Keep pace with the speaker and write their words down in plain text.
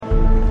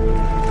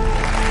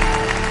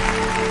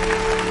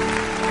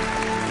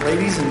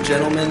Ladies and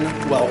gentlemen,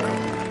 welcome.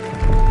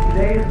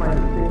 Today is my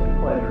distinct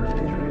pleasure to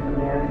introduce a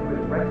man who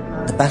is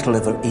recognized. The battle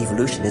of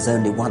evolution is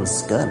only one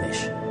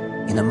skirmish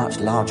in a much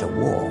larger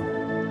war.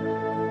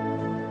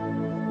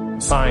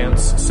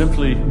 Science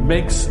simply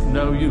makes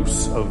no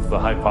use of the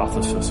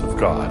hypothesis of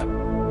God.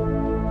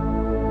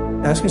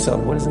 Ask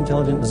yourself, what has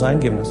intelligent design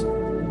given us?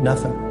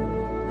 Nothing.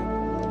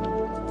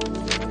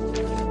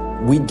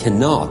 We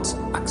cannot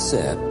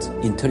accept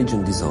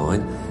intelligent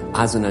design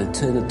as an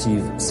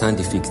alternative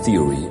scientific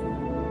theory.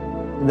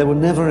 They will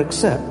never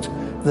accept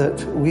that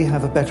we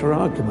have a better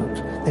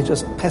argument. They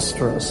just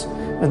pester us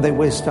and they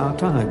waste our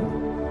time.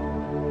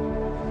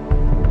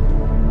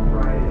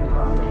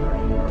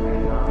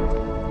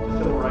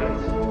 Civil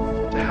rights,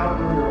 to how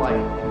to ruin your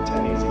life in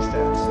 10 easy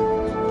steps.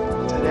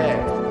 Today,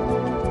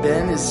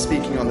 Ben is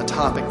speaking on the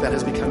topic that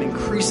has become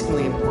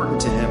increasingly important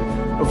to him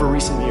over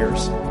recent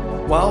years.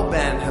 While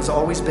Ben has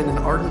always been an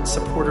ardent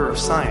supporter of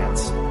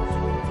science,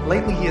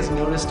 lately he has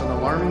noticed an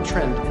alarming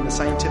trend in the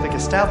scientific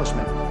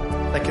establishment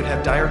that could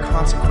have dire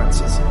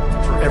consequences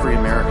for every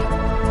American.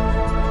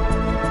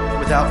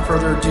 Without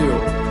further ado,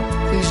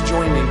 please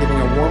join me in giving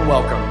a warm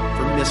welcome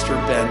for Mr.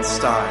 Ben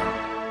Stein.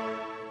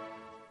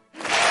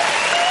 Thank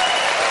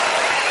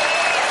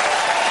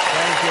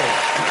you.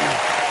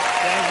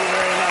 Thank you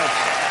very much.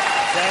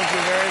 Thank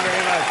you very,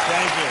 very much.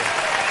 Thank you.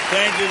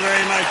 Thank you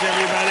very much,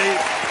 everybody.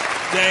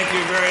 Thank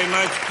you very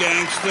much,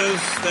 gangsters.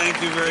 Thank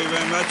you very,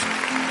 very much.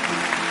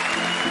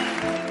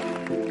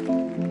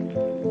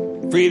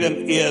 Freedom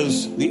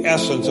is the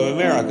essence of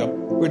America.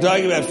 We're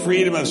talking about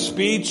freedom of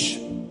speech,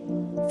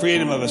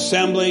 freedom of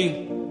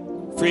assembly,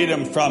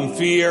 freedom from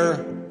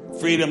fear,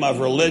 freedom of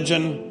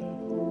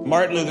religion.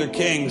 Martin Luther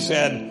King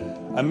said,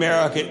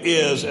 America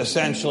is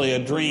essentially a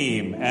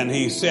dream, and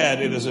he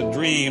said it is a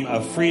dream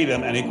of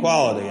freedom and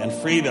equality, and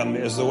freedom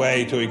is the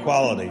way to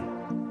equality.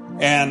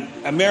 And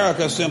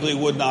America simply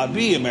would not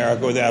be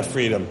America without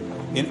freedom.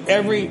 In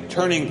every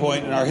turning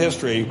point in our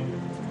history,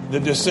 the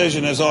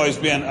decision has always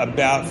been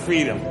about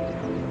freedom.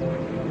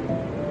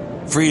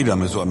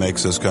 Freedom is what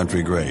makes this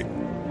country great.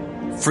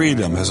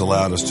 Freedom has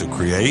allowed us to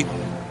create,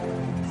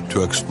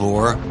 to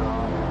explore,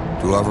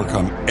 to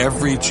overcome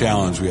every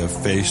challenge we have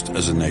faced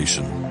as a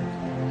nation.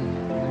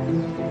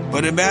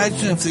 But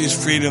imagine if these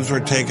freedoms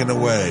were taken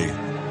away.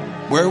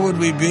 Where would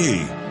we be?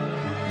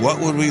 What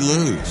would we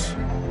lose?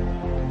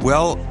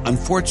 Well,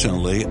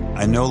 unfortunately,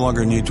 I no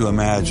longer need to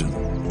imagine.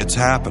 It's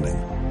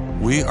happening.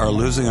 We are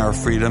losing our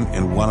freedom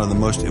in one of the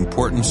most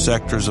important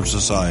sectors of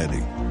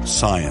society,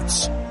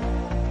 science.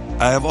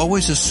 I have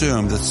always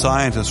assumed that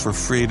scientists were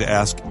free to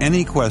ask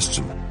any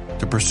question,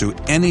 to pursue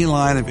any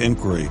line of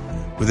inquiry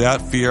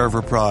without fear of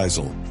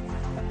reprisal.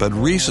 But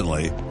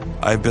recently,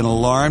 I've been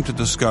alarmed to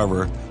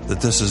discover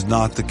that this is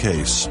not the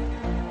case.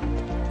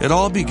 It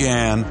all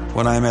began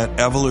when I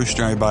met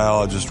evolutionary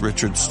biologist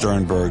Richard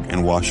Sternberg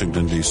in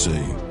Washington, D.C.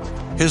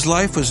 His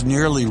life was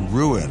nearly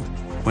ruined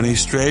when he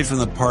strayed from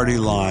the party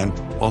line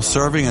while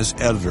serving as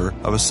editor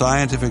of a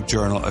scientific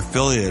journal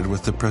affiliated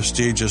with the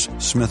prestigious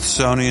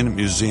Smithsonian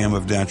Museum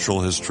of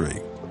Natural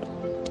History.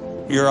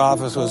 Your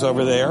office was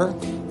over there?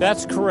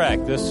 That's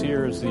correct. This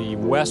here is the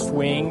West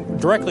Wing.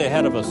 Directly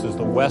ahead of us is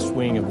the West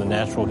Wing of the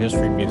Natural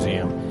History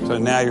Museum. So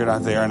now you're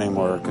not there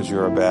anymore because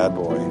you're a bad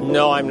boy.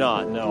 No, I'm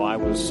not. No, I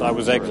was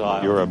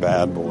exiled. You're a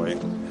bad boy.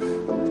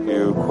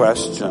 You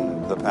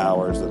questioned the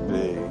powers that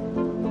be.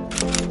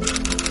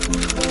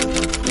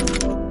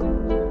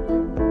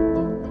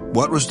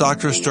 What was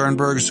Dr.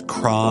 Sternberg's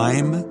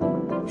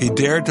crime? He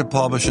dared to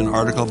publish an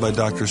article by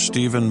Dr.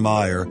 Stephen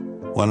Meyer,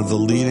 one of the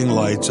leading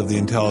lights of the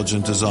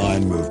intelligent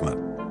design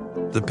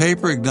movement. The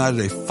paper ignited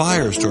a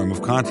firestorm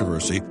of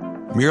controversy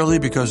merely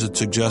because it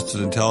suggested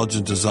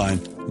intelligent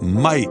design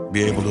might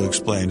be able to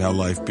explain how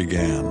life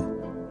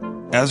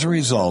began. As a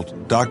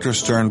result, Dr.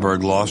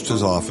 Sternberg lost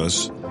his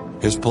office,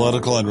 his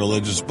political and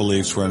religious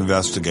beliefs were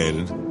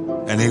investigated,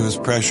 and he was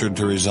pressured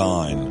to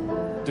resign.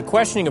 The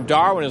questioning of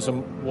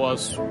Darwinism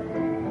was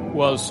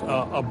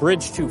a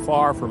bridge too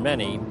far for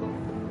many.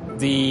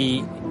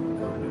 The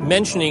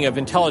mentioning of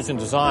intelligent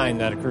design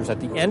that occurs at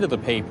the end of the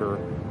paper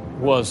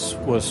was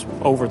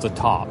over the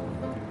top.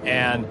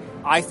 And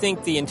I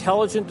think the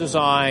intelligent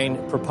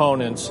design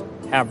proponents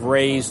have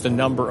raised a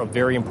number of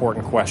very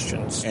important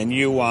questions. And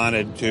you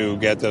wanted to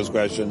get those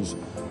questions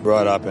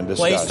brought up and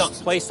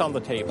discussed. Placed on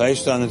the table.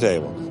 Placed on the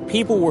table.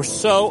 People were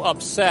so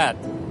upset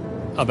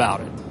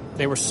about it.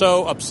 They were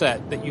so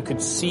upset that you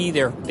could see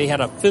they had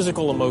a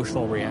physical,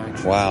 emotional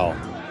reaction. Wow.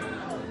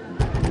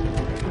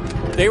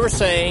 They were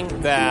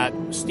saying that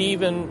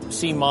Stephen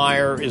C.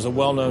 Meyer is a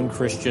well-known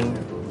Christian,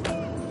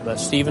 that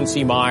Stephen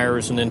C. Meyer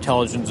is an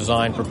intelligent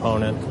design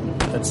proponent,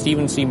 that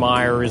Stephen C.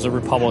 Meyer is a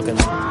Republican.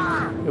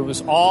 It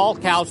was all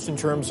couched in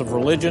terms of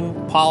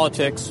religion,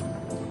 politics,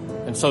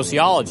 and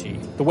sociology.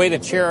 The way the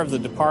chair of the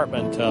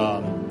department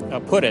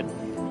put it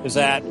is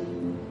that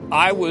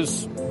I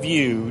was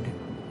viewed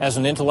as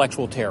an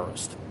intellectual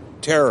terrorist.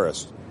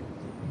 Terrorist?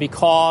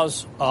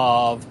 Because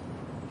of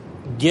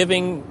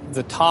giving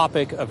the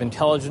topic of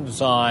intelligent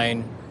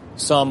design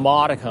some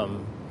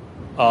modicum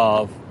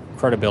of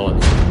credibility.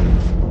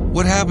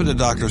 What happened to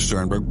Dr.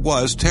 Sternberg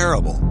was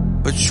terrible,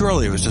 but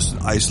surely it was just an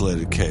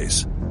isolated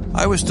case.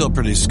 I was still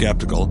pretty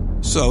skeptical,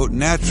 so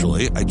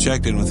naturally I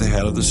checked in with the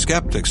head of the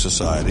Skeptics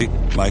Society,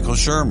 Michael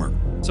Shermer.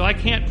 So I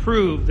can't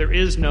prove there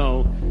is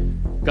no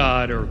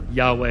God or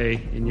Yahweh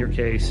in your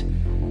case,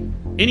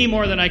 any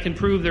more than I can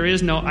prove there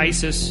is no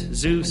Isis,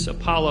 Zeus,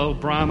 Apollo,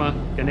 Brahma,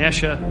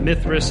 Ganesha,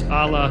 Mithras,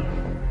 Allah,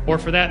 or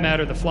for that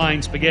matter, the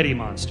flying spaghetti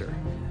monster.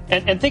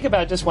 And think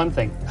about just one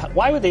thing.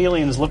 Why would the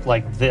aliens look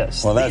like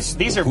this? Well,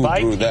 these are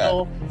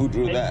bipedal. Who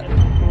drew that?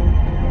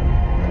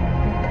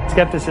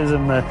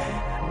 Skepticism,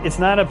 it's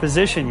not a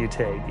position you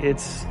take.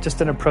 It's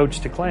just an approach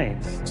to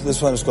claims. So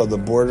this one is called the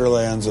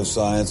borderlands of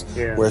science,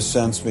 where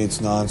sense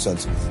meets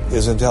nonsense.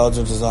 Is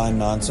intelligent design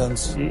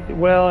nonsense?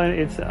 Well,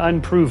 it's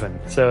unproven.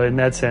 So in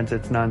that sense,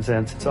 it's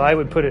nonsense. So I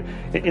would put it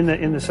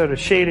in the sort of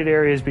shaded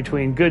areas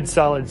between good,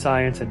 solid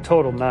science and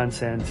total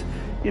nonsense.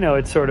 You know,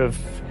 it's sort of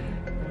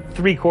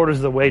 3/4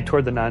 of the way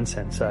toward the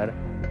nonsense side.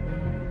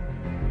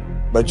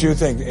 But you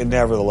think,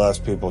 nevertheless,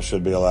 people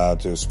should be allowed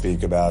to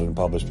speak about it and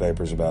publish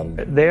papers about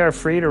it? They are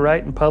free to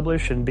write and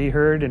publish and be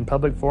heard in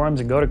public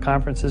forums and go to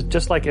conferences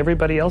just like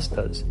everybody else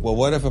does. Well,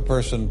 what if a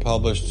person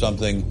published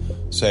something,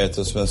 say at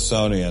the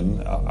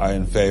Smithsonian,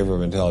 in favor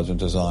of intelligent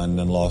design and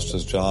then lost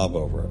his job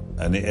over it?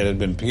 And it had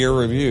been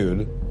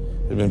peer-reviewed,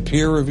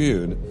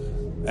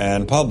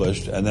 and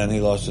published, and then he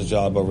lost his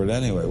job over it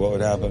anyway. What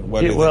would happen? What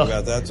do you think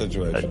about that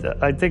situation?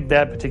 I think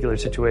that particular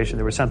situation,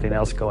 there was something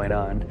else going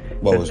on.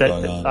 What was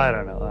going on? I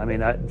don't know. I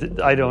mean,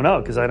 I don't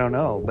know, because I don't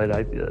know. But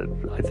I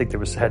think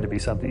there had to be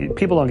something.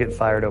 People don't get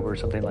fired over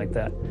something like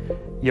that.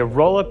 You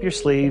roll up your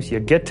sleeves, you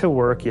get to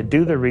work, you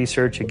do the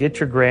research, you get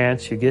your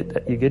grants, you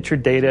get your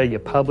data, you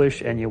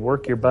publish, and you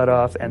work your butt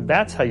off, and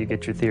that's how you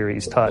get your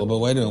theories taught. Well, but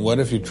wait a minute. What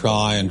if you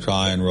try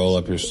and roll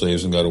up your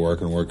sleeves and go to work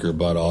and work your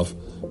butt off,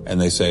 and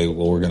they say,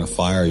 well, we're going to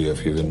fire you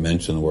if you even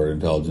mention the word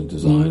intelligent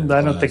design?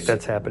 I don't think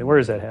that's happening. Where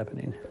is that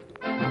happening?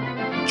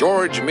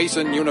 George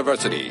Mason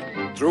University.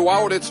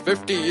 Throughout its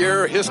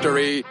 50-year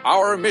history,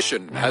 our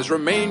mission has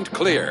remained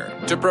clear: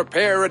 to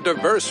prepare a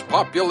diverse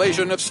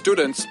population of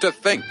students to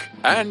think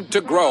and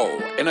to grow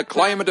in a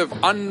climate of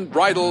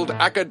unbridled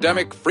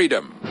academic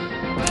freedom.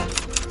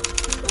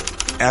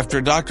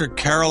 After Dr.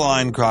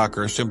 Caroline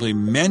Crocker simply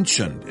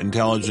mentioned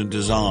intelligent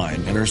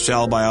design in her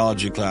cell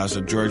biology class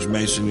at George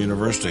Mason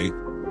University,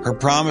 her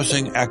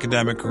promising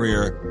academic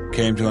career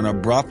came to an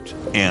abrupt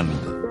end.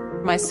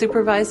 My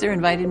supervisor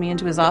invited me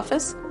into his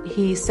office.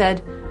 He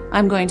said,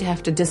 "I'm going to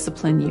have to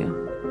discipline you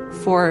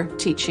for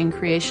teaching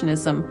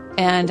creationism."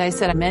 And I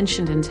said, I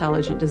mentioned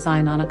intelligent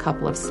design on a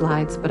couple of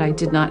slides, but I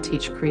did not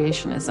teach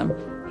creationism.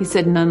 He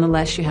said,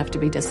 "Nonetheless, you have to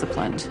be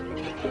disciplined."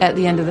 At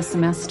the end of the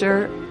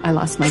semester, I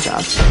lost my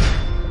job.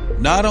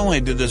 Not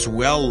only did this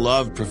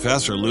well-loved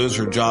professor lose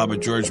her job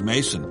at George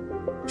Mason,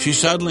 she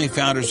suddenly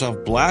found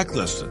herself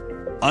blacklisted,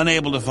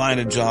 unable to find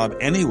a job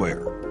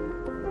anywhere.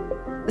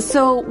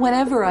 So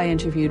whenever I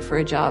interviewed for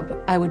a job,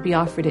 I would be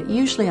offered it,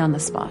 usually on the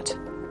spot.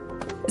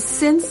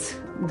 Since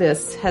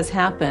this has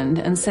happened,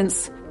 and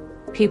since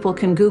people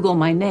can Google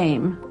my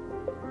name,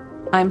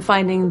 I'm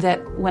finding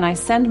that when I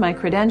send my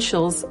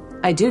credentials,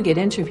 I do get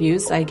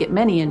interviews. I get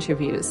many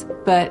interviews,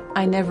 but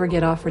I never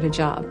get offered a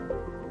job.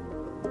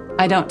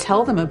 I don't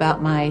tell them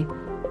about my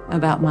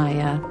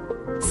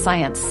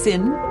science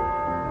sin.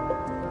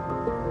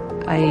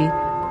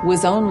 I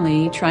was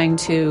only trying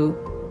to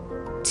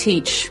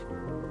teach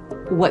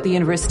what the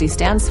university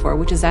stands for,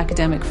 which is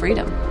academic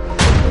freedom.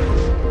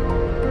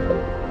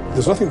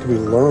 There's nothing to be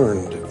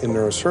learned in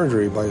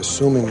neurosurgery by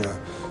assuming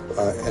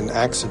an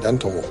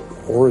accidental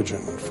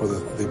origin for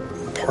the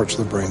parts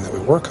of the brain that we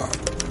work on.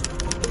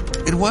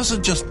 It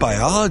wasn't just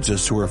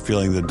biologists who were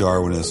feeling the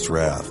Darwinist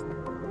wrath.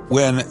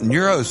 When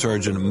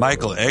neurosurgeon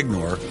Michael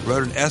Egnor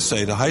wrote an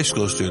essay to high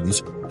school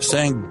students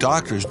saying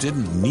doctors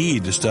didn't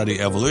need to study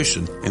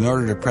evolution in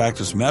order to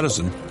practice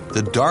medicine,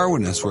 the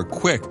Darwinists were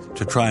quick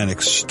to try and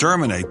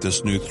exterminate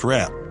this new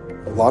threat.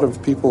 A lot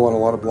of people on a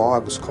lot of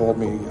blogs called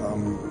me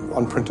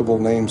unprintable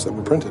names that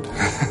were printed.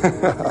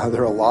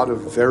 There are a lot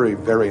of very,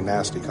 very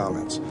nasty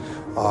comments.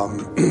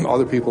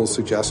 Other people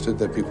suggested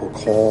that people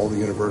call the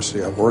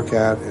university I work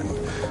at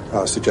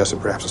and suggested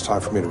perhaps it's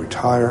time for me to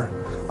retire.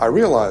 I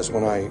realized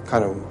when I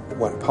kind of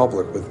went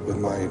public with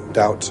my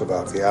doubts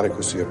about the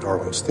adequacy of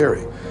Darwin's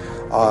theory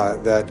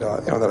that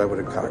I would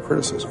encounter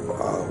criticism.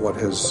 What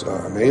has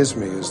amazed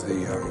me is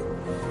the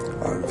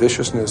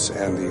viciousness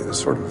and the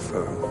sort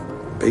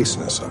of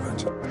baseness of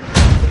it.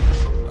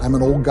 I'm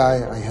an old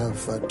guy. I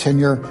have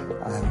tenure.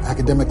 I'm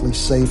academically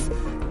safe.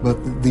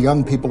 But the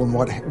young people and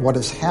what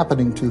is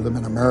happening to them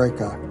in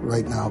America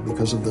right now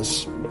because of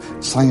this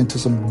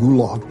scientism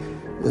gulag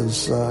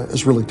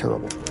is really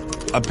terrible.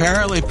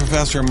 Apparently,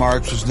 Professor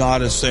Marks was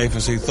not as safe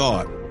as he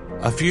thought.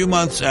 A few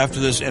months after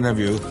this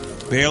interview,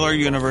 Baylor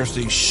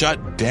University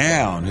shut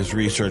down his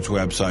research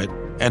website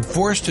and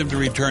forced him to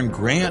return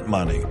grant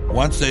money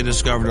once they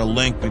discovered a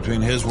link between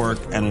his work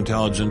and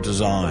intelligent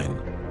design.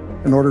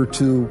 In order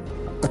to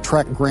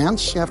attract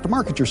grants, you have to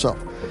market yourself.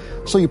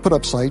 So you put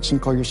up sites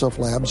and call yourself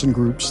labs and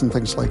groups and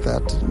things like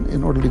that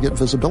in order to get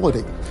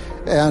visibility.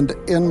 And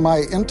in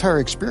my entire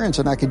experience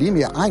in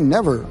academia, I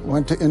never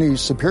went to any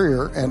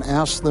superior and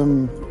asked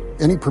them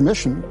any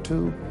permission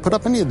to put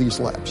up any of these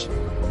labs.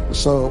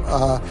 So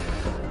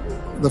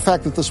the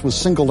fact that this was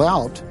singled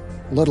out,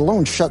 let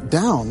alone shut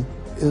down,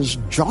 is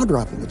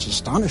jaw-dropping. It's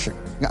astonishing.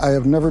 I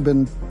have never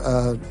been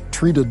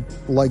treated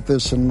like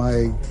this in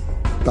my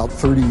about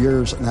 30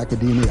 years in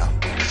academia.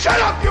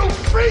 Shut up, you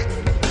freak!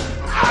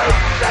 I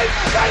say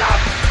shut up!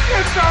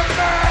 It's a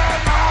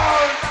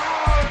madhouse!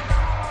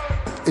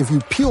 If you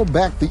peel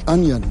back the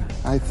onion,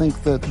 I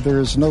think that there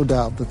is no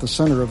doubt that the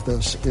center of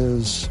this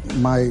is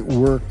my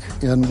work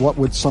in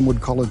what some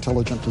would call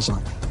intelligent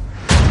design.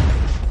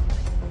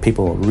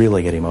 People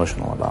really get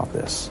emotional about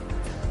this.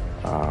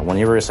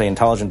 Whenever you say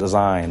intelligent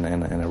design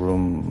in a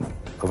room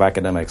of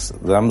academics,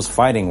 them's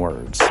fighting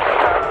words.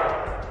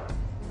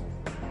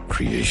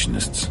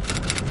 Creationists.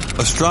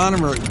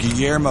 Astronomer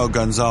Guillermo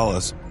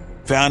Gonzalez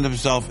found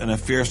himself in a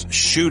fierce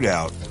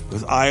shootout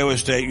with Iowa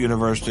State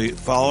University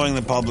following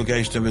the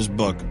publication of his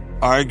book,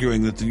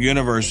 arguing that the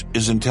universe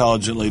is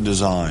intelligently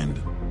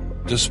designed.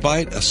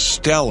 Despite a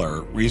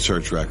stellar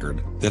research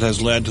record that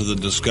has led to the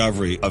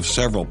discovery of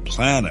several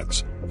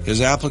planets,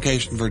 his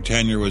application for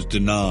tenure was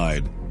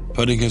denied,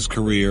 putting his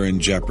career in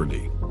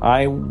jeopardy.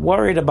 I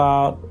worried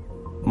about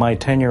my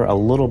tenure a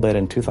little bit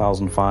in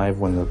 2005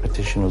 when the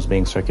petition was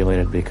being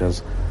circulated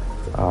because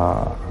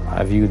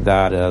I viewed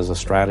that as a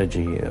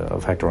strategy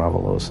of Hector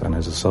Avalos and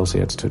his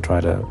associates to try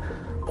to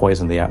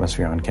poison the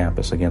atmosphere on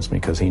campus against me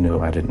because he knew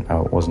I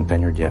wasn't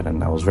tenured yet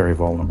and I was very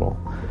vulnerable.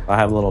 I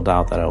have little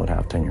doubt that I would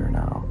have tenure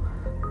now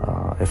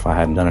if I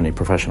hadn't done any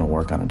professional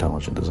work on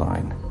intelligent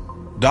design.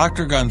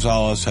 Dr.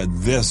 Gonzalez had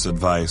this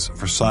advice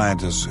for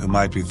scientists who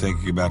might be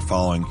thinking about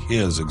following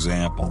his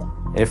example.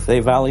 If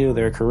they value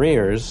their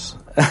careers,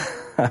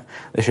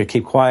 they should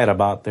keep quiet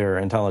about their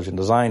intelligent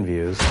design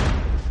views.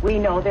 We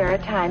know there are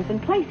times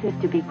and places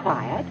to be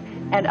quiet,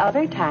 and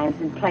other times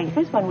and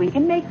places when we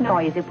can make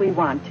noise if we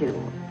want to.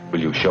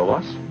 Will you show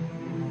us?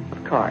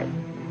 Of course.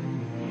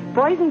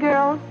 Boys and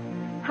girls,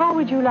 how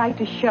would you like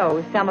to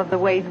show some of the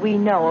ways we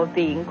know of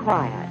being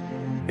quiet?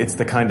 It's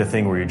the kind of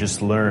thing where you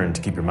just learn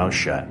to keep your mouth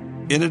shut.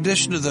 In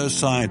addition to those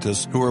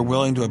scientists who were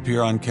willing to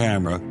appear on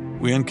camera,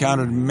 we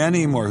encountered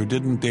many more who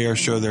didn't dare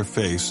show their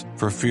face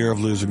for fear of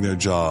losing their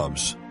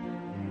jobs.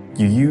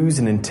 You use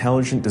an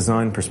intelligent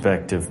design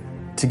perspective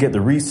to get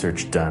the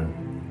research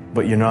done,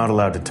 but you're not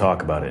allowed to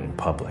talk about it in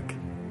public.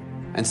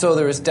 And so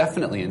there is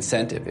definitely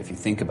incentive, if you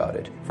think about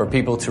it, for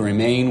people to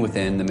remain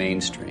within the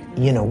mainstream.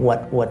 You know,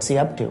 what's he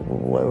up to?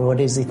 What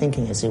is he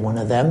thinking? Is he one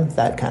of them?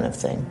 That kind of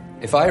thing.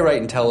 If I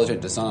write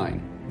intelligent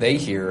design, they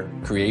hear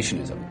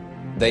creationism.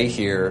 They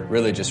hear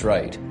religious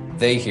right.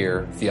 They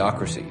hear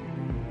theocracy.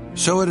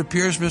 So it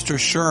appears Mr.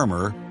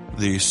 Shermer,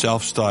 the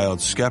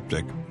self-styled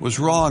skeptic, was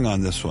wrong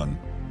on this one.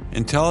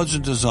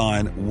 Intelligent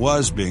design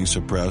was being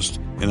suppressed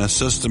in a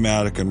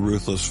systematic and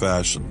ruthless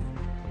fashion.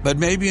 But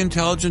maybe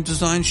intelligent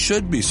design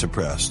should be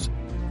suppressed.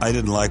 I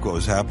didn't like what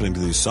was happening to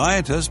these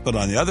scientists, but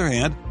on the other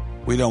hand,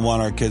 we don't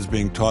want our kids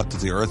being taught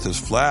that the earth is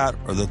flat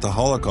or that the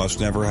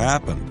Holocaust never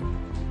happened.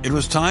 It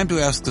was time to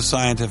ask the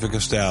scientific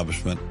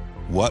establishment,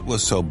 what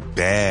was so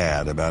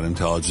bad about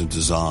intelligent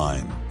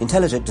design?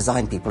 Intelligent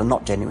design people are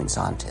not genuine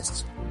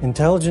scientists.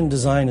 Intelligent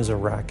design is a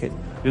racket.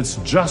 It's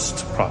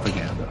just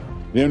propaganda.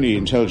 The only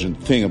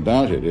intelligent thing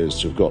about it is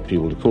to have got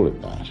people to call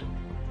it that.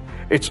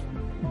 It's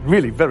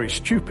really very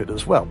stupid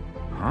as well.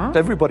 Huh?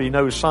 Everybody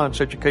knows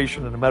science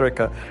education in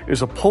America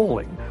is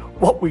appalling.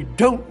 What we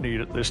don't need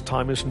at this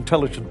time is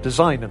intelligent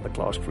design in the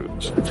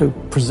classrooms. To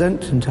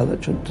present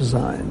intelligent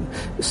design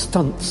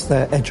stunts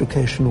their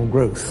educational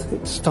growth.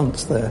 It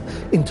stunts their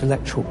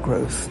intellectual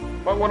growth.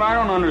 But what I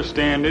don't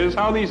understand is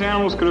how these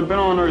animals could have been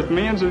on Earth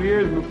millions of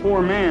years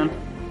before man.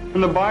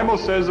 And the Bible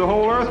says the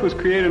whole Earth was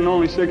created in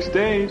only 6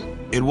 days.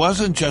 It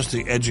wasn't just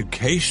the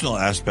educational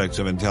aspects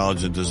of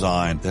intelligent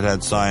design that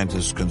had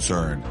scientists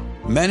concerned.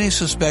 Many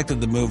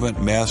suspected the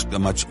movement masked a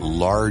much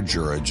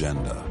larger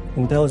agenda.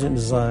 Intelligent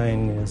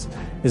design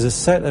is a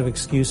set of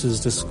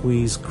excuses to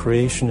squeeze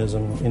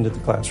creationism into the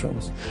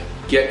classrooms.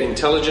 Get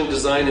intelligent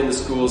design in the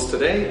schools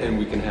today, and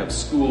we can have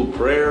school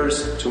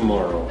prayers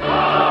tomorrow.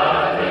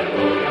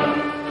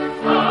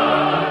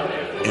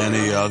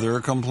 Any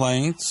other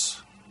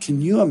complaints?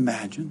 Can you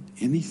imagine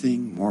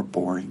anything more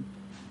boring?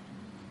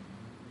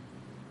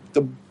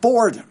 The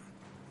boredom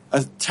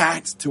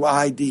attached to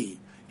ID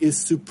is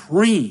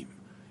supreme.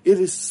 It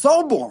is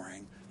so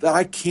boring that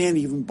I can't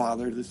even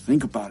bother to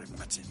think about it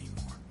much anymore.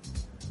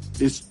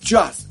 It's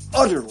just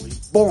utterly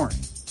boring.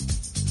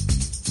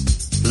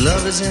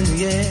 Love is in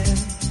the air,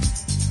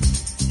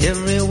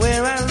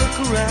 everywhere I look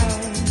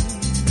around.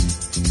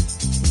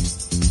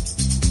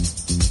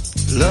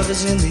 Love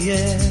is in the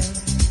air,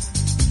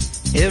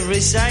 every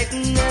sight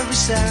and every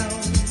sound.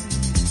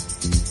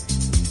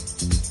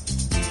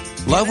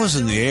 Love was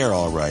in the air,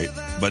 all right,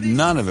 but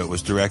none of it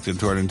was directed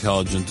toward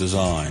intelligent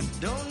design.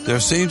 There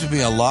seemed to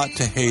be a lot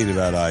to hate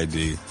about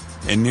ID,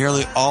 and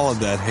nearly all of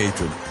that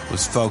hatred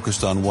was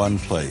focused on one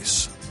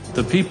place.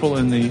 The people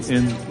from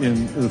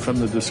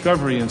the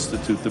Discovery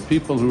Institute, the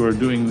people who are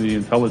doing the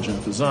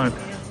intelligent design,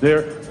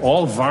 they're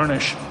all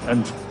varnish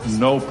and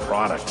no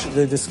product.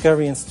 The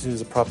Discovery Institute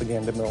is a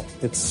propaganda mill.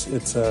 It's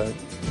an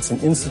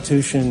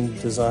institution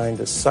designed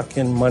to suck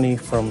in money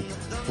from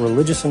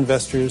religious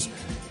investors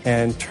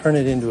and turn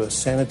it into a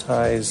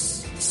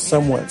sanitized,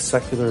 somewhat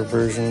secular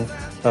version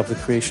of the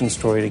creation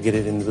story to get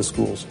it into the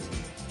schools.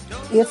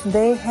 If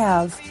they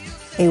have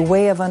a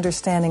way of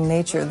understanding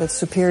nature that's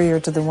superior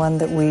to the one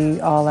that we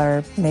all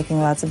are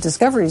making lots of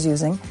discoveries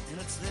using,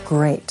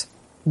 great.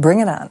 Bring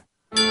it on.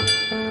 We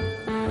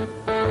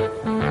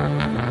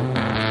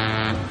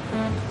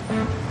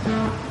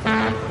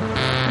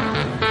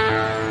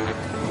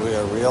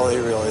are really,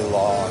 really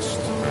lost.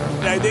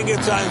 I think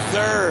it's on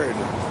 3rd.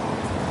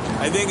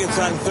 I think it's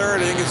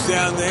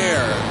down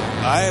there.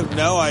 I have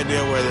no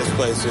idea where this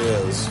place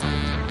is.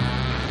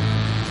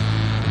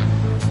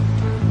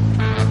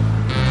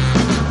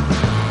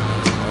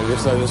 I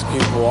guess I just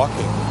keep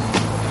walking.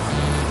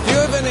 Do you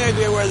have any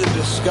idea where the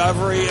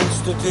Discovery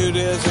Institute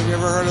is? Have you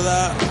ever heard of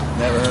that?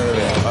 Never heard of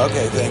it.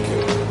 Okay, thank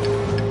you.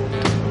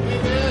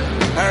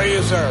 How are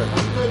you, sir?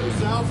 I'm good,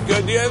 yourself?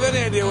 Good. Do you have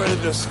any idea where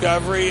the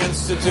Discovery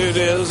Institute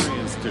is?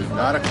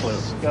 Not a clue.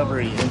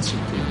 Discovery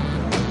Institute.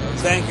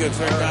 Thank you. It's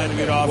very kind of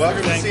you to offer.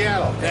 Welcome to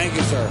Seattle. Thank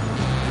you, sir.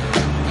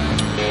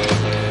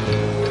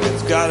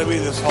 It's got to be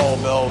this whole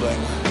building.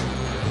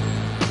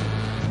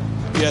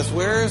 Yes,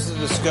 where is the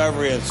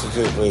Discovery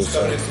Institute, please?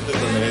 Discovery Institute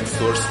on the 8th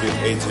floor, Suite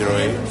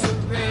 808.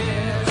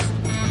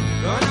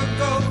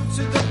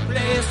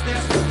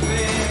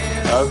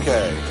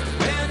 Okay,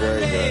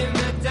 very good.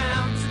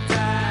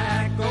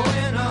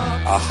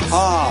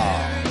 Aha!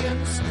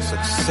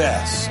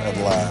 Success at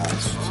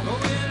last.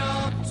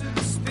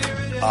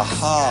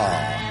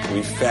 Aha!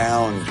 We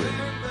found you.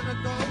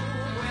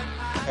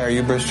 Are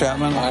you Bruce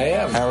Chapman? I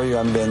am. How are you?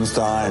 I'm Ben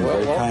Stein.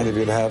 Very kind of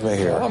you to have me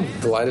here. Well, I'm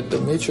delighted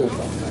to meet you.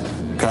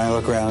 Can I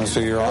look around and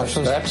see your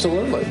office?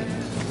 Absolutely.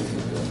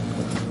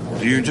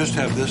 Do you just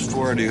have this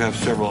floor, or do you have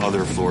several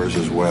other floors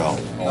as well?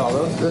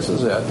 No, this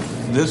is it.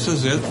 This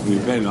is it?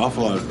 We've made an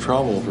awful lot of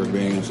trouble for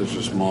being in such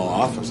a small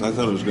office. I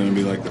thought it was going to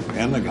be like the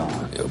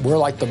Pentagon. We're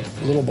like the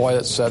little boy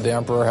that said the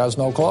emperor has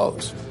no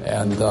clothes.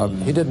 And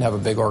he didn't have a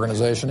big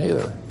organization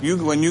either.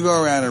 When you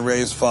go around and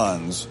raise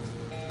funds,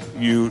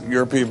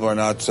 your people are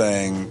not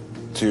saying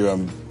to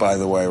you, by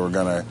the way, we're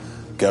going to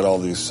get all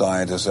these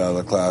scientists out of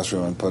the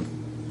classroom and put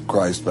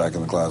Christ back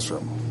in the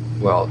classroom.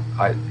 Well,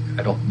 I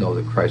don't know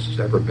that Christ has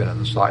ever been in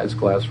the science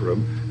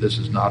classroom. This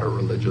is not a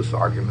religious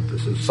argument.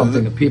 This is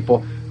something that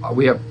people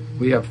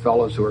we have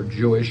fellows who are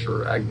Jewish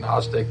or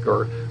agnostic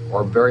or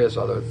various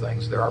other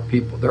things. There are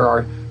people. There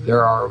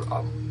are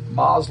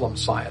Muslim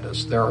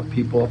scientists. There are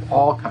people of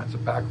all kinds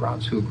of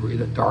backgrounds who agree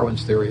that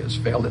Darwin's theory has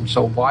failed. And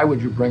so, why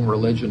would you bring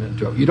religion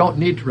into it? You don't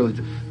need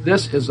religion.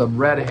 This is a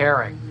red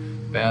herring,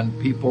 Ben.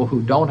 People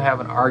who don't have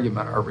an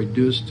argument are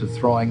reduced to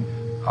throwing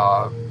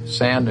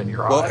sand in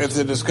your eyes. Well, if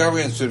the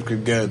Discovery Institute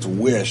could get its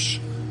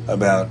wish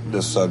about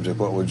this subject,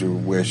 what would your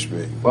wish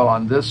be? Well,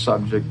 on this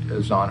subject,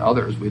 as on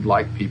others, we'd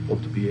like people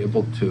to be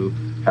able to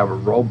have a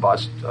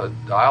robust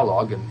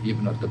dialogue and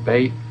even a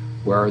debate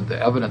where the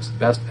evidence, the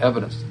best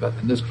evidence,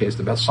 in this case,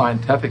 the best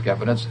scientific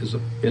evidence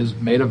is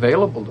made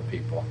available to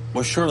people.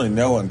 Well, surely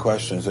no one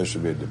questions there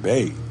should be a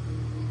debate.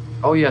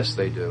 Oh, yes,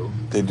 they do.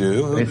 They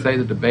do? They say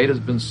the debate has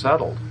been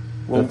settled.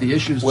 Well, the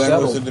issue's when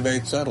settled. was the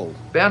debate settled?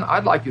 Ben,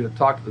 I'd like you to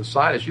talk to the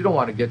scientists. You don't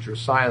want to get your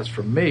science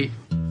from me.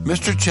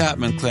 Mr.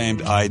 Chapman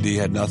claimed ID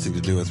had nothing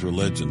to do with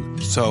religion.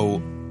 So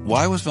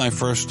why was my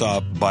first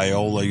stop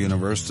Biola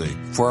University,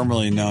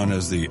 formerly known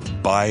as the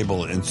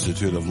Bible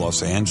Institute of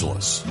Los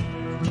Angeles?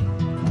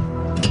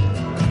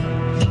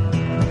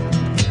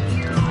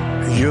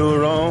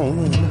 Your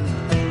own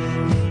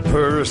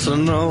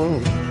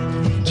personal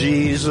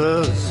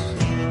Jesus.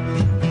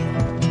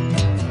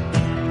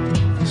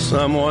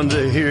 Someone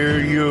to hear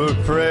your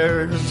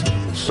prayers,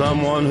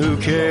 someone who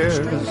cares.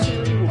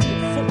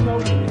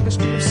 Footnote in the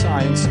history of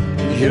science,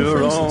 the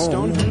Your inference own that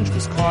Stonehenge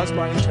was caused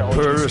by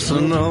intelligence.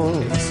 personal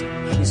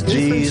These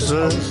Jesus.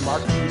 are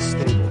remarkably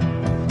stable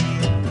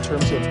in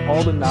terms of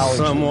all the knowledge.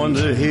 Someone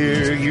to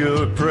hear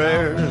your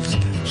prayers,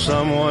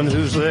 someone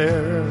who's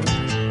there.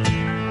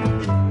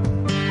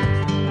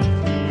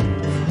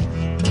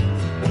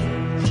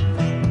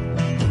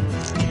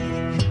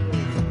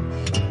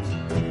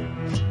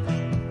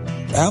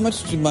 How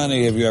much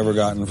money have you ever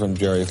gotten from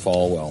Jerry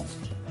Falwell?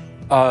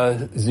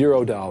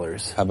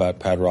 $0. How about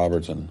Pat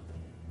Robertson?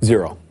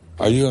 0.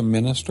 Are you a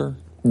minister?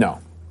 No.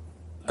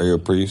 Are you a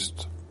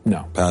priest?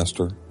 No.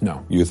 Pastor?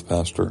 No. Youth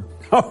pastor?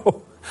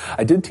 Oh,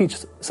 I did teach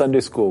Sunday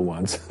school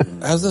once.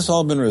 Has this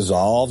all been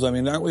resolved? I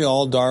mean, aren't we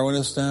all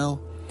Darwinists now?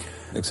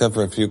 Except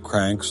for a few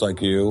cranks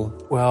like you?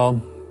 Well,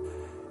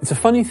 it's a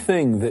funny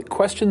thing that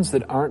questions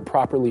that aren't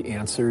properly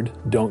answered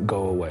don't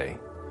go away.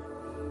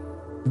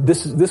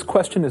 This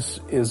question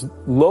is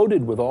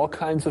loaded with all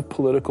kinds of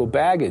political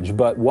baggage,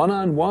 but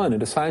one-on-one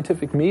at a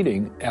scientific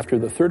meeting after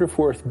the third or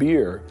fourth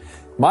beer,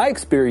 my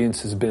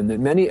experience has been that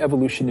many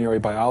evolutionary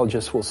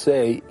biologists will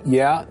say,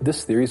 yeah,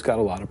 this theory's got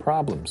a lot of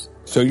problems.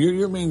 So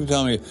you're meaning to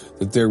tell me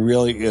that there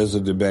really is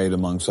a debate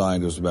among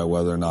scientists about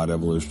whether or not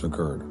evolution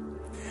occurred?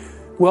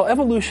 Well,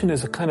 evolution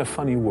is a kind of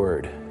funny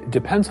word. It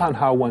depends on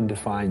how one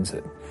defines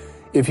it.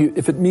 If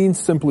it means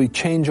simply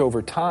change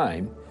over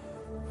time,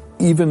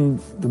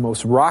 even the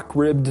most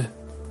rock-ribbed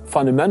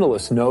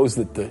fundamentalist knows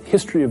that the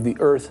history of the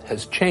Earth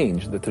has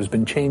changed, that there's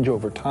been change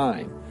over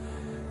time.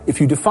 If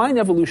you define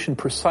evolution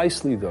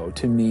precisely, though,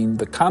 to mean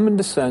the common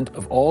descent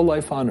of all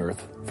life on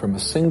Earth from a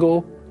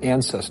single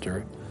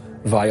ancestor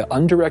via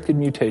undirected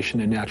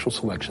mutation and natural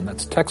selection,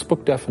 that's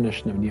textbook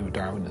definition of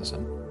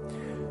neo-Darwinism,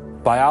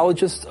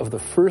 biologists of the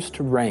first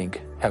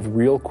rank have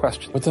real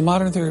questions. But the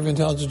modern theory of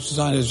intelligent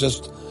design is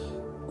just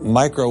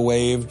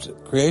microwaved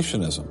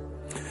creationism.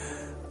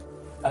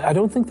 I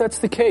don't think that's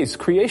the case.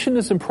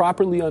 Creationism,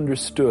 properly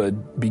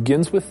understood,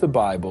 begins with the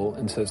Bible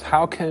and says,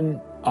 how can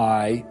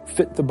I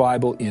fit the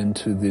Bible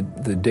into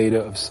the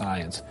data of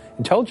science?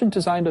 Intelligent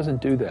design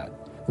doesn't do that.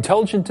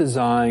 Intelligent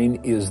design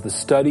is the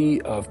study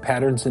of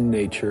patterns in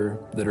nature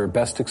that are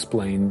best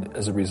explained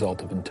as a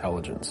result of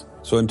intelligence.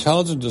 So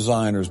intelligent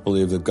designers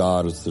believe that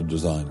God is the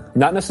designer?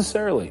 Not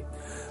necessarily.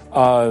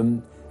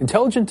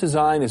 Intelligent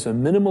design is a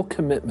minimal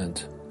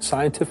commitment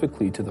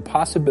scientifically to the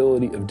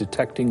possibility of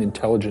detecting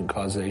intelligent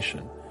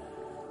causation.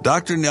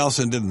 Dr.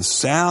 Nelson didn't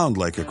sound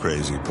like a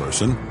crazy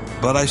person,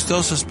 but I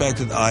still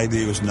suspected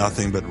ID was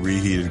nothing but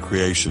reheated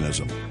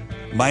creationism.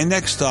 My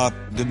next stop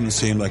didn't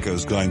seem like it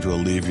was going to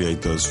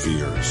alleviate those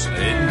fears. I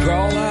didn't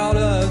crawl out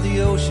of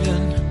the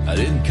ocean, I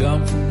didn't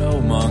come from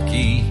no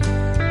monkey.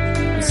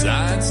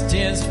 Science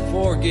tends to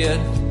forget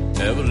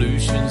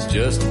evolution's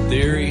just a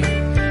theory.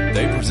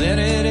 They present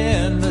it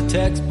in the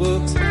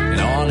textbooks and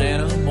on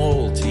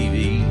animal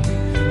TV.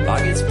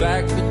 Like it's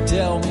fact, but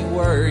tell me,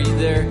 were you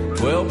there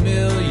 12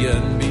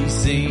 million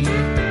BC?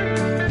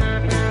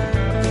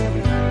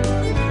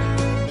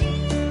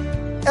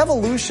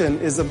 Evolution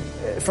is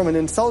from an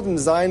intelligent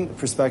design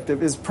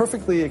perspective, is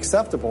perfectly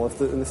acceptable if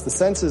the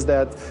sense is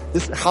that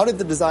how did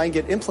the design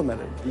get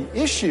implemented?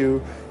 The issue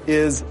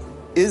is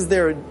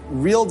there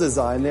real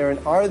design there,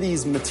 and are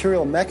these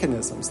material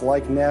mechanisms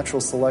like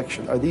natural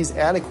selection, are these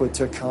adequate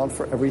to account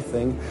for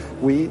everything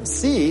we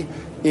see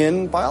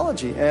in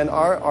biology? And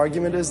our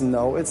argument is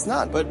no, it's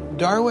not. But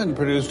Darwin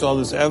produced all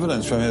this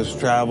evidence from his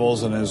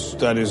travels and his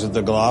studies at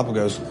the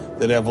Galapagos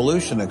that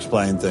evolution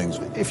explained things.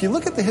 If you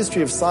look at the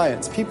history of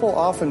science, people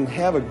often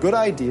have a good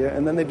idea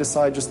and then they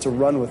decide just to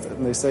run with it.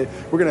 And they say,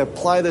 we're going to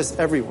apply this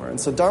everywhere. And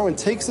so Darwin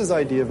takes his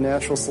idea of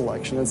natural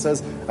selection and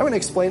says, I'm going to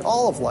explain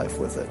all of life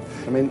with it.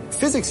 I mean,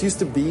 physics used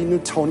to be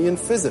Newtonian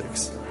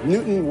physics.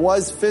 Newton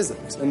was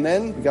physics. And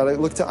then we got to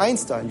look to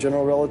Einstein,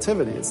 general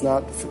relativity. It's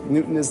not,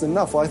 Newton isn't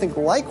enough. Well, I think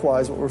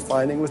likewise what we're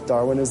finding with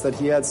Darwin is that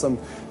he had some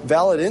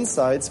valid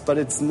insights, but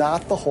it's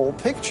not the whole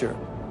picture.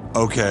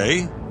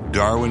 Okay,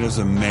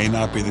 Darwinism may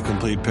not be the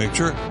complete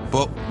picture,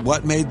 but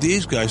what made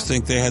these guys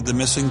think they had the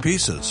missing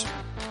pieces?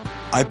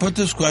 I put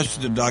this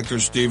question to Dr.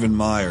 Stephen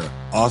Meyer,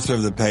 author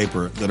of the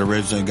paper that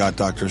originally got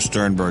Dr.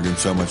 Sternberg in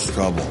so much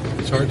trouble.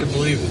 It's hard to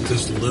believe that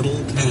this little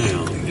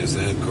town is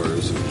the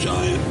headquarters of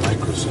giant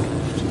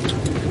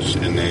Microsoft, which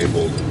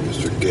enabled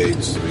Mr.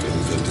 Gates to become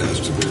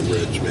fantastically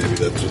rich. Maybe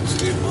that's what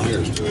Steve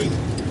Meyer's doing.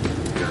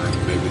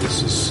 Maybe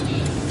this is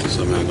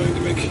somehow going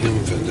to make him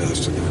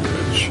fantastically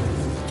rich.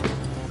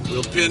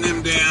 We'll pin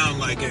him down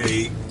like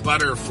a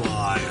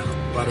butterfly on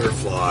a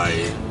butterfly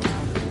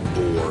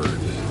board.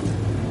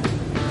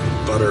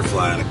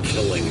 Butterfly on a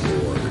killing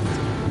board.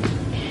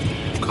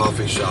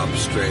 Coffee shop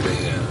straight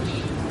ahead.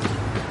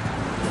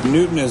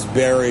 Newton is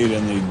buried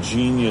in the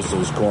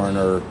geniuses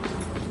corner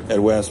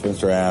at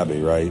Westminster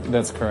Abbey, right?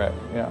 That's correct,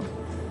 yeah.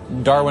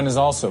 Darwin is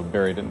also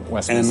buried in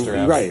Westminster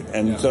Abbey. Right,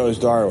 and so is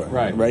Darwin.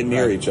 Right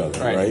near each other,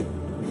 right?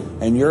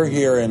 And you're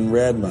here in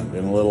Redmond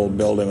in a little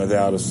building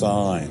without a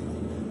sign.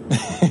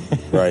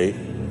 Right?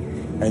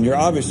 And you're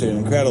obviously an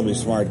incredibly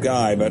smart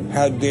guy, but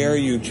how dare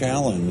you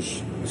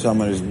challenge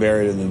someone who's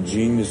buried in the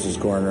geniuses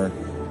corner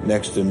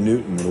next to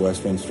Newton at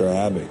Westminster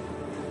Abbey?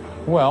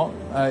 Well,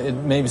 it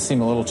may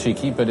seem a little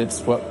cheeky, but it's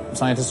what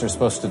scientists are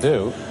supposed to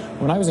do.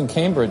 When I was in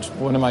Cambridge,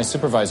 one of my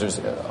supervisors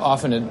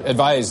often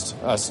advised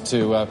us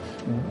to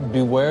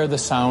beware the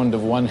sound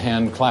of one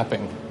hand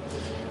clapping,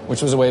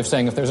 which was a way of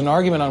saying if there's an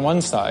argument on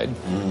one side,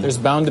 there's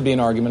bound to be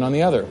an argument on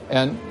the other.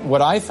 And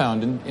what I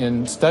found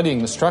in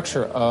studying the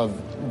structure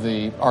of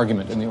the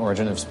argument in The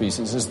Origin of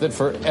Species is that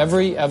for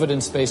every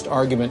evidence-based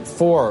argument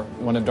for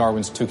one of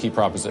Darwin's two key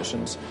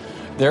propositions,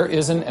 there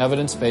is an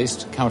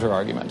evidence-based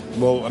counter-argument.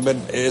 Well, but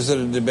is it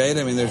a debate?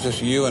 I mean, there's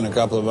just you and a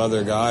couple of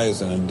other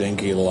guys in a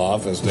dinky little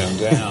office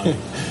downtown,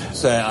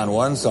 say, on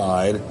one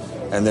side,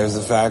 and there's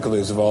the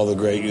faculties of all the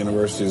great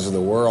universities of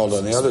the world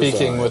on the other side.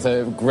 Speaking with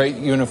a great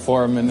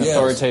uniform and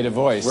authoritative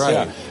voice.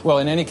 Right. Yeah. Well,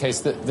 in any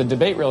case, the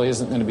debate really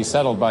isn't going to be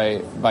settled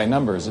by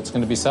numbers. It's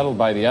going to be settled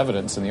by the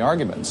evidence and the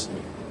arguments.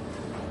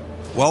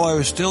 While I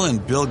was still in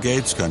Bill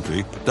Gates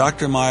country,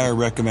 Dr. Meyer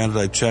recommended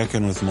I check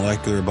in with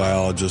molecular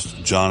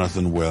biologist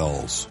Jonathan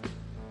Wells.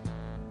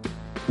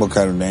 What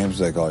kind of names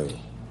do they call you?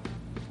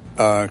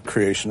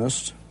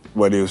 Creationist.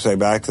 What do you say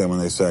back to them when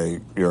they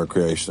say you're a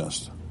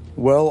creationist?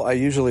 Well, I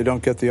usually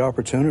don't get the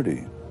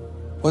opportunity.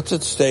 What's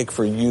at stake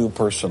for you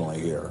personally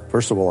here?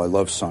 First of all, I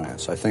love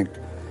science. I think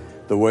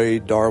the way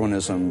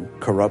Darwinism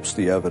corrupts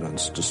the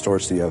evidence,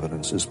 distorts the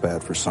evidence, is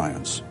bad for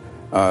science.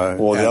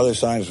 The other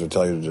scientists would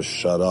tell you to just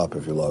shut up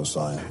if you love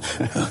science,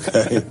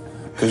 okay?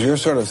 Because you're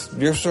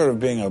sort of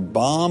being a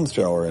bomb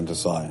thrower into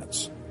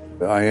science.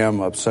 I am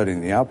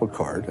upsetting the apple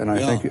cart, and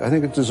I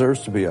think it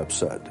deserves to be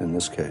upset in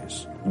this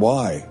case.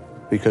 Why?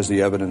 Because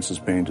the evidence is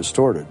being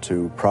distorted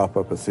to prop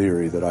up a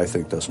theory that I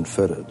think doesn't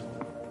fit it.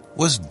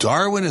 Was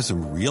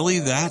Darwinism really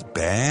that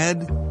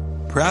bad?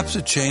 Perhaps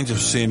a change of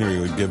scenery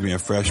would give me a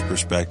fresh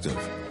perspective.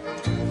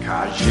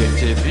 Quand je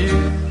t'ai vu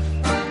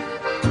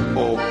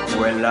au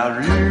coin de la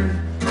rue,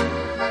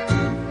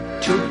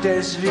 tout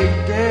est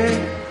vide,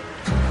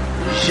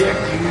 j'ai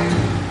cru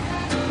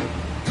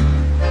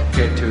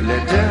que tous les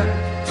deux,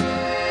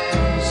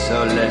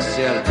 sur le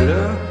ciel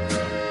bleu,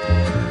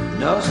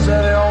 nous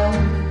serions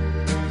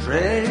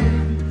très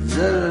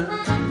heureux.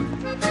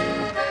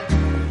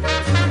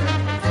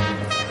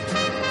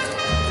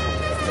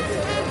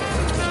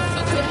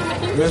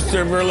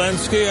 Mr.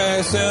 Berlinski, I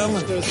assume?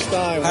 Mr.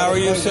 Stein. How are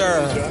you,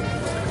 sir?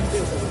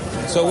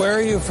 So where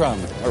are you from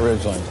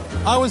originally?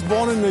 I was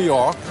born in New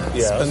York.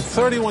 Yes. Spent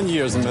 31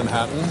 years in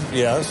Manhattan.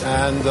 Yes.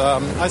 And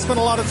I spent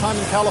a lot of time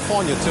in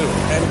California, too.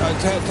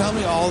 And tell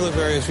me all the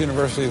various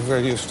universities where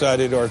you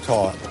studied or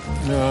taught.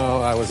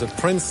 No, I was at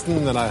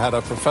Princeton, then I had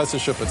a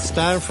professorship at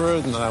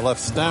Stanford, and then I left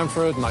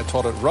Stanford, and I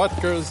taught at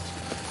Rutgers.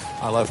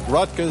 I left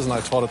Rutgers, and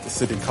I taught at the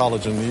City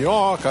College in New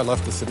York. I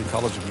left the City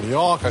College of New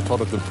York. I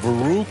taught at the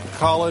Baruch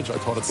College. I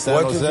taught at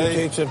San Jose. What did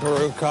you teach at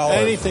Baruch College?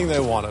 Anything they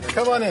wanted.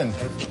 Come on in.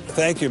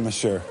 Thank you,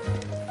 monsieur.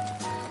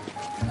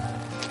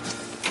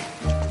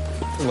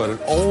 What an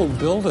old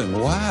building.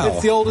 Wow.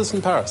 It's the oldest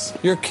in Paris.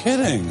 You're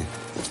kidding.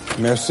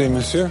 Merci,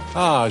 monsieur.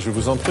 Ah, je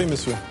vous en prie,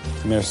 monsieur.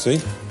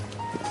 Merci.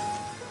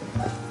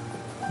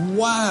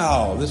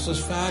 Wow, this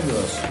is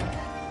fabulous.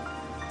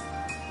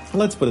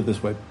 Let's put it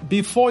this way.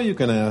 Before you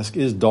can ask,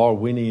 is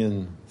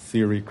Darwinian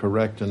theory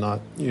correct or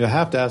not, you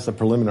have to ask the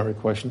preliminary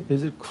question,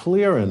 is it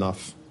clear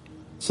enough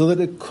so that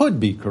it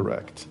could be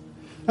correct?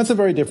 That's a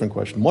very different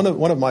question. One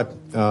of my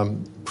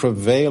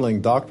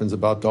prevailing doctrines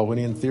about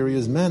Darwinian theory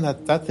is, man,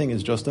 that thing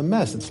is just a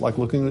mess. It's like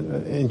looking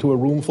into a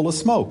room full of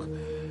smoke.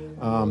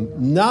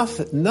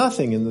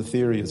 Nothing in the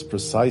theory is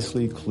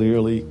precisely,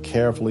 clearly,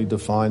 carefully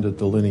defined or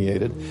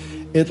delineated.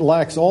 It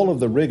lacks all of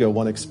the rigor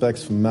one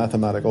expects from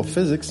mathematical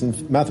physics,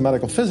 and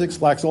mathematical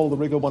physics lacks all of the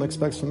rigor one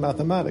expects from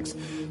mathematics.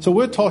 So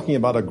we're talking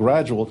about a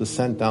gradual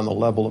descent down the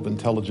level of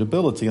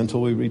intelligibility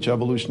until we reach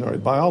evolutionary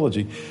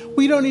biology.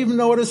 We don't even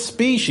know what a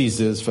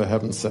species is, for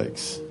heaven's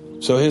sakes.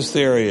 So his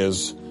theory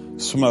is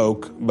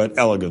smoke, but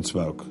elegant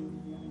smoke.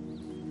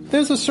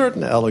 There's a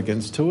certain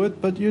elegance to it,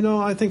 but,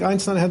 I think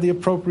Einstein had the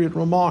appropriate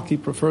remark. He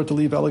preferred to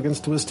leave elegance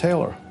to his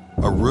tailor.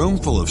 A room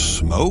full of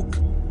smoke?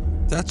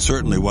 That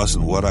certainly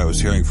wasn't what I was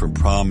hearing from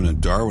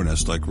prominent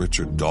Darwinists like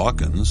Richard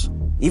Dawkins.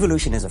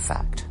 Evolution is a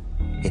fact.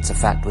 It's a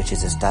fact which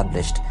is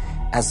established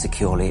as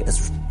securely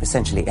as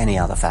essentially any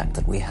other fact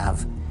that we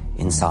have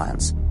in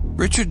science.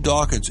 Richard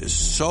Dawkins is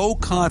so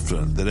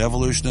confident that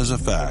evolution is a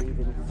fact,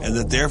 and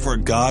that therefore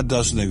God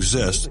doesn't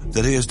exist,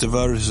 that he has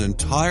devoted his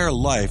entire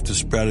life to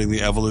spreading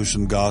the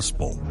evolution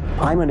gospel.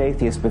 I'm an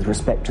atheist with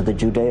respect to the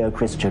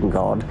Judeo-Christian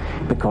God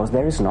because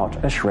there is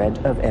not a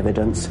shred of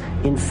evidence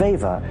in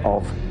favor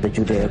of the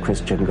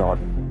Judeo-Christian God.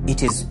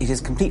 It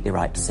is completely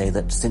right to say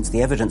that since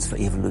the evidence for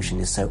evolution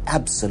is so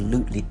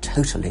absolutely,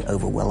 totally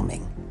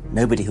overwhelming,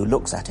 nobody who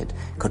looks at it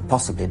could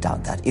possibly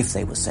doubt that if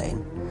they were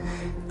sane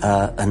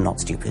and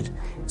not stupid.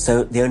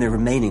 So the only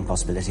remaining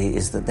possibility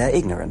is that they're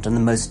ignorant,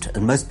 and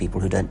most people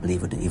who don't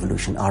believe in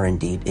evolution are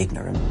indeed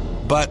ignorant.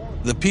 But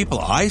the people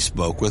I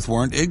spoke with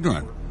weren't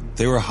ignorant.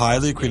 They were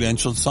highly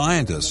credentialed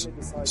scientists.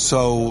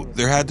 So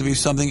there had to be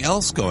something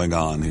else going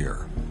on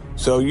here.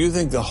 So you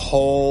think the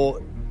whole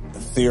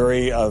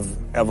theory of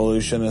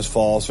evolution is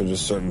false, or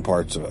just certain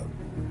parts of it?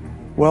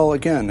 Well,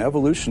 again,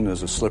 evolution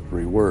is a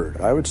slippery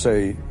word. I would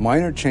say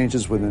minor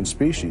changes within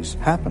species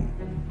happen.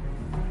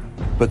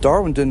 But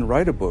Darwin didn't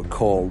write a book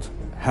called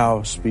How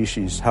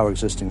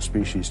Existing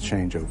Species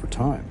Change Over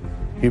Time.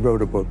 He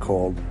wrote a book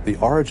called The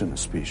Origin of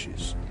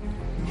Species.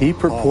 He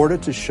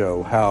purported to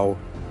show how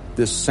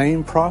this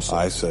same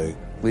process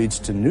leads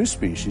to new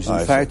species,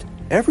 in fact,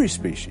 every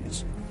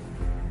species.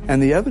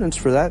 And the evidence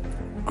for that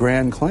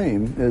grand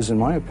claim is, in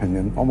my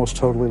opinion, almost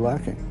totally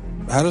lacking.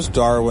 How does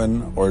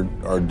Darwin or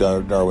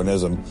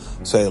Darwinism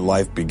say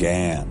life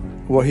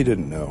began? Well, he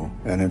didn't know,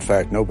 and in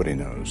fact, nobody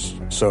knows.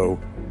 So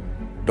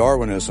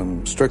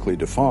Darwinism, strictly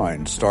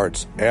defined,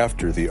 starts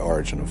after the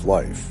origin of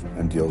life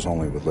and deals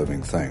only with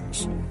living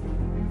things.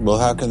 Well,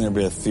 how can there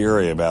be a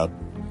theory about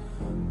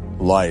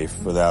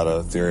life without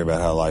a theory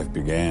about how life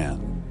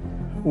began?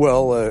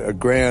 Well, a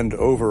grand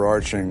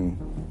overarching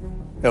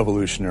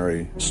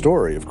evolutionary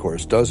story, of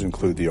course, does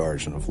include the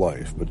origin of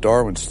life, but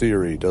Darwin's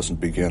theory doesn't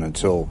begin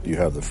until you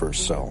have the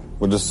first cell.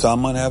 Well, does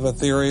someone have a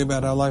theory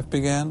about how life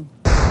began?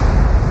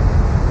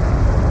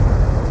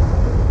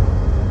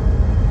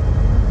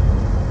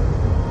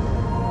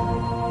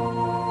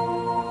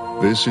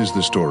 This is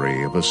the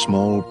story of a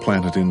small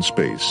planet in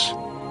space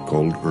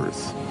called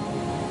Earth.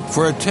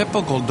 For a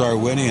typical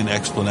Darwinian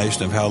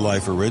explanation of how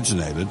life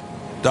originated,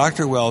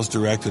 Dr. Wells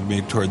directed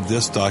me toward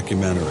this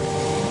documentary.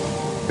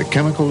 The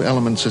chemical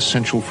elements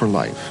essential for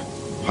life,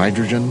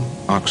 hydrogen,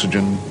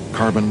 oxygen,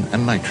 carbon,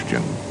 and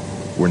nitrogen,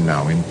 were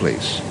now in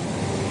place.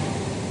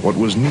 What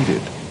was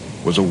needed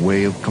was a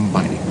way of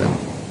combining them.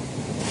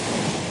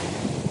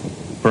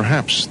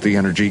 Perhaps the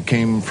energy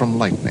came from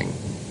lightning.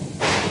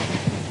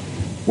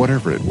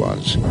 Whatever it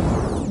was.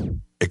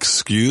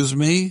 Excuse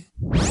me?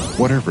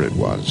 Whatever it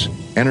was,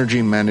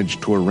 energy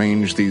managed to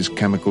arrange these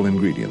chemical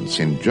ingredients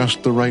in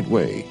just the right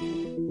way.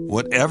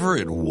 Whatever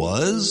it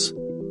was?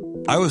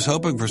 I was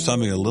hoping for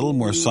something a little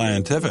more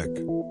scientific.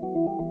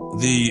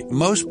 The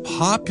most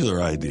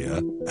popular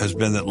idea has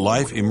been that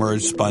life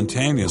emerged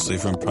spontaneously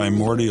from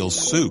primordial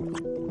soup.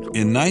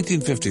 In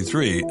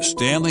 1953,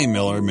 Stanley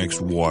Miller mixed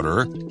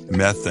water,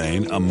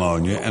 methane,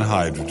 ammonia, and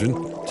hydrogen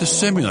to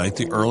simulate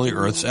the early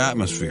Earth's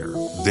atmosphere.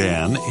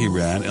 Then he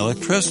ran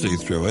electricity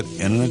through it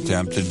in an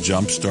attempt to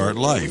jumpstart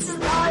life.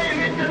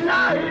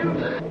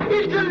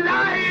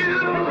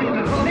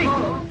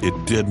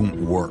 It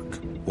didn't work.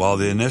 While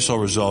the initial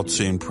results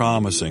seemed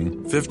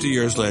promising, 50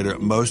 years later,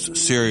 most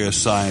serious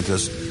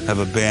scientists have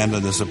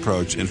abandoned this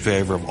approach in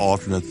favor of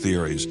alternate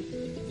theories.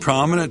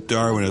 Prominent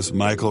Darwinist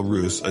Michael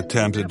Roos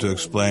attempted to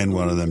explain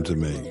one of them to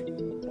me.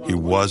 He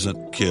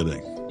wasn't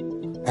kidding.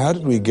 How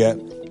did we get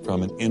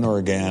from an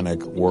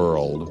inorganic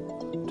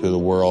world to the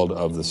world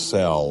of the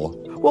cell?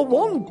 Well,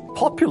 one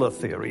popular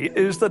theory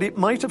is that it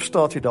might have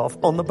started off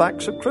on the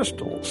backs of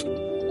crystals.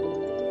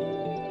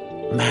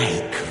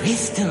 My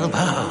crystal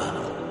ball.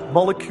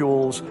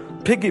 Molecules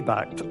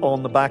piggybacked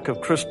on the back of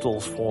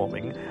crystals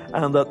forming,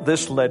 and that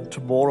this led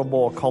to more and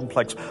more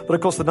complex. But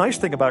of course, the nice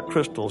thing about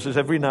crystals is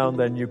every now and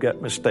then you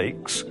get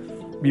mistakes,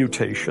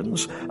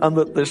 mutations, and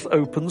that this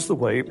opens the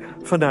way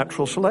for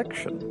natural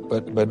selection.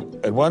 But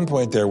at one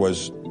point there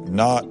was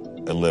not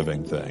a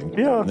living thing.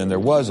 Yeah. And then there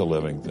was a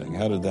living thing.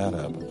 How did that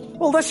happen?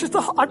 Well, this is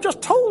I've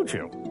just told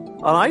you.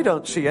 And I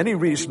don't see any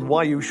reason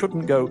why you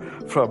shouldn't go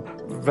from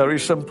very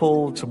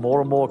simple to more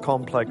and more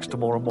complex to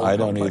more and more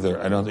complex.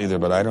 I don't either,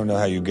 but I don't know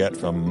how you get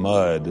from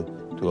mud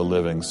to a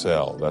living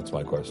cell. That's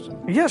my question.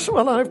 Yes,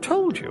 well, I've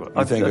told you.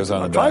 I think it was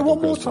on the back of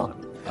crystals. Try one more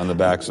time. On the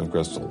backs of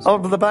crystals.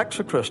 On the backs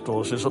of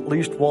crystals is at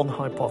least one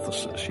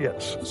hypothesis,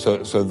 yes. So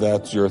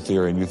that's your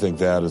theory, and you think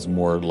that is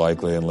more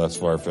likely and less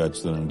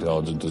far-fetched than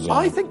intelligent design?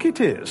 I think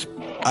it is.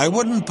 I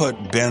wouldn't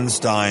put Ben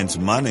Stein's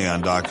money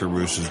on Dr.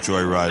 Roos's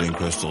joyriding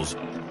crystals,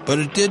 but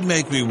it did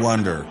make me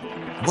wonder,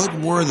 what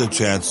were the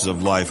chances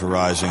of life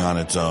arising on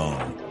its own?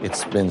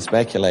 It's been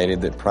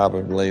speculated that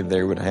probably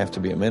there would have to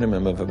be a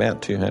minimum of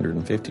about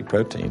 250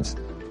 proteins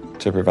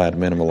to provide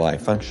minimal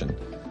life function.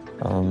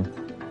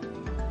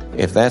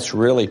 If that's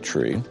really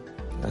true,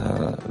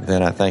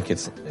 then I think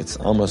it's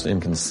almost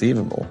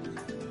inconceivable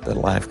that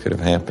life could have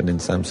happened in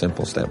some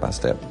simple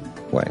step-by-step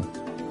way.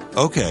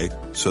 Okay,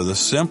 so the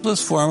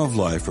simplest form of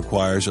life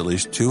requires at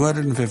least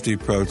 250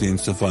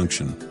 proteins to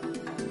function.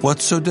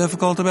 What's so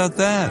difficult about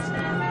that?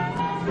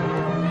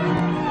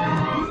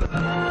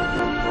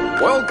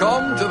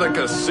 Welcome to the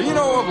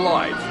Casino of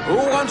Life. Who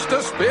wants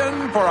to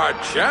spin for a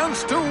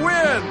chance to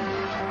win?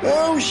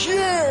 Oh,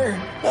 sure.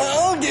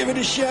 I'll give it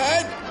a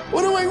shot.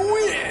 What do I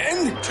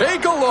win?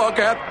 Take a look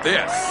at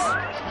this.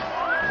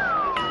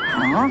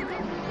 Huh?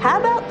 How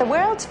about the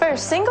world's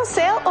first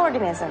single-cell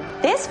organism?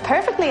 This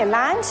perfectly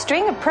aligned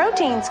string of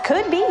proteins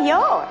could be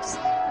yours.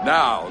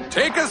 Now,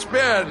 take a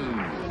spin.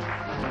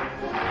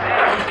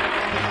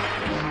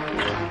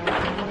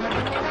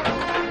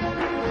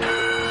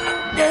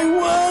 I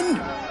won.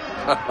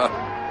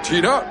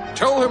 Tina,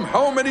 tell him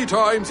how many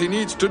times he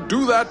needs to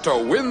do that to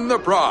win the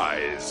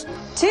prize.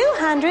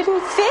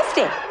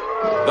 250.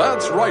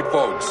 That's right,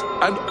 folks,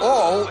 and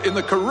all in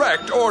the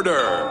correct order.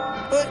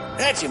 But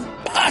that's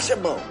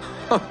impossible.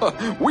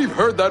 We've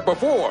heard that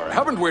before,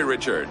 haven't we,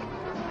 Richard?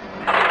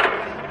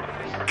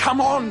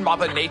 Come on,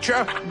 Mother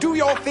Nature, do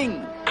your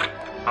thing.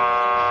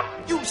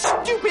 You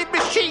stupid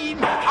machine!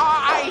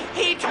 I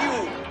hate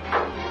you!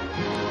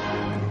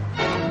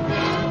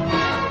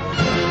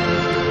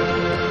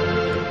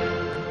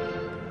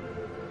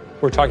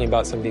 We're talking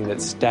about something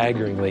that's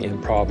staggeringly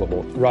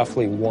improbable.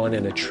 Roughly 1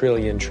 in a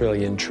trillion.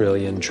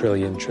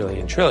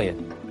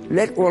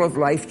 Let all of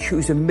life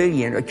choose a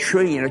million, a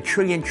trillion.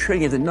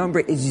 The number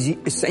is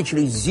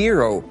essentially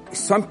zero.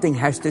 Something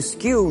has to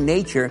skew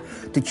nature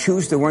to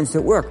choose the ones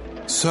that work.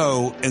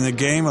 So, in the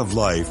game of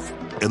life,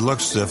 it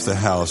looks as if the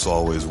house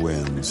always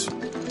wins.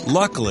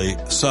 Luckily,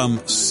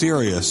 some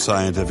serious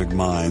scientific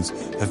minds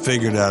have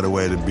figured out a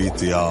way to beat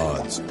the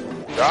odds.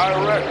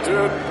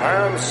 Directed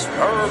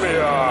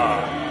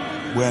panspermia.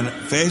 When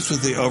faced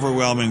with the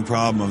overwhelming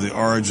problem of the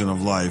origin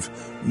of life,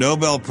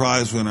 Nobel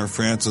Prize winner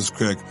Francis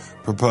Crick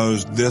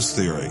proposed this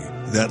theory,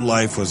 that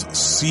life was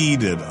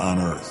seeded on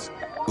Earth,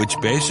 which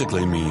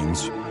basically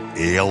means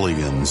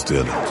aliens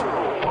did it.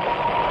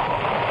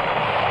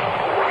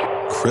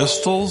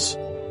 Crystals?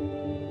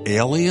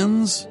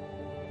 Aliens?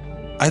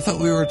 I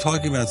thought we were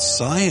talking about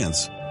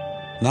science,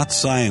 not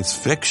science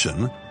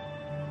fiction.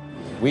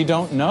 We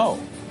don't know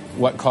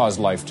what caused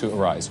life to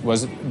arise.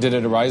 Did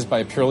it arise by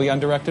a purely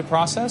undirected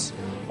process,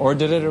 or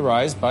did it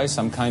arise by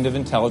some kind of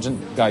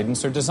intelligent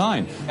guidance or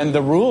design? And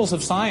the rules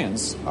of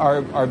science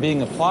are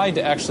being applied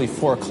to actually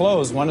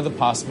foreclose one of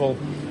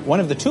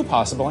the two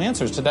possible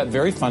answers to that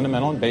very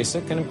fundamental and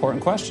basic and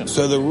important question.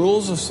 So the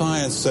rules of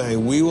science say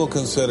we will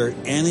consider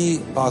any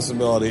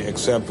possibility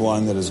except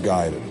one that is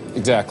guided.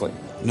 Exactly.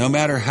 No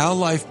matter how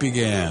life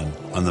began,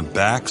 on the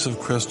backs of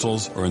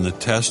crystals or in the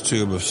test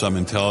tube of some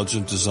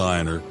intelligent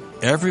designer,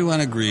 everyone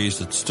agrees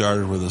it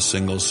started with a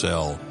single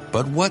cell.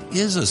 But what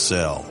is a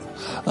cell?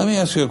 Let me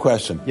ask you a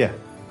question. Yeah.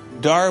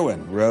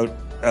 Darwin wrote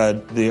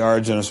The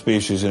Origin of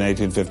Species in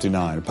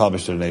 1859,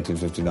 published it in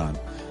 1859.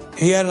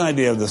 He had an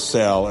idea of the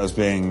cell as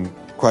being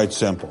quite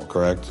simple,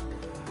 correct?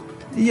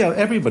 Yeah,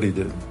 everybody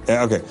did.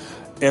 Okay.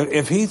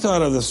 If he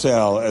thought of the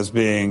cell as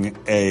being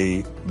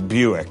a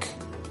Buick,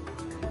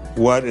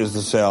 what is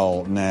the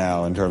cell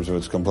now in terms of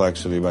its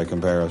complexity by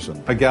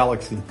comparison? A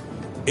galaxy.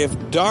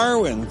 If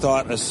Darwin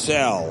thought a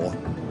cell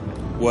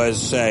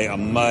was, say, a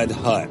mud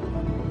hut,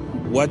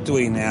 what do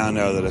we now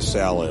know that a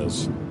cell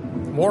is?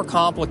 More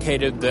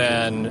complicated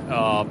than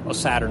a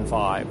Saturn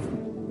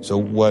V. So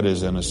what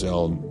is in a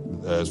cell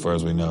as far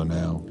as we know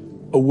now?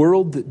 A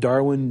world that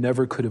Darwin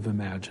never could have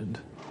imagined.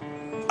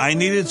 I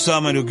needed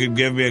someone who could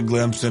give me a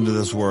glimpse into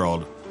this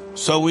world.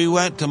 So we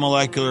went to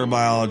molecular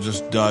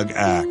biologist Doug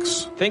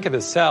Axe. Think of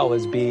a cell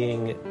as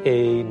being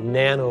a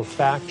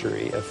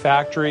nanofactory, a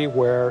factory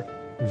where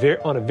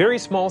on a very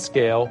small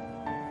scale,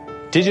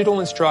 digital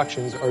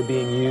instructions are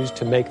being used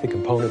to make the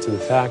components of the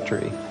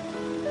factory.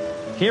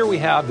 Here we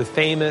have the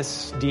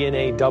famous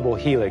DNA double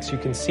helix. You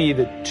can see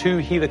the two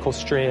helical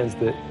strands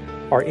that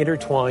are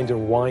intertwined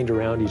and wind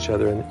around each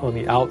other on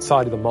the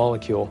outside of the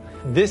molecule.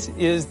 This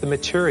is the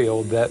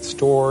material that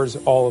stores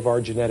all of our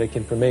genetic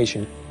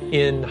information.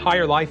 In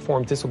higher life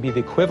forms, this will be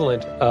the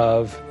equivalent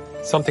of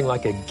something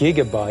like a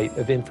gigabyte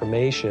of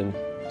information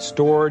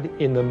stored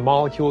in the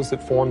molecules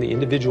that form the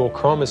individual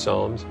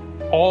chromosomes,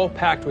 all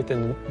packed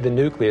within the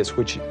nucleus,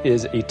 which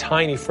is a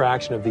tiny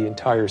fraction of the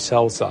entire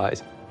cell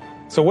size.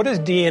 So what does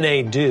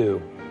DNA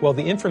do? Well,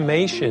 the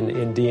information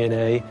in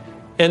DNA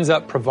ends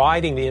up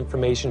providing the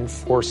information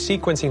for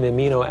sequencing the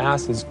amino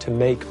acids to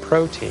make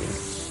protein.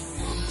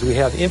 We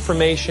have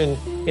information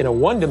in a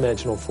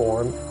one-dimensional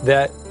form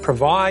that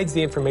provides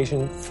the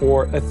information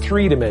for a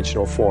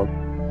three-dimensional form.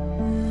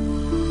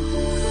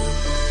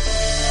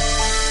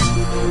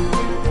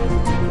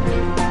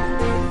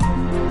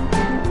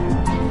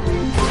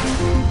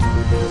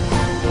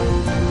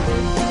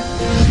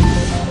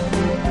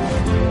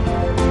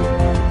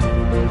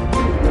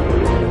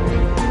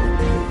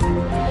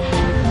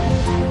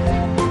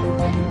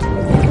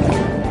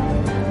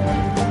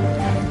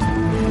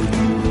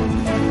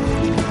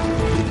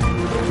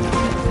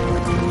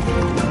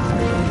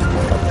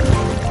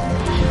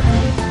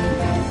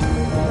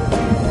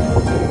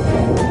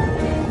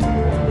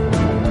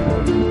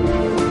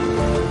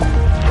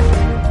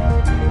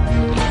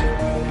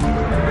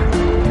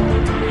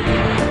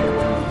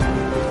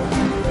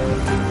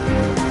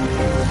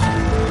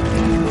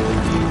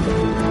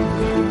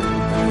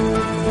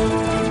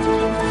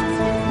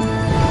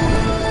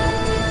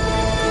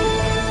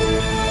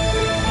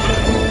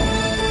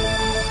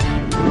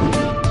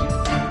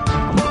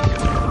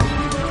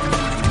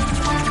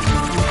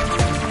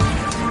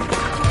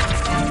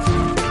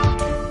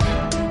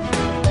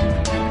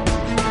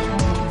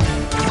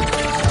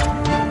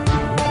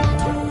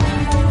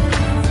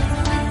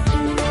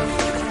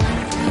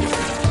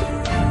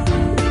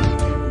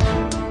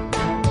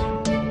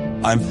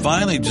 I'm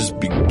finally just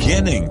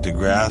beginning to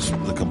grasp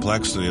the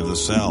complexity of the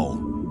cell.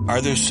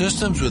 Are there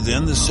systems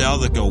within the cell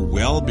that go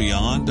well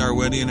beyond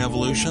Darwinian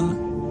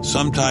evolution?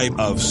 Some type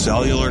of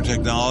cellular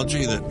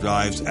technology that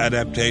drives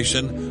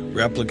adaptation,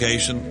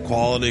 replication,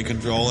 quality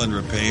control, and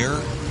repair?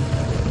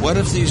 What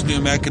if these new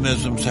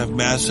mechanisms have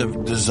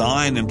massive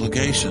design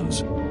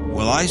implications?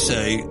 Well, I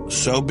say,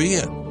 so be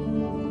it.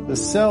 The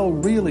cell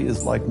really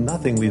is like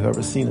nothing we've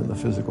ever seen in the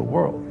physical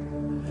world.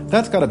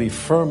 That's got to be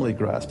firmly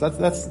grasped.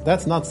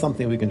 That's not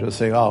something we can just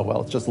say, oh,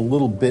 well, it's just a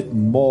little bit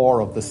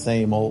more of the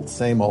same old,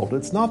 same old.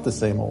 It's not the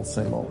same old,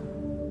 same old.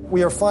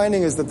 We are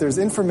finding is that there's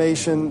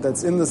information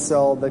that's in the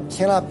cell that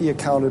cannot be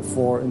accounted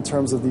for in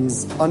terms of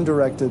these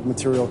undirected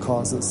material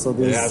causes. So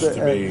there's, it has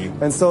to be.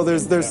 And so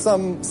there's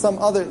some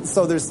other,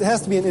 so there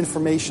has to be an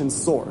information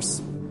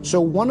source.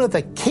 So one of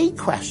the key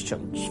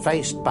questions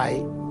faced by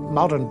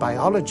modern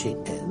biology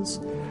is,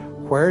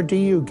 where do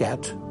you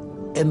get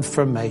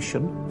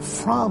information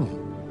from?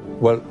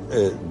 Well,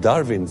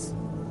 Darwin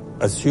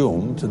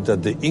assumed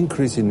that the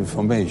increase in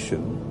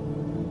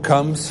information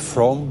comes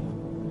from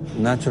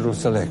natural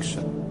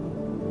selection.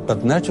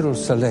 But natural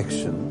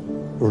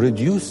selection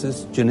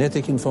reduces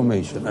genetic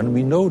information, and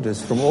we know this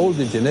from all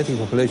the genetic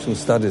population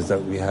studies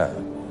that we have.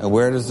 And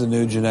where does the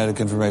new genetic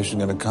information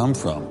going to come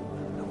from?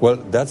 Well,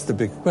 that's the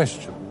big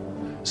question.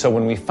 So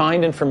when we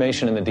find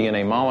information in the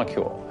DNA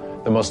molecule,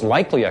 the most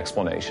likely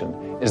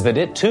explanation is that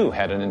it too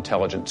had an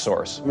intelligent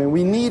source. I mean,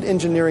 we need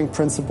engineering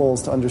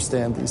principles to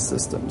understand these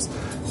systems,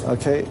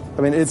 okay?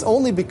 I mean, it's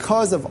only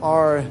because of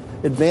our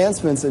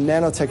advancements in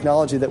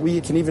nanotechnology that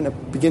we can even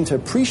begin to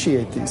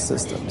appreciate these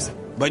systems.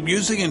 But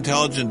using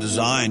intelligent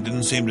design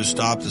didn't seem to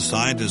stop the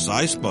scientists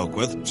I spoke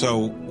with,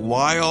 so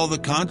why all the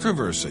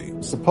controversy?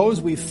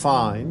 Suppose we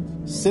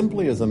find,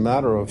 simply as a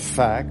matter of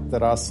fact,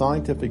 that our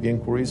scientific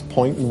inquiries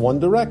point in one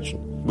direction.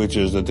 Which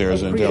is that there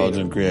is an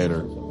intelligent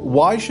creator.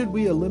 Why should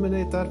we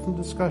eliminate that from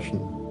discussion?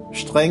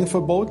 Streng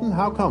verboten?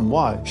 How come?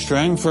 Why?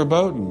 Streng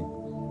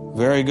verboten.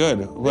 Very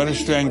good. What does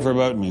streng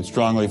verboten mean?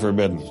 Strongly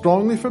forbidden.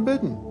 Strongly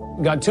forbidden.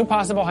 You've got two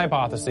possible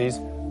hypotheses.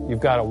 You've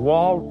got a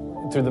wall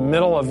through the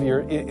middle of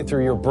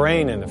through your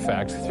brain, in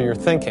effect, through your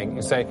thinking.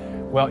 You say,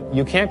 well,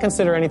 you can't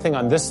consider anything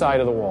on this side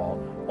of the wall.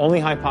 Only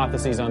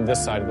hypotheses on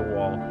this side of the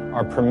wall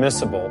are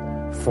permissible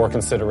for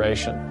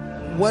consideration.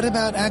 What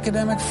about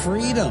academic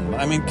freedom?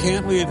 I mean,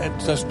 can't we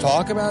just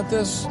talk about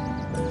this?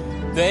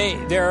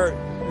 Their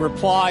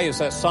reply is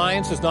that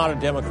science is not a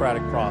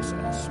democratic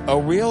process. Oh,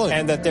 really?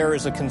 And that there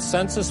is a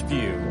consensus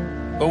view.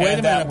 But wait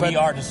a minute, we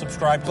are to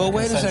subscribe to the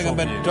wait a second,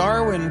 view. but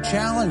Darwin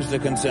challenged the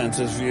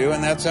consensus view,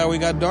 and that's how we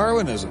got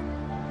Darwinism.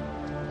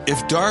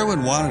 If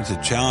Darwin wanted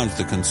to challenge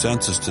the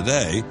consensus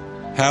today,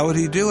 how would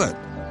he do it?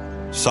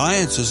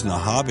 Science isn't a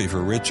hobby for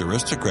rich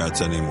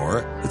aristocrats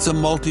anymore. It's a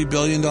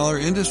multi-billion-dollar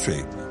industry.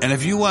 And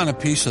if you want a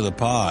piece of the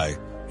pie,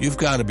 you've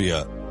got to be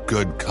a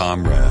good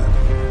comrade.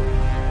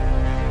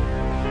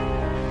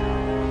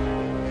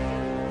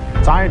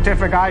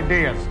 Scientific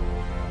ideas.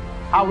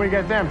 How we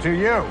get them to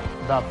you,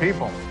 the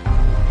people.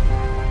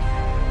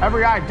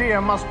 Every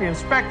idea must be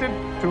inspected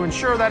to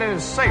ensure that it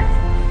is safe.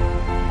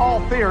 All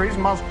theories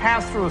must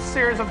pass through a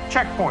series of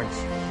checkpoints.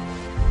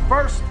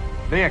 First,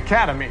 the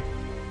Academy.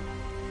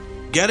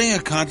 Getting a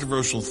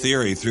controversial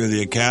theory through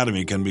the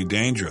Academy can be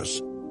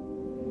dangerous.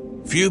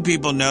 Few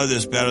people know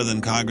this better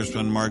than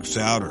Congressman Mark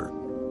Souder.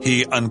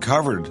 He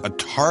uncovered a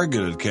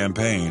targeted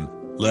campaign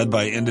led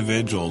by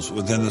individuals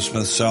within the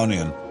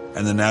Smithsonian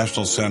and the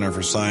National Center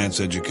for Science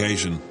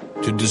Education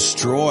to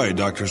destroy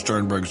Dr.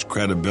 Sternberg's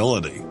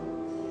credibility.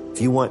 If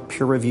you want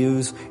peer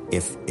reviews,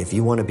 if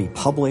you want to be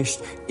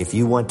published, if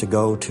you want to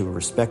go to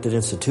respected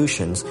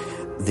institutions,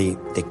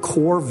 the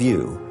core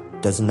view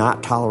does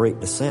not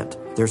tolerate dissent.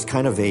 There's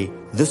kind of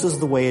this is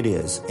the way it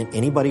is, and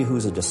anybody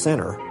who's a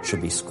dissenter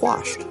should be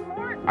squashed.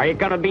 Are you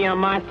going to be on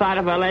my side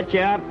if I let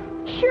you up?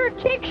 Sure,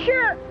 Chick,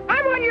 sure.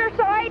 I'm on your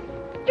side.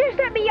 Just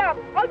let me up.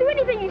 I'll do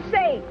anything you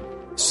say.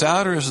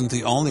 Souder isn't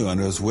the only one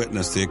who has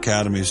witnessed the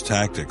Academy's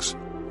tactics.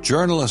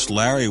 Journalist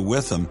Larry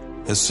Witham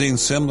has seen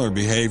similar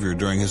behavior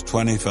during his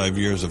 25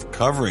 years of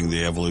covering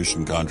the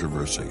evolution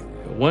controversy.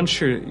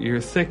 Once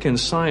you're thick in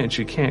science,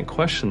 you can't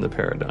question the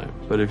paradigm.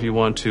 But if you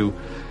want to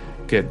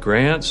get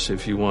grants,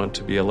 if you want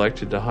to be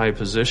elected to high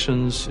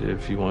positions,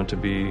 if you want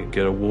to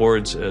get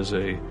awards as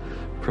a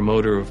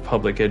promoter of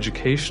public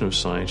education of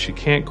science, you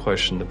can't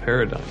question the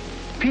paradigm.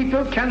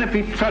 People cannot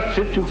be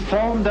trusted to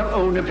form their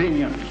own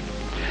opinions.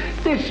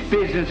 This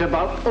business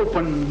about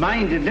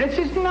open-mindedness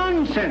is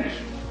nonsense.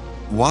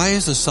 Why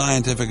is the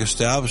scientific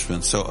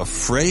establishment so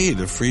afraid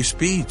of free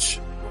speech?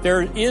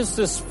 There is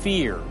this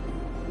fear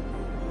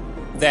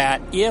that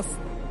if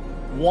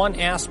one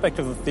aspect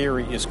of a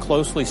theory is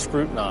closely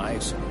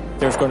scrutinized,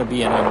 there's going to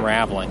be an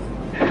unraveling.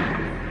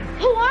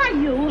 Who are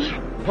you?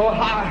 Oh,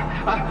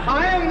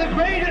 I am the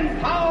great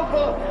and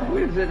powerful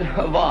Wizard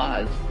of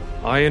Oz.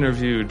 I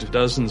interviewed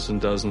dozens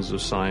and dozens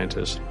of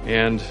scientists,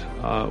 and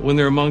when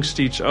they're amongst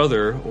each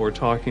other or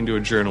talking to a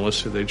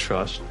journalist who they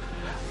trust,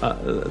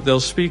 they'll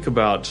speak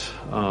about,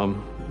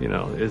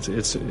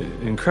 it's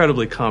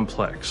incredibly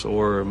complex,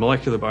 or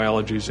molecular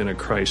biology is in a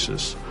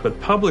crisis.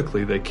 But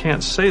publicly, they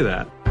can't say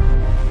that.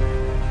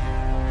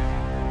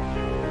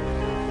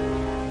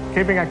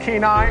 Keeping a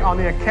keen eye on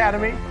the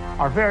Academy,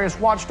 our various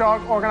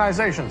watchdog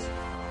organizations.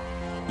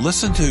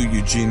 Listen to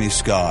Eugenie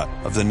Scott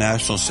of the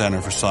National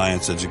Center for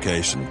Science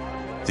Education.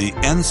 The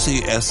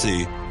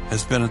NCSE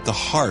has been at the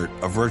heart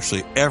of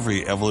virtually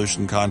every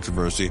evolution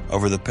controversy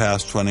over the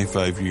past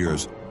 25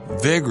 years,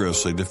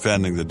 vigorously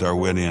defending the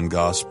Darwinian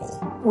gospel.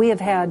 We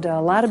have had a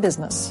lot of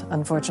business,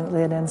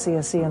 unfortunately, at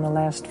NCSE in the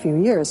last few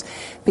years,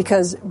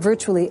 because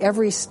virtually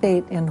every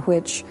state in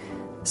which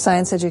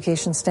science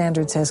education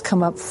standards has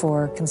come up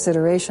for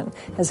consideration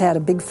has had a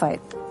big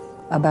fight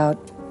about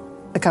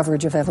the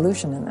coverage of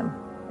evolution in them.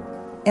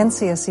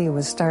 NCSE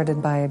was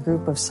started by a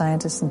group of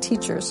scientists and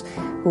teachers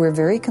who were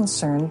very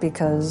concerned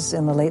because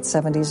in the late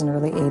 70s and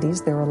early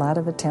 80s there were a lot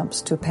of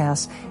attempts to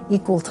pass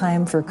equal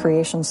time for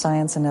creation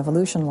science and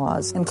evolution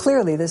laws. And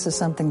clearly this is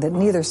something that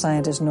neither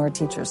scientists nor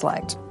teachers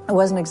liked. It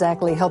wasn't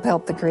exactly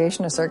help the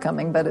creationists are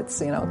coming, but it's,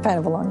 kind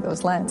of along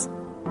those lines.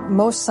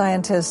 Most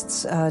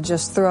scientists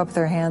just throw up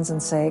their hands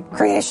and say,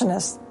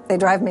 creationists, they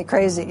drive me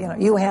crazy,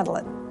 you handle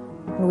it.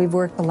 And we've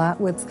worked a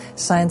lot with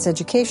science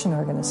education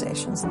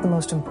organizations. The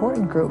most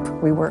important group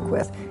we work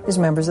with is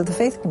members of the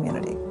faith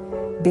community,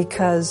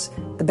 because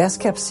the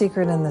best-kept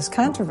secret in this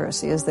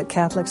controversy is that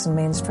Catholics and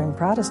mainstream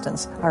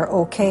Protestants are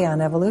okay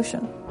on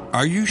evolution.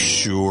 Are you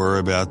sure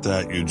about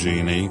that,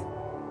 Eugenie?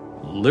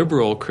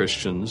 Liberal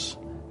Christians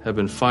have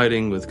been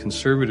fighting with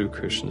conservative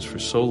Christians for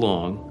so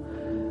long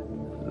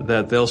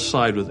that they'll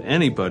side with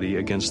anybody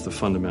against the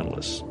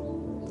fundamentalists.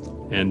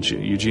 And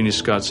Eugenie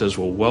Scott says,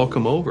 well,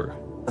 welcome over.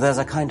 There's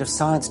a kind of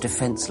science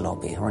defense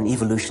lobby, or an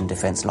evolution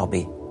defense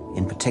lobby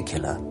in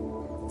particular.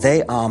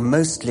 They are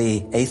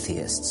mostly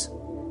atheists,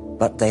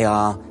 but they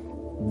are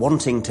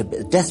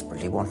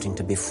desperately wanting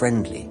to be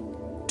friendly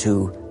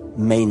to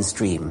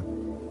mainstream,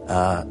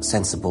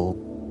 sensible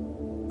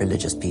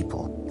religious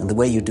people. And the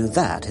way you do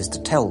that is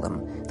to tell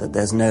them that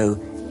there's no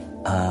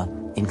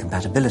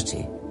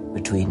incompatibility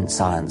between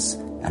science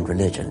and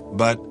religion.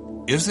 But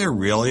is there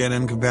really an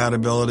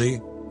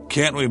incompatibility?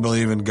 Can't we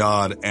believe in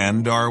God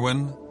and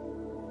Darwin?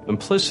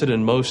 Implicit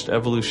in most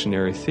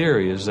evolutionary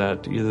theory is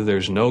that either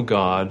there's no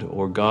God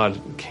or God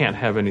can't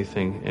have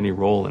any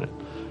role in it.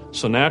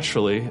 So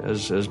naturally,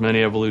 as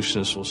many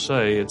evolutionists will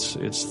say, it's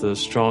the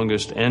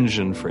strongest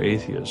engine for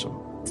atheism.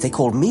 They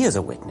called me as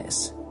a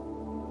witness,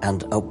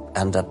 and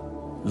a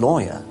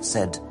lawyer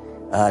said,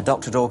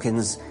 Dr.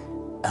 Dawkins,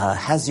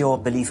 has your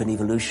belief in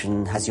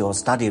evolution, has your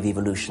study of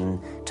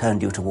evolution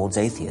turned you towards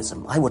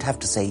atheism? I would have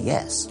to say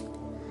yes.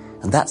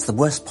 And that's the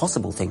worst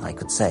possible thing I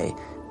could say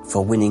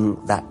for winning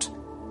that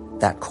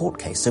court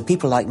case. So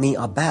people like me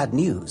are bad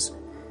news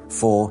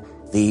for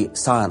the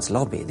science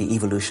lobby, the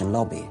evolution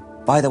lobby.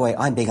 By the way,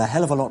 I'm being a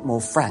hell of a lot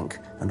more frank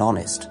and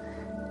honest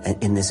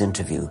in this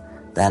interview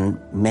than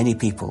many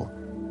people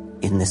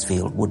in this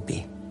field would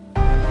be.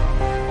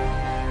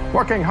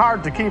 Working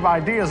hard to keep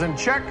ideas in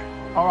check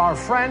are our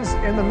friends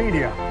in the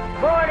media.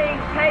 Morning,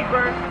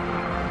 paper.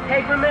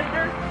 Paper,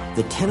 mister?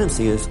 The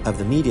tendency of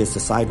the media is to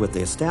side with the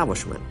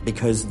establishment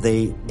because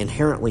they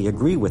inherently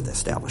agree with the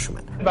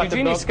establishment.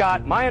 Eugenie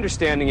Scott, my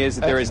understanding is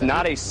that there is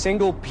not a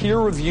single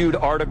peer-reviewed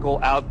article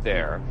out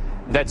there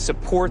that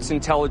supports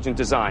intelligent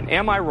design.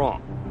 Am I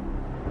wrong?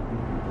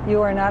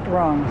 You are not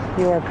wrong.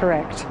 You are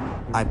correct.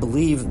 I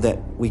believe that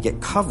we get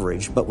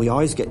coverage, but we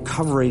always get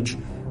coverage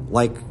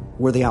like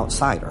we're the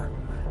outsider,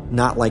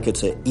 not like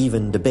it's an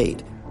even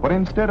debate. But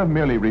instead of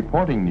merely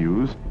reporting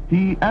news,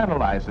 he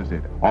analyzes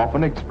it,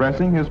 often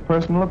expressing his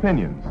personal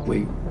opinions.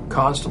 We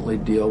constantly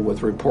deal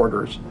with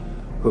reporters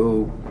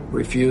who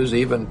refuse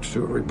even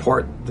to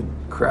report the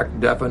correct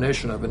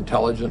definition of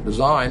intelligent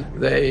design.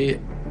 They,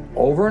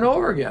 over and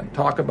over again,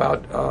 talk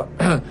about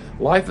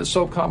life is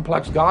so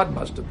complex, God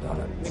must have done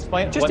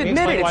it. Just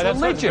admit it, it's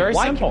religion. Very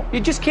simple. You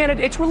just can't,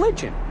 it's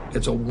religion.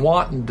 It's a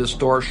wanton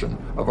distortion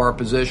of our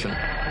position.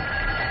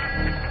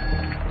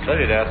 So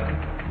you'd ask.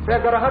 Say,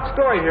 I've got a hot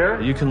story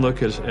here. You can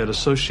look at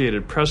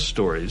Associated Press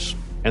stories,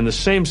 and the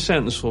same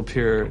sentence will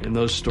appear in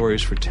those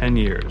stories for 10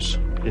 years.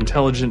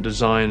 Intelligent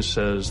design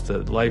says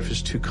that life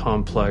is too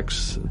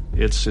complex.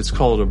 It's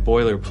called a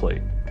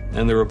boilerplate.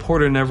 And the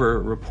reporter never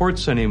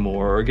reports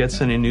anymore or gets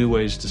any new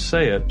ways to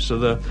say it, so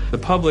the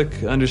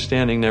public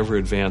understanding never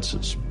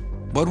advances.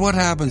 But what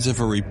happens if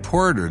a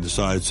reporter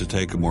decides to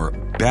take a more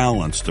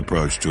balanced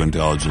approach to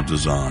intelligent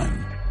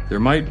design? There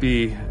might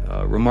be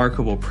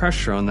remarkable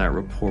pressure on that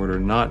reporter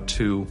not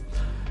to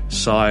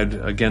side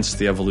against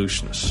the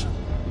evolutionists.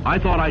 I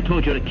thought I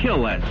told you to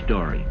kill that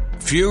story.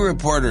 Few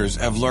reporters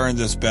have learned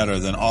this better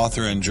than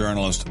author and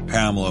journalist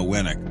Pamela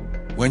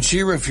Winnick. When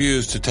she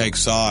refused to take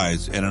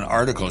sides in an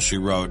article she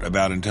wrote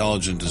about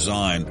intelligent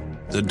design,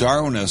 the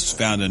Darwinists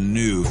found a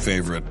new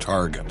favorite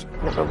target.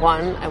 Number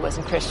one, I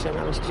wasn't Christian,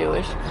 I was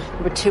Jewish.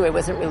 Number two, I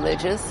wasn't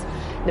religious.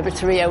 Number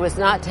three, I was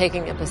not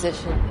taking a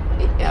position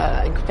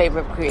in favor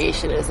of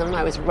creationism.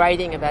 I was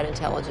writing about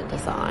intelligent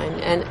design,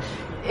 and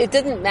it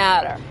didn't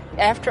matter.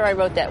 After I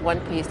wrote that one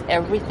piece,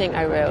 everything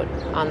I wrote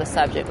on the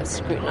subject was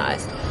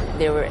scrutinized.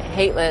 There were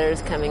hate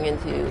letters coming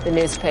into the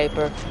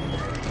newspaper.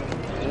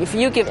 If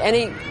you give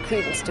any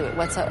credence to it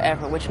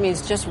whatsoever, which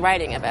means just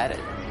writing about it,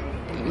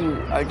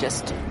 you are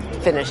just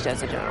finished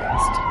as a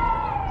journalist.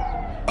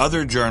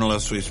 Other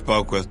journalists we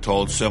spoke with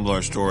told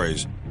similar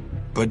stories,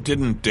 but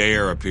didn't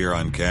dare appear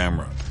on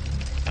camera.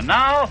 And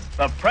now,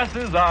 the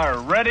presses are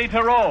ready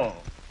to roll.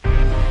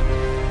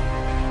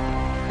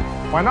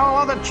 When all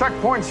other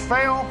checkpoints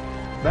fail,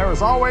 there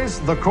is always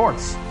the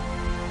courts.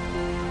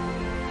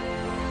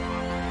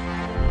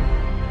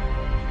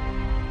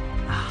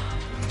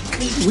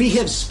 We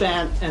have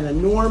spent an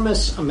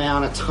enormous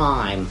amount of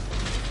time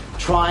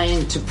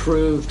trying to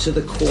prove to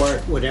the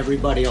court what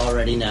everybody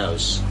already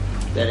knows,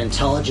 that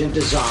intelligent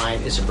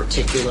design is a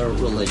particular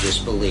religious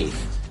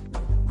belief.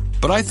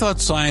 But I thought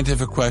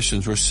scientific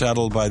questions were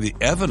settled by the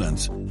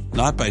evidence,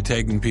 not by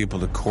taking people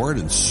to court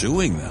and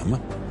suing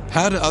them.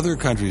 How do other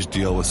countries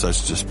deal with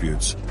such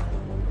disputes?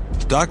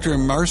 Dr.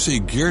 Marcy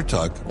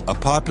Giertuk, a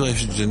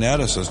population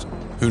geneticist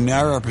who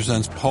now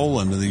represents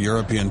Poland in the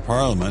European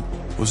Parliament,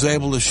 was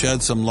able to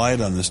shed some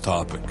light on this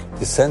topic.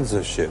 The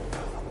censorship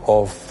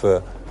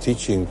of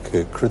teaching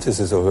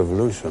criticism of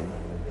evolution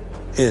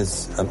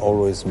is and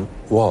always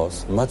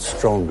was much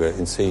stronger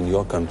in, say, in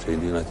your country, in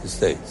the United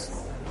States,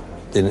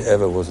 than it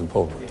ever was in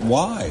Poland.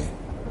 Why?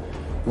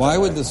 Why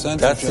would the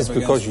censorship... That is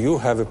because you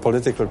have a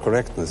political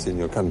correctness in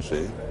your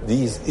country.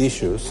 These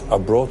issues are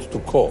brought to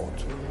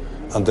court,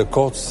 and the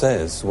court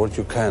says what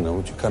you can and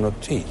what you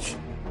cannot teach.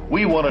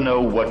 We want to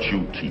know what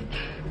you teach,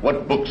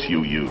 what books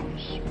you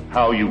use,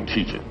 how you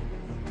teach it.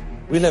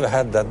 We never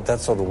had that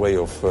sort of way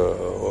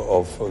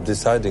of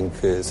deciding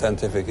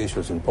scientific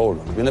issues in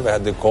Poland. We never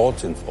had the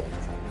courts involved.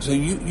 So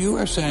you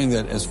are saying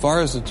that as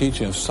far as the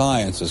teaching of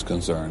science is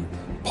concerned,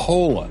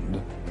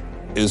 Poland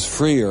is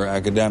freer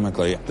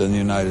academically than the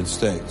United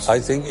States. I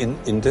think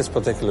in this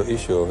particular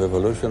issue of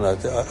evolution, I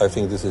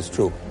think this is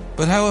true.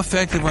 But how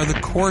effective are the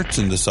courts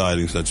in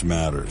deciding such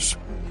matters?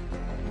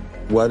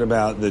 What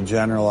about the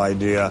general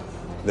idea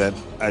that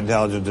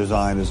intelligent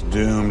design is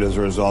doomed as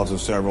a result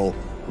of several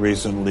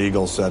recent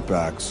legal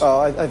setbacks?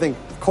 I think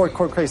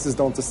court cases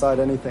don't decide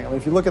anything. I mean,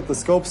 if you look at the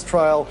Scopes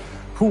trial,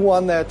 who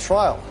won that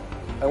trial?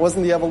 It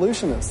wasn't the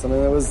evolutionists. I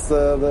mean, it was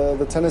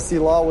the Tennessee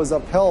law was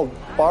upheld,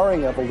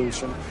 barring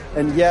evolution.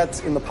 And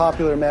yet, in the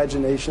popular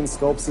imagination,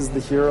 Scopes is the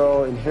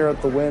hero.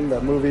 Inherit the Wind,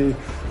 that movie,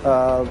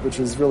 which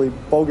is really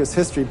bogus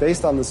history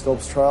based on the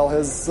Scopes trial,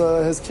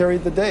 has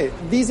carried the day.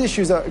 These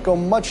issues go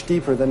much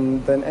deeper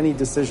than any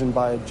decision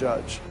by a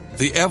judge.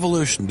 The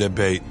evolution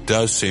debate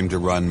does seem to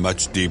run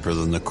much deeper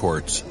than the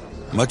courts,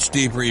 much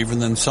deeper even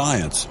than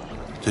science.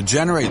 To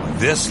generate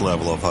this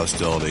level of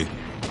hostility,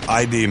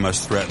 ID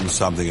must threaten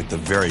something at the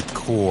very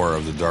core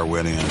of the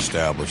Darwinian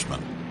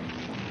establishment.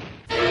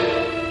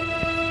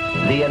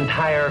 The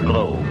entire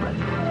globe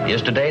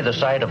is today the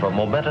site of a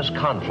momentous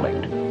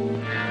conflict.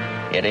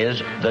 It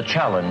is the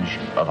challenge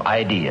of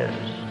ideas.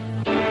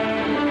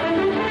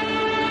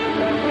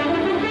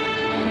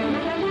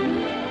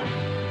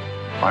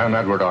 I am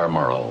Edward R.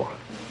 Murrow.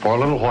 For a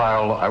little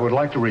while, I would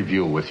like to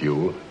review with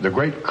you the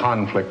great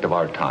conflict of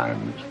our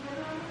times,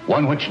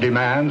 one which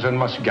demands and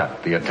must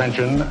get the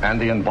attention and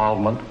the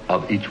involvement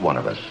of each one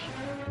of us.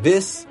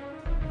 This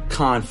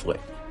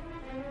conflict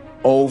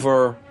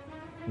over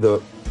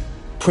the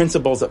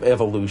principles of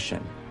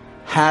evolution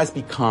has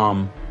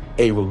become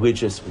a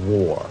religious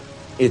war.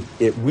 It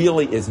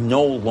really is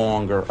no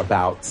longer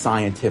about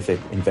scientific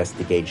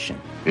investigation.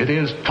 It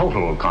is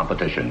total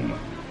competition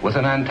with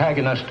an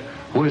antagonist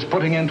who is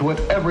putting into it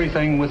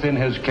everything within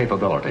his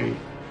capability.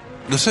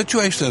 The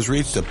situation has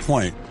reached a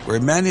point where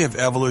many of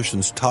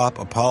evolution's top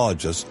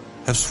apologists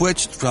have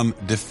switched from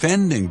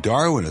defending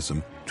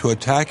Darwinism to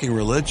attacking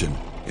religion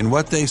in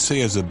what they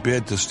see as a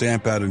bid to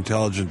stamp out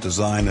intelligent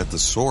design at the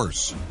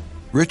source.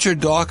 Richard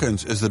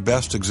Dawkins is the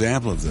best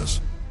example of this.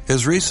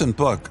 His recent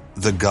book,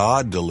 The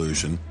God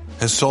Delusion,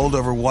 has sold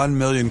over 1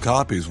 million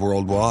copies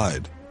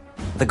worldwide.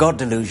 The God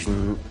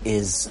Delusion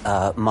is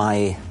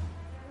my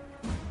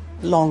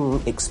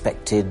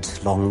long-expected,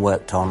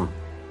 long-worked-on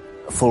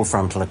full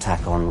frontal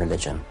attack on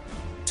religion.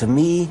 To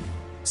me,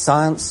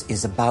 science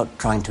is about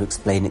trying to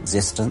explain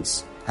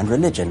existence, and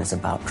religion is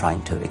about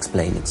trying to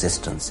explain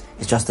existence.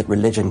 It's just that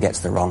religion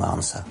gets the wrong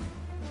answer.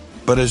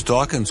 But is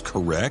Dawkins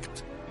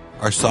correct?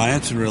 Are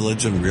science and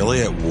religion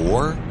really at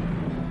war?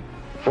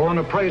 For an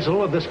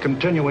appraisal of this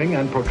continuing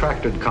and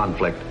protracted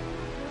conflict,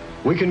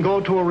 we can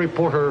go to a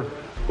reporter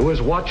who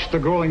has watched the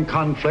growing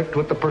conflict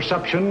with the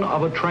perception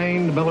of a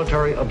trained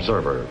military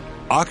observer.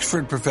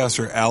 Oxford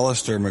professor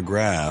Alistair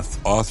McGrath,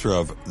 author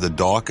of The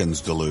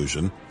Dawkins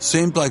Delusion,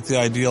 seemed like the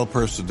ideal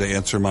person to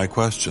answer my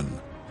question.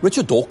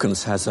 Richard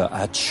Dawkins has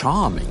a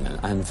charming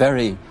and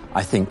very,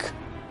 I think,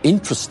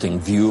 interesting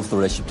view of the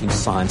relationship between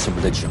science and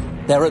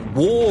religion. They're at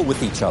war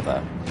with each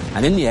other,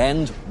 and in the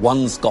end,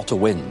 one's got to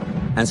win,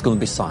 and it's going to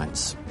be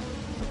science.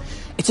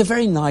 It's a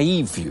very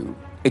naive view.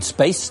 It's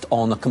based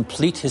on a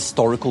complete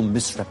historical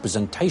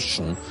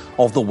misrepresentation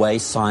of the way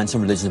science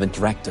and religion have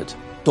interacted.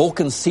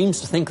 Dawkins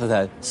seems to think that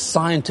a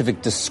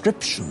scientific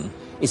description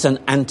is an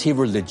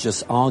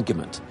anti-religious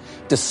argument.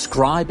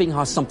 Describing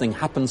how something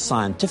happens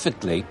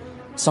scientifically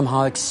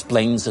somehow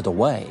explains it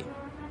away.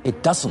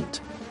 It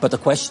doesn't. But the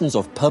questions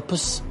of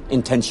purpose,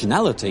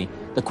 intentionality,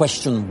 the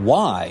question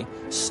why,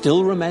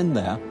 still remain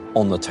there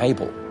on the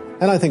table.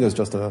 And I think it was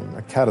just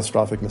a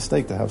catastrophic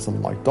mistake to have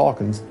someone like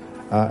Dawkins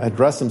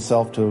address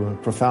himself to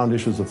profound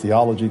issues of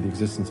theology, the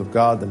existence of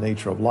God, the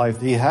nature of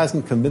life. He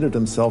hasn't committed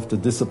himself to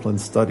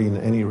disciplined study in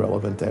any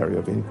relevant area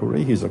of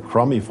inquiry. He's a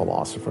crummy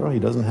philosopher. He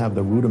doesn't have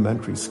the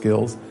rudimentary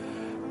skills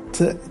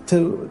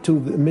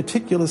to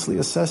meticulously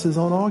assess his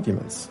own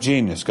arguments.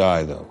 Genius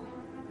guy, though.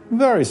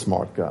 Very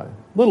smart guy.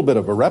 A little bit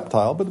of a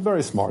reptile, but a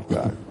very smart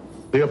guy.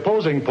 The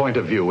opposing point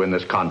of view in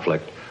this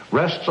conflict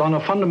rests on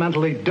a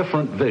fundamentally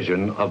different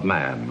vision of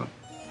man.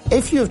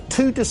 If you have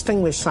two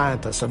distinguished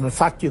scientists, and in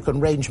fact you can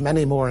range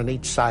many more on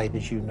each side,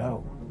 as you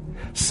know,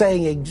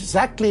 saying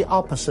exactly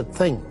opposite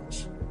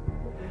things,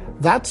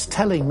 that's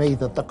telling me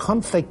that the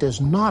conflict is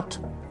not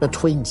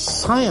between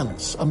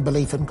science and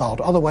belief in God.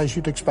 Otherwise,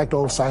 you'd expect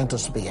all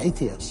scientists to be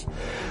atheists.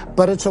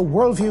 But it's a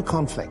worldview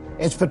conflict.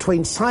 It's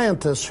between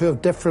scientists who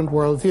have different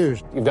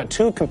worldviews. You've got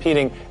two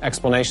competing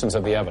explanations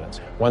of the evidence.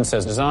 One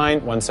says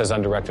design, one says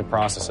undirected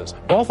processes.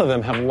 Both of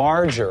them have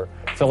larger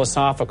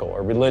philosophical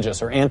or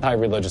religious or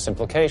anti-religious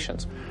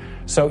implications.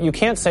 So you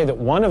can't say that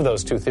one of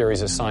those two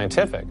theories is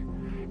scientific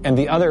and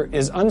the other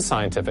is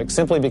unscientific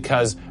simply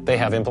because they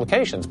have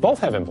implications. Both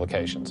have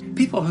implications.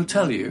 People who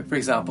tell you, for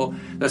example,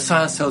 that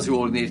science tells you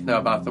all you need to know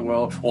about the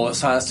world, or that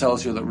science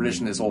tells you that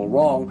religion is all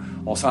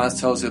wrong, or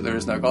science tells you that there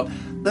is no God,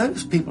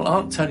 those people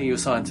aren't telling you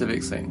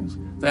scientific things.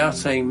 They are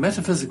saying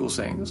metaphysical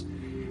things,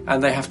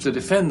 and they have to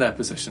defend their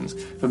positions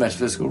for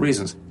metaphysical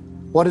reasons.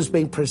 What is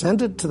being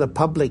presented to the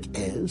public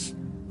is,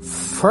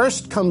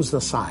 first comes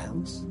the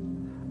science,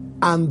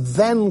 and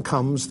then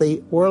comes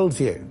the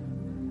worldview.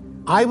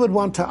 I would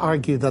want to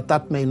argue that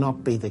that may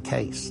not be the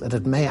case, that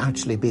it may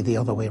actually be the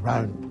other way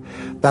around,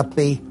 that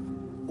the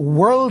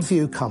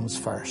worldview comes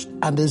first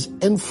and is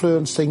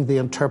influencing the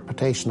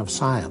interpretation of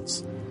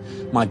science.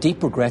 My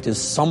deep regret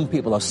is some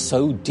people are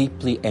so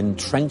deeply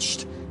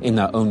entrenched in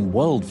their own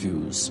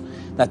worldviews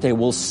that they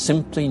will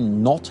simply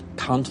not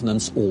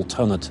countenance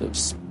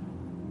alternatives.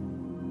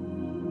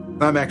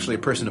 I'm actually a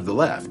person of the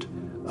left.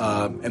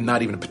 I'm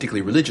not even a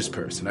particularly religious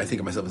person. I think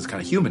of myself as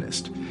kind of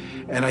humanist.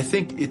 And I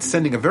think it's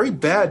sending a very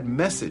bad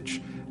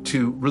message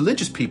to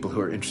religious people who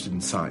are interested in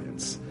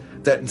science,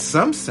 that in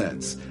some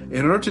sense,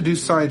 in order to do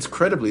science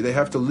credibly, they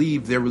have to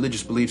leave their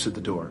religious beliefs at the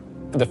door.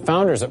 The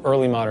founders of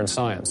early modern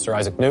science, Sir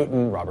Isaac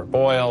Newton, Robert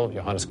Boyle,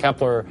 Johannes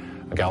Kepler,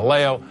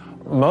 Galileo,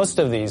 most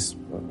of these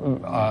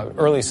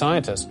early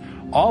scientists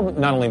all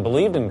not only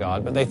believed in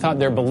God, but they thought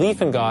their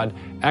belief in God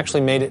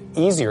actually made it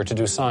easier to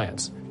do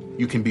science.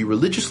 You can be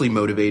religiously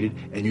motivated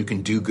and you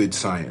can do good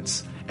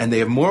science. And they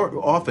have more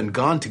often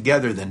gone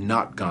together than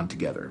not gone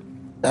together.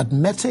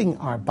 Admitting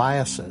our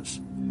biases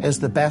is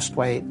the best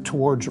way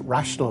towards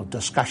rational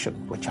discussion,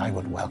 which I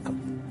would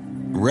welcome.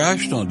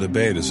 Rational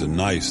debate is a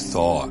nice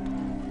thought,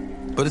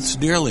 but it's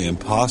nearly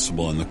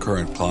impossible in the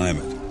current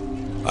climate.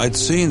 I'd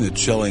seen the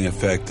chilling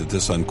effect that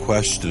this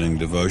unquestioning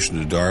devotion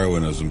to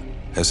Darwinism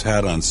has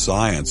had on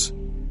science,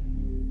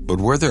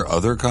 but were there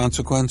other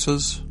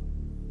consequences?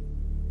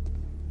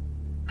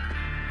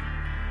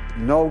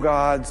 No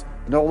gods,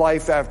 no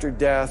life after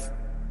death,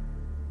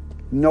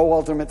 no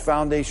ultimate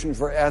foundation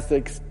for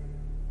ethics,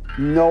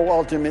 no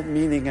ultimate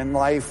meaning in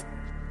life,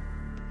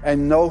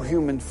 and no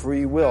human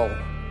free will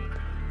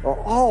are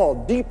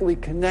all deeply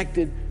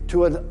connected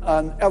to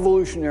an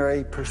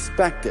evolutionary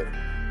perspective.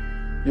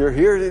 You're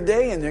here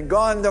today and you're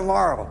gone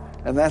tomorrow,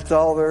 and that's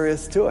all there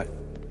is to it.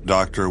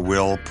 Dr.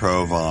 Will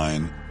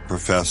Provine,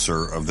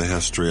 professor of the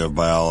history of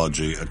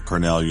biology at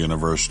Cornell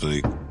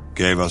University,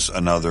 gave us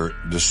another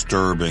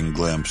disturbing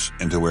glimpse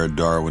into where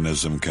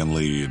Darwinism can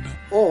lead.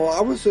 Oh,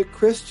 I was a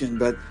Christian,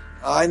 but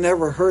I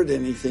never heard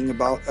anything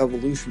about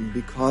evolution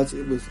because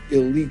it was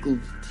illegal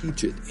to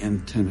teach it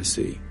in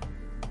Tennessee.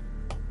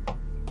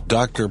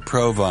 Dr.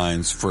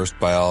 Provine's first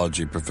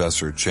biology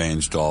professor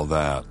changed all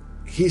that.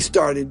 He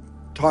started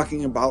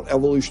talking about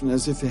evolution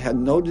as if it had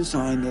no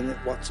design in it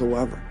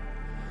whatsoever.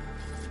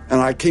 And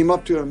I came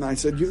up to him and I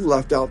said, "You've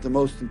left out the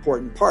most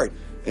important part."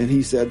 And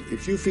he said,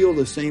 "If you feel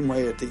the same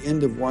way at the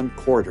end of one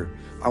quarter,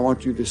 I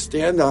want you to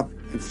stand up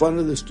in front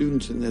of the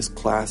students in this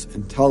class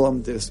and tell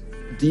them this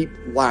deep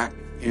lack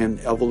in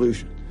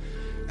evolution."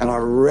 And I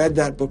read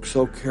that book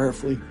so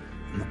carefully,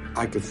 and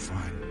I could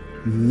find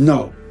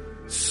no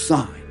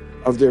sign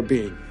of there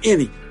being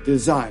any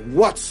design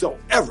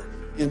whatsoever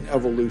in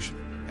evolution.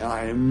 And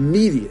I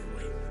immediately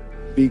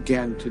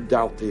began to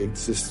doubt the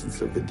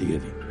existence of a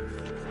deity.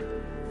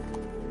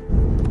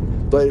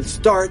 But it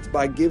starts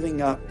by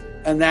giving up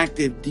an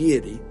active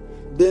deity.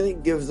 Then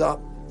it gives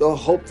up the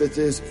hope that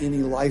there's any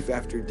life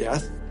after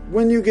death.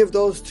 When you give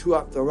those two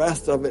up, the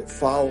rest of it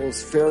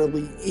follows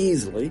fairly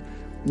easily.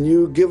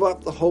 You give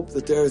up the hope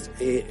that there's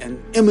an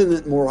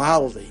imminent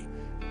morality.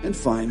 And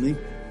finally,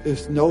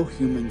 there's no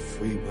human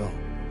free will.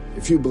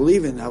 If you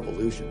believe in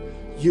evolution,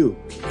 you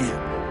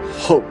can't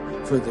hope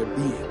for there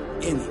being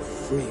any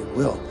free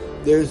will.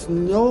 There's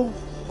no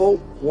hope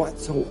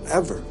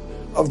whatsoever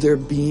of there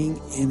being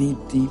any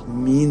deep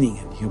meaning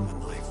in human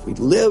life. We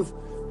live,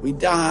 we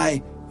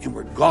die, and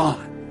we're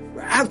gone.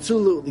 We're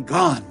absolutely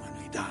gone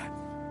when we die.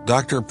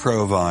 Dr.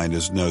 Provine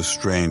is no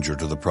stranger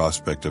to the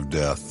prospect of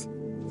death.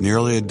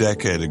 Nearly a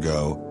decade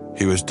ago,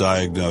 he was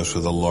diagnosed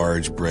with a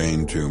large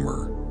brain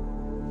tumor.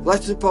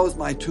 Let's suppose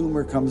my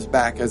tumor comes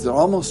back, as it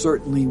almost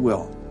certainly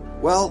will.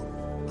 Well,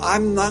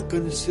 I'm not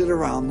going to sit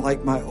around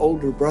like my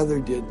older brother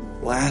did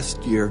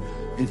last year,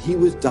 and he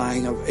was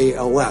dying of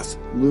ALS,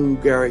 Lou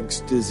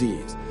Gehrig's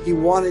disease. He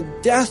wanted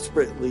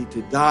desperately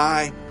to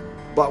die,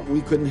 but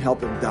we couldn't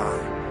help him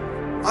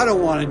die. I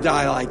don't want to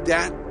die like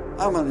that.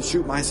 I'm going to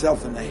shoot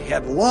myself in the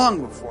head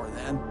long before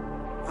then.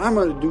 I'm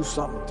going to do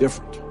something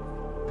different.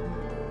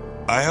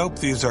 I hope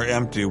these are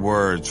empty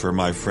words for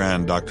my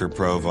friend Dr.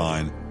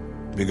 Provine,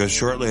 because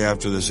shortly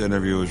after this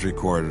interview was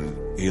recorded,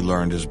 he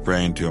learned his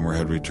brain tumor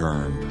had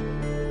returned.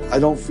 I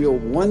don't feel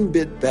one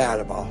bit bad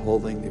about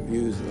holding the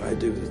views that I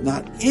do. There's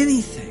not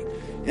anything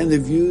in the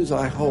views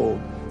I hold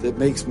that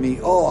makes me,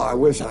 oh, I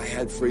wish I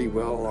had free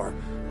will, or,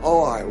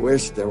 oh, I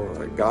wish there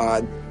were a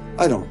God.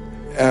 I don't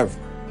ever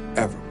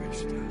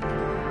wish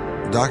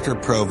that. Dr.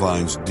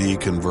 Provine's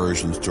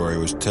deconversion story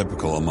was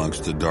typical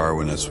amongst the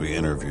Darwinists we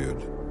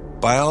interviewed.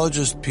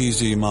 Biologist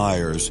P.Z.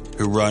 Myers,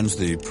 who runs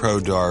the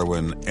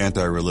pro-Darwin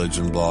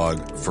anti-religion blog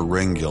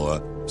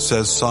Pharyngula,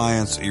 says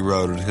science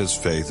eroded his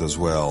faith as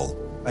well.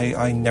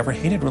 I never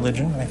hated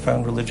religion. I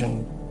found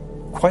religion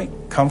quite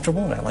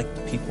comfortable, and I liked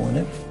the people in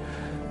it.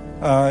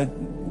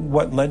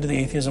 What led to the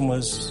atheism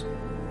was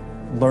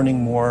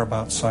learning more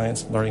about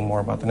science, learning more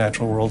about the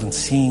natural world, and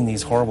seeing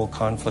these horrible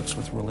conflicts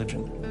with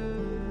religion.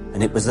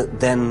 And it was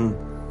then,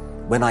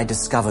 when I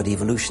discovered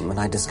evolution, when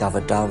I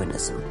discovered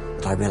Darwinism,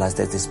 that I realized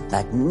there's this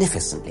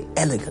magnificently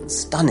elegant,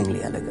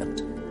 stunningly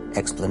elegant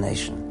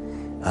explanation,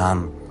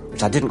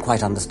 which I didn't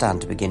quite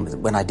understand to begin with.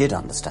 When I did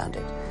understand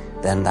it,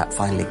 then that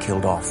finally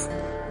killed off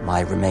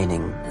my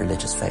remaining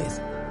religious faith.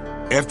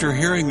 After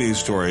hearing these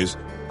stories,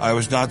 I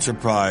was not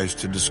surprised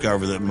to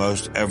discover that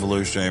most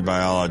evolutionary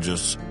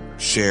biologists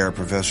share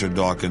Professor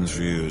Dawkins'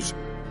 views.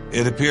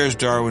 It appears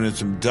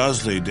Darwinism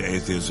does lead to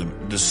atheism,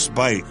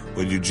 despite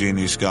what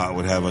Eugenie Scott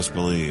would have us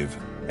believe.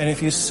 And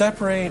if you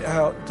separate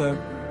out the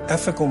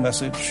ethical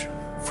message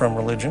from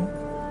religion,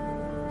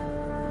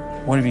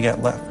 what have you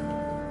got left?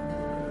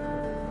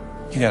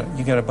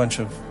 You got a bunch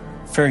of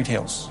fairy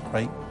tales,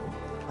 right?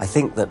 I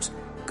think that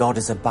God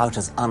is about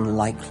as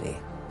unlikely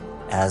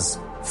as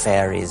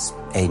fairies,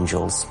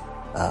 angels,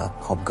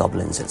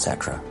 hobgoblins,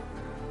 etc.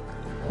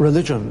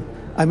 Religion,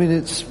 I mean,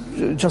 it's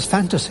just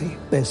fantasy,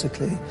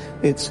 basically.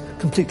 It's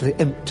completely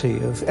empty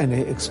of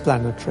any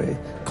explanatory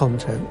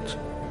content.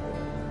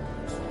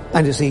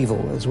 And it's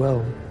evil as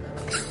well.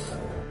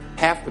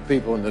 Half the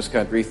people in this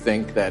country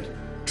think that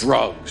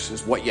drugs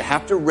is what you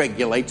have to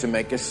regulate to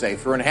make us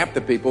safer, and half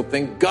the people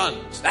think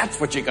guns. That's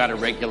what you got to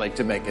regulate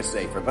to make us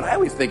safer. But I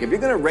always think if you're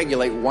going to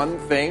regulate one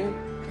thing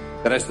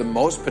that has the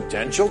most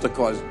potential to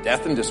cause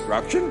death and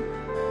destruction,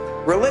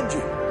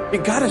 religion. You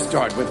got to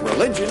start with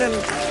religion, and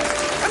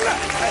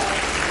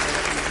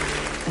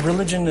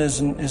religion is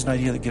an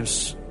idea that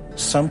gives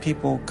some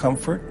people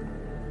comfort,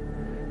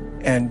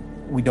 and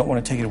we don't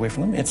want to take it away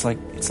from them. It's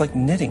like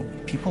knitting.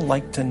 People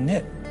like to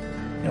knit.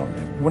 You know,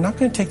 we're not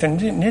going to take their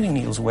knitting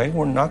needles away.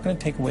 We're not going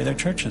to take away their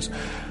churches.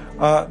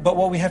 But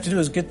what we have to do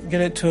is get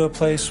it to a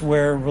place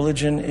where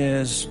religion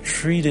is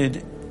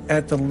treated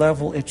at the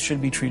level it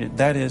should be treated.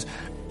 That is,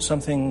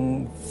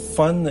 something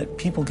fun that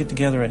people get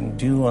together and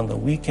do on the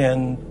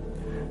weekend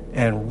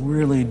and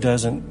really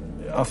doesn't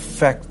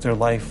affect their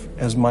life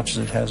as much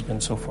as it has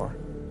been so far.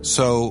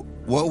 So,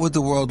 what would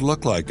the world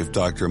look like if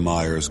Dr.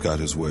 Myers got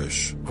his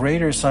wish?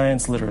 Greater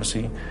science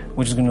literacy,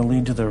 which is going to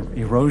lead to the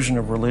erosion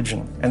of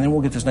religion. And then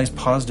we'll get this nice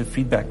positive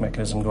feedback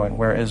mechanism going,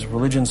 where as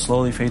religion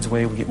slowly fades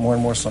away, we get more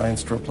and more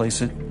science to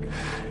replace it.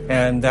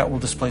 And that will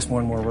displace more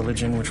and more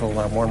religion, which will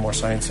allow more and more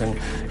science in.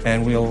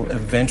 And we'll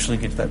eventually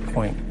get to that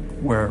point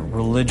where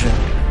religion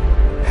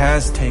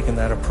has taken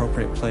that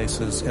appropriate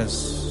place as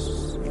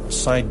a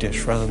side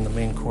dish rather than the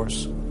main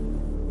course.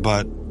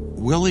 But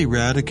will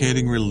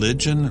eradicating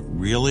religion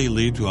really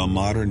lead to a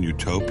modern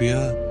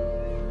utopia?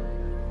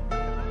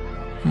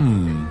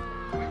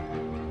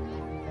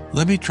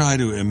 Let me try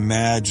to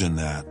imagine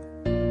that.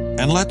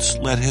 And let's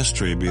let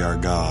history be our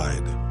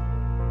guide.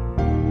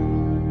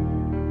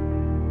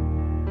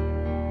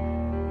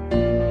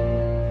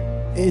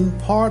 In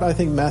part, I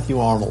think Matthew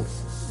Arnold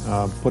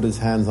put his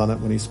hands on it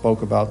when he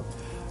spoke about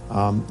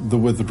the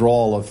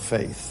withdrawal of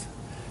faith.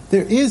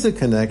 There is a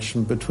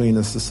connection between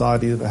a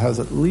society that has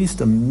at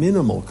least a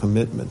minimal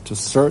commitment to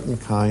certain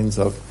kinds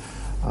of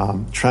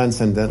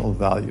transcendental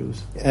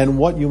values and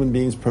what human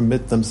beings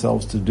permit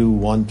themselves to do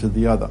one to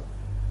the other.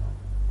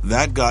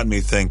 That got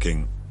me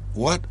thinking,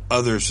 what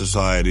other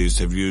societies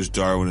have used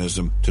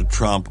Darwinism to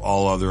trump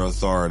all other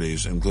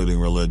authorities, including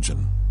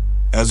religion?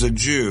 As a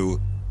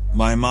Jew,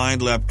 my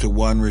mind leapt to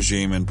one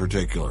regime in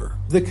particular.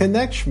 The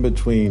connection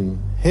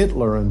between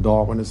Hitler and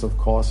Darwin is, of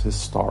course,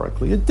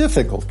 historically a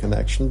difficult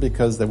connection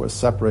because they were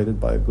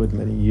separated by a good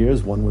many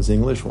years. One was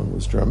English, one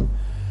was German.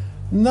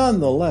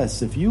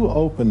 Nonetheless, if you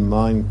open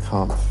Mein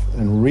Kampf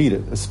and read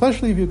it,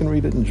 especially if you can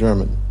read it in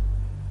German,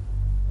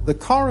 the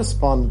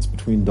correspondence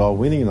between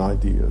Darwinian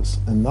ideas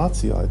and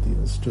Nazi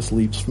ideas just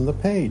leaps from the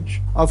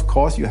page. Of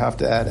course, you have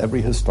to add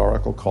every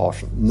historical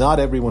caution. Not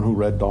everyone who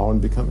read Darwin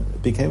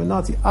became a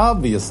Nazi.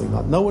 Obviously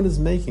not. No one is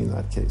making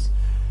that case.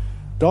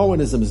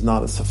 Darwinism is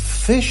not a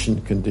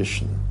sufficient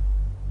condition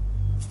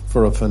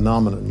for a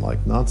phenomenon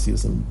like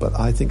Nazism, but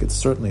I think it's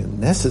certainly a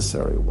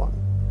necessary one.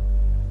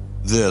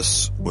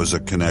 This was a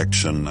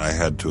connection I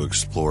had to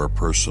explore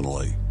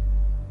personally.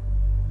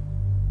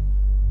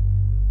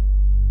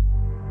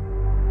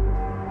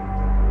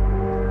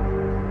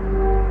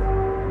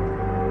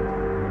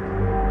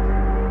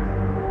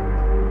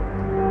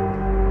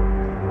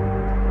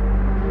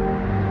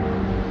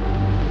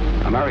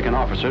 American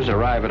officers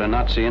arrive at a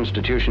Nazi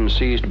institution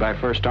seized by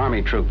First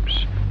Army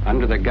troops.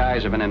 Under the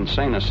guise of an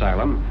insane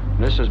asylum,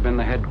 This has been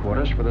the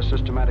headquarters for the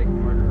systematic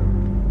murder.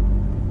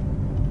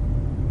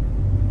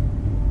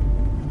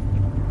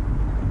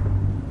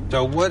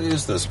 So what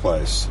is this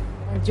place?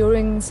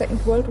 During the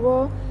Second World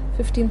War,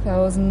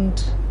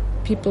 15,000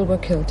 people were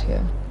killed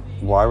here.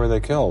 Why were they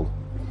killed?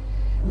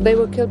 They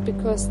were killed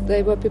because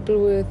they were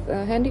people with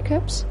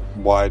handicaps.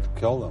 Why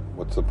kill them?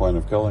 What's the point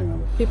of killing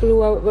them? People who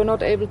were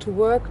not able to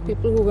work,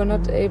 people who were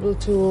not able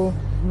to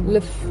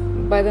live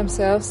by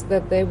themselves,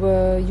 that they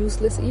were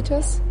useless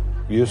eaters.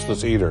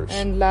 Useless eaters.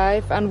 And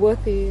life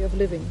unworthy of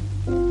living.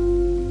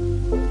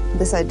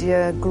 This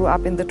idea grew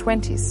up in the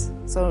 20s.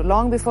 So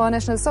long before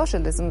National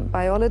Socialism,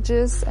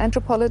 biologists,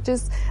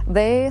 anthropologists,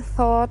 they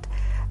thought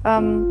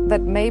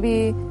that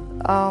maybe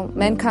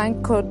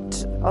mankind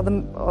could, or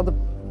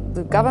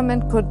the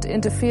government could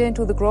interfere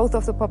into the growth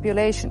of the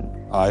population.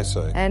 I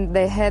see. And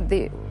they had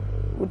the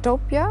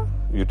utopia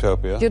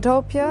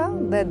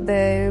that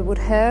they would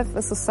have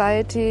a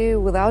society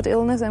without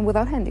illness and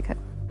without handicap.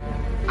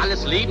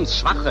 Alles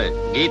Lebensschwache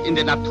geht in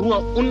der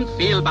Natur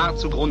unfehlbar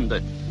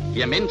zugrunde.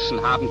 Wir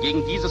Menschen haben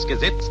gegen dieses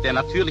Gesetz der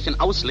natürlichen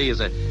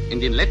Auslese in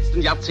den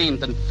letzten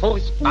Jahrzehnten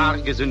furchtbar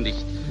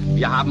gesündigt.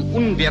 Wir haben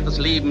unwertes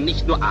Leben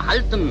nicht nur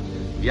erhalten,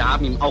 wir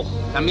haben ihm auch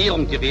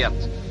Vermehrung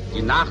gewährt.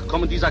 Die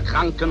Nachkommen dieser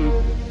Kranken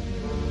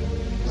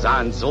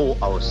sahen so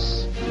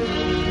aus,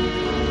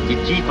 die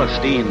tiefer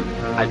stehen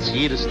als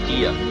jedes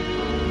Tier.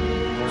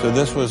 So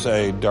this was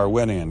a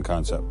Darwinian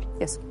concept?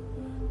 Yes.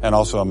 And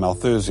also a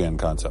Malthusian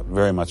concept,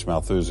 very much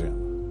Malthusian.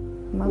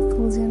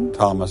 Malthusian?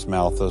 Thomas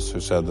Malthus, who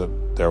said that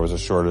there was a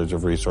shortage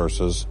of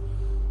resources,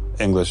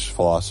 English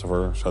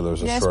philosopher, so there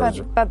was a shortage.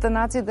 Yes, but the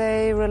Nazis,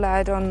 they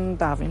relied on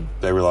Darwin.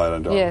 They relied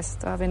on Darwin? Yes,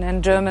 Darwin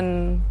and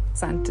German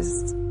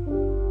scientists.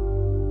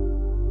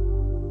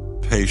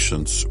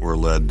 Patients were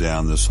led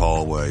down this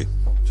hallway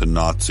to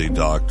Nazi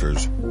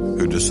doctors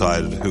who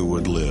decided who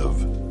would live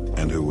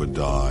and who would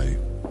die.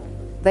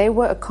 They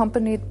were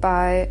accompanied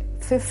by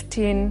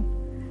 15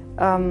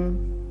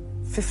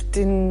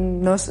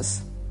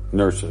 nurses.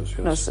 Nurses, yes.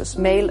 Nurses,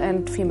 male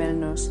and female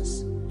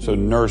nurses. So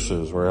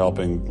nurses were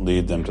helping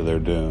lead them to their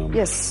doom.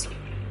 Yes.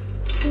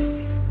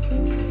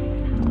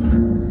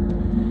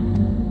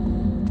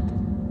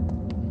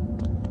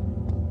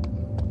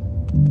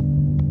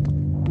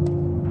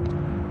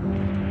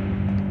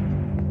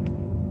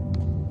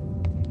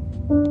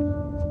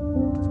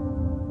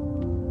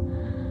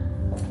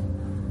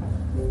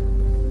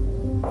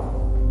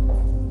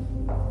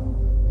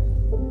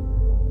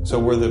 So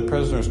were the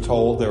prisoners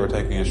told they were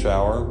taking a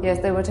shower? Yes,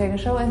 they were taking a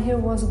shower, and here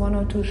was 1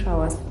 or 2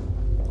 showers.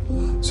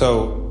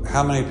 So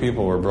how many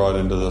people were brought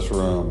into this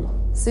room?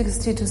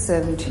 60 to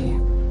 70.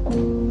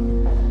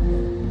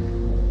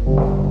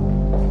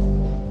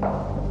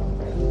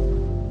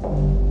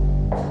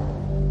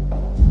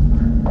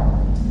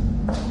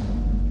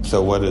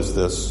 So what is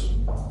this?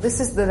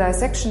 This is the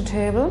dissection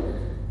table.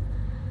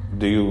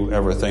 Do you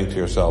ever think to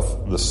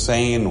yourself, the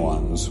sane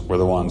ones were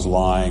the ones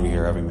lying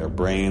here having their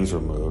brains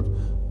removed?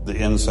 The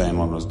insane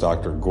one was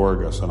Dr.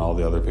 Gorgas and all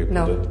the other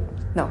people did?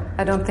 No,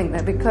 I don't think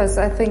that, because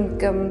I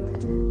think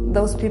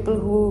those people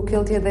who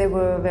killed here, they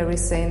were very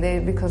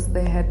sane because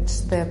they had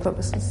their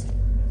purposes.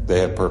 They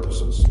had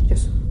purposes?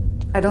 Yes.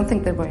 I don't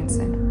think they were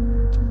insane.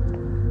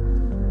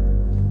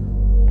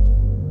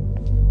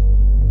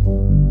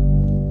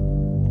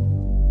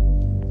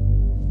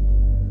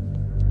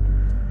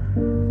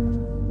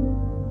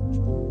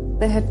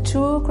 They had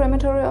 2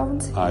 crematory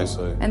ovens. I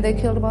see. And they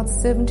killed about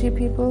 70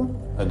 people.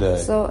 A day.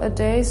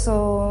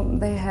 So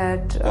they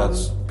had.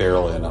 That's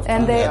barely enough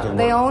time. And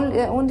they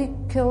only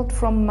killed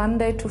from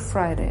Monday to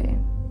Friday.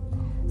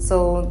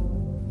 So.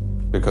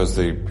 Because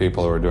the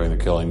people who were doing the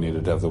killing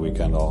needed to have the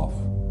weekend off.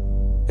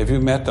 If you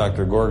met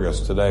Dr.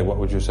 Gorgas today, what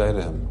would you say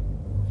to him?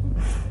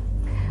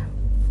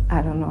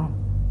 I don't know.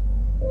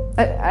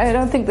 I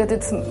don't think that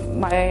it's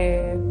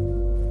my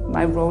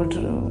role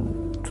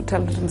to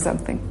tell him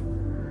something.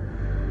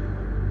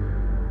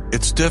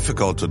 It's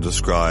difficult to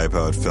describe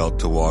how it felt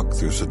to walk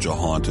through such a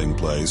haunting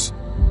place,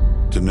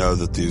 to know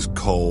that these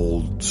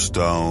cold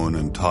stone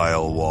and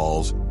tile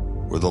walls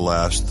were the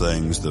last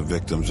things the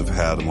victims of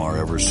Hadamar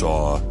ever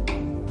saw.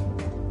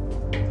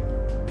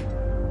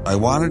 I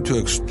wanted to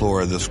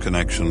explore this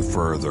connection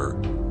further,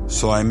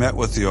 so I met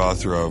with the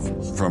author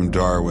of From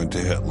Darwin to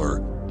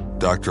Hitler,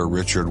 Dr.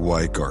 Richard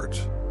Weikart.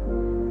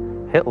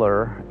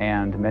 Hitler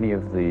and many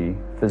of the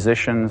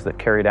physicians that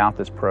carried out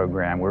this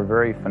program were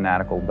very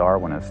fanatical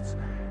Darwinists,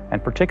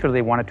 and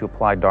particularly wanted to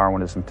apply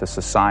Darwinism to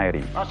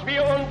society. Was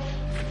wir uns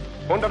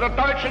unter der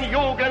deutschen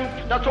Jugend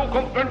der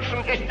Zukunft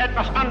wünschen, ist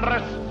etwas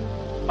anderes,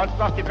 als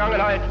was die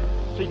Vergangenheit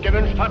sich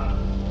gewünscht hat.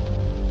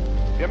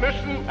 Wir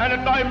müssen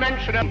einen neuen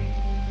Menschen erleben,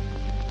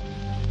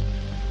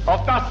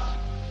 auf das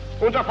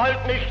unser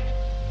Volk nicht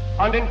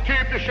an den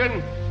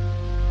typischen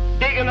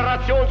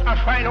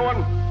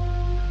Degenerationserscheinungen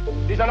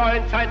dieser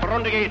neuen Zeit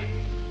runtergeht.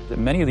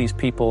 Many of these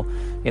people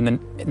in the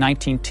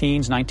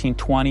 19-teens,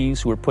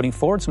 1920s who were putting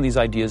forward some of these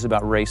ideas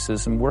about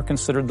racism were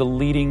considered the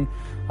leading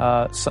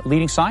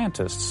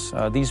scientists.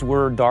 These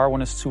were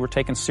Darwinists who were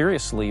taken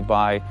seriously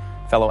by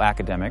fellow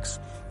academics.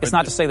 It's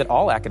not to say that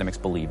all academics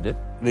believed it.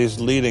 These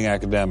leading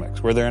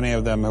academics, were there any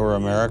of them who were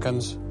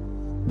Americans?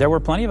 There were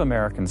plenty of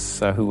Americans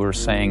who were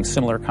saying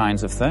similar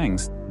kinds of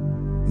things.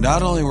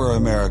 Not only were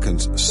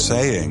Americans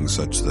saying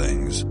such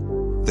things,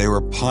 they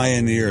were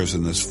pioneers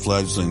in this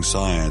fledgling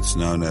science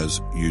known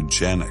as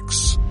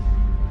eugenics.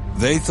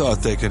 They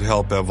thought they could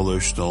help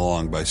evolution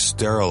along by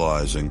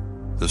sterilizing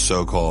the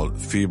so-called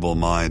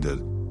feeble-minded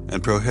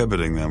and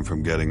prohibiting them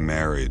from getting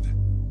married.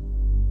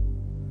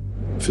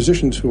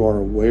 Physicians who are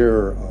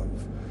aware of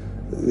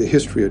the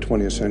history of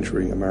 20th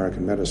century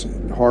American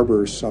medicine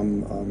harbor some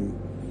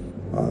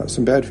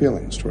bad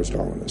feelings towards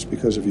Darwinists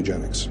because of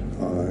eugenics.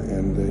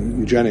 And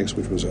eugenics,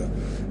 which was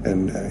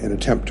an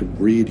attempt to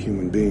breed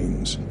human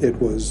beings, it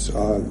was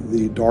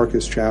the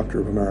darkest chapter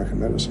of American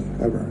medicine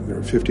ever. There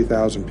were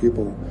 50,000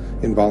 people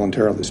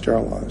involuntarily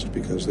sterilized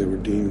because they were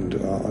deemed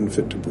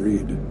unfit to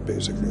breed,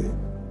 basically.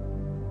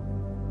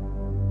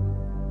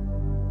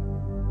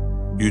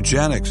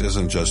 Eugenics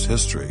isn't just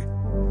history.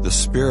 The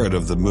spirit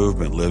of the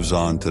movement lives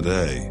on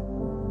today.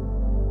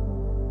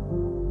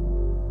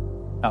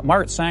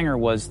 Margaret Sanger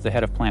was the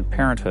head of Planned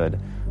Parenthood.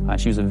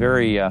 She was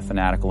very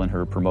fanatical in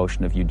her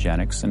promotion of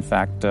eugenics. In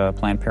fact,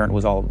 Planned Parenthood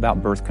was all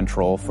about birth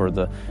control for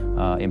the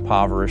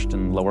impoverished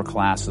and lower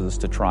classes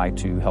to try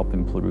to help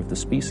improve the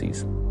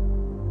species.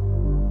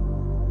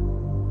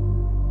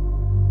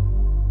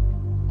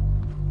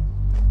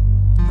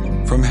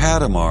 From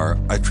Hadamar,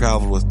 I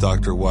traveled with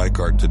Dr.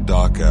 Weikart to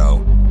Dachau,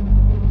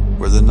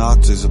 where the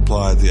Nazis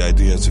applied the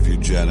ideas of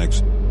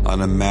eugenics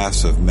on a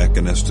massive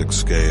mechanistic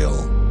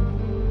scale.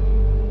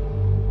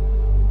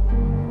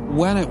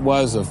 When it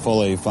was a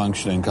fully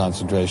functioning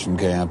concentration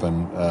camp,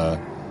 and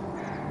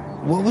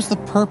what was the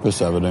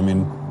purpose of it? I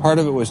mean, part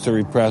of it was to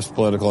repress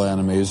political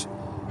enemies.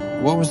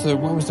 What was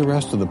the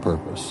rest of the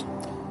purpose?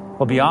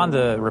 Well, beyond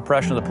the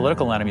repression of the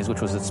political enemies,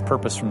 which was its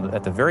purpose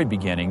at the very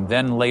beginning,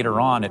 then later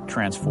on it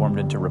transformed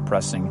into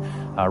repressing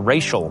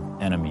racial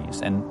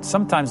enemies. And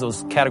sometimes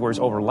those categories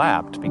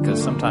overlapped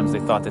because sometimes they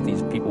thought that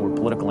these people were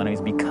political enemies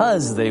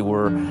because they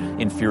were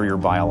inferior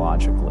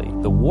biologically.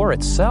 The war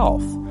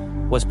itself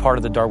was part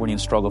of the Darwinian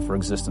struggle for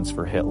existence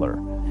for Hitler.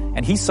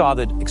 And he saw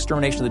the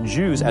extermination of the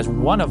Jews as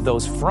one of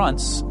those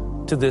fronts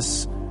to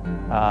this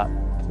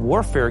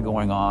warfare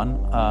going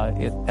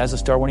on as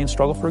this Darwinian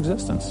struggle for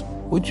existence.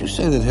 Would you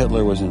say that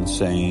Hitler was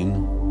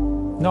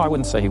insane? No, I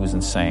wouldn't say he was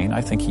insane.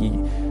 I think he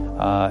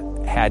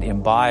had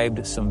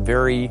imbibed some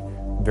very,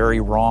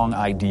 very wrong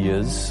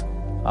ideas.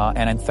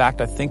 And in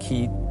fact, I think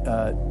he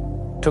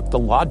took the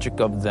logic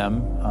of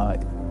them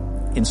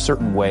in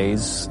certain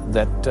ways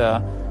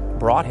that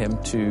brought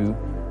him to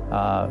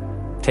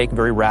take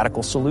very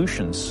radical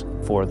solutions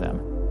for them.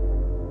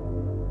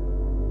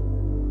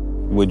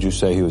 Would you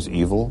say he was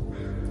evil?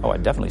 Oh,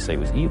 I'd definitely say he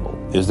was evil.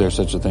 Is there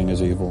such a thing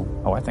as evil?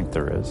 Oh, I think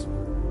there is.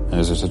 And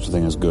is there such a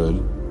thing as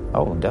good?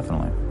 Oh,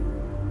 definitely.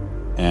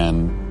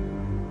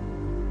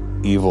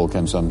 And evil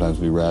can sometimes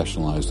be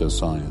rationalized as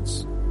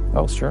science.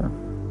 Oh, sure.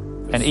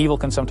 And evil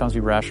can sometimes be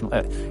rational.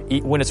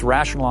 When it's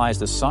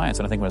rationalized as science,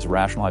 and I think when it's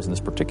rationalized in this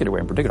particular way,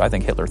 in particular, I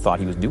think Hitler thought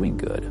he was doing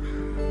good.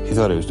 He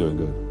thought he was doing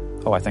good?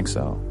 Oh, I think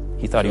so.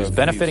 He thought he was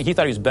benefiting. He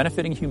thought he was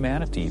benefiting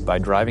humanity by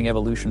driving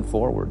evolution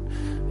forward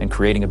and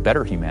creating a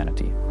better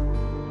humanity.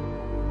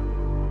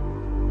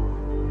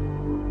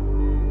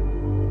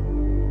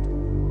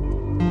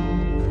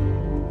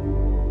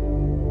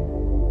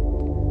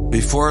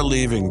 Before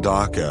leaving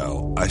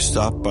Dachau, I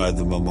stopped by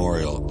the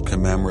memorial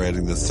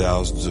commemorating the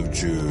thousands of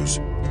Jews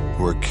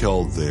who were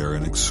killed there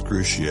in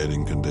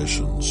excruciating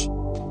conditions.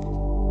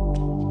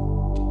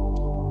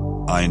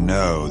 I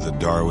know that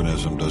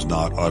Darwinism does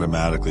not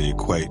automatically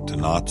equate to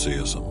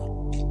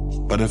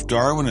Nazism. But if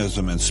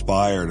Darwinism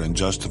inspired and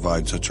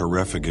justified such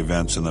horrific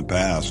events in the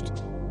past,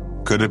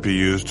 could it be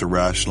used to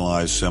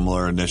rationalize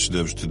similar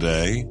initiatives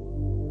today?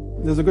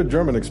 There's a good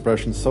German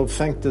expression, so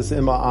fängt es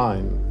immer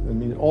ein. I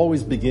mean, it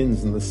always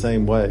begins in the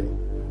same way.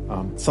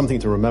 Something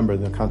to remember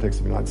in the context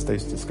of United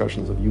States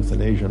discussions of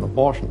euthanasia and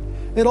abortion.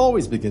 It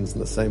always begins in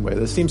the same way.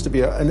 There seems to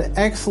be an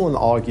excellent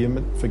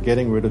argument for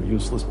getting rid of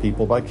useless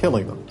people by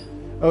killing them.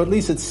 Or at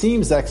least it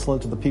seems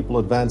excellent to the people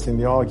advancing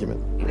the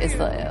argument. It's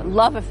the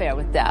love affair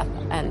with death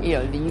and,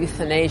 the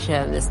euthanasia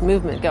and this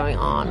movement going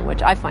on,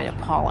 which I find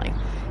appalling.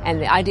 And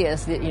the idea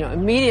is that,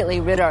 immediately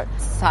rid our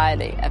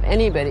society of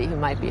anybody who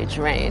might be a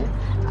drain,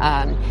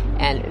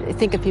 and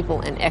think of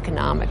people in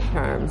economic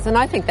terms. And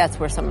I think that's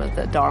where some of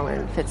the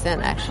Darwin fits in,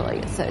 actually.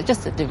 It's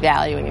just a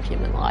devaluing of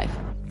human life.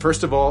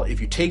 First of all,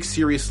 if you take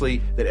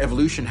seriously that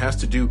evolution has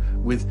to do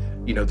with,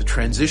 the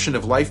transition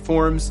of life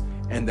forms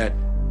and that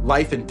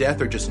life and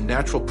death are just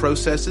natural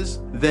processes,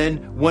 then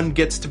one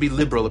gets to be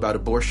liberal about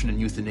abortion and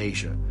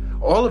euthanasia.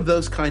 All of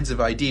those kinds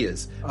of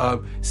ideas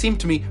seem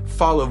to me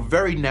follow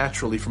very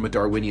naturally from a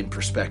Darwinian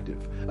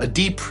perspective. a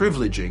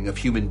deprivileging of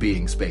human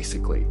beings,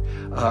 basically.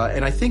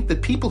 And I think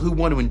that people who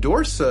want to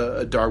endorse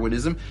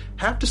Darwinism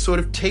have to sort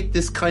of take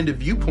this kind of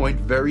viewpoint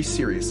very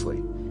seriously.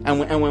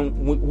 And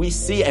when we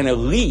see an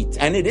elite,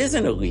 and it is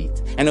an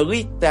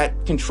elite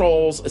that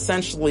controls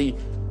essentially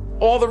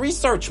all the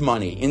research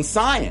money in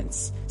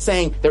science,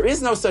 saying there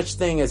is no such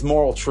thing as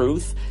moral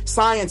truth,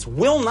 science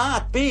will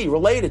not be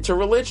related to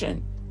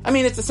religion. I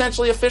mean, it's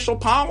essentially official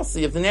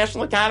policy of the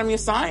National Academy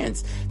of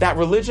Science that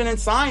religion and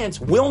science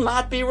will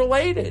not be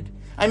related.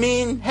 I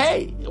mean,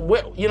 hey,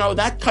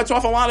 that cuts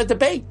off a lot of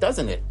debate,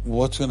 doesn't it?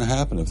 What's going to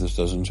happen if this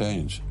doesn't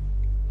change?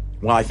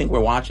 Well, I think we're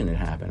watching it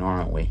happen,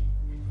 aren't we?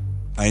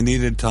 I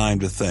needed time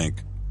to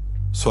think,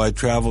 so I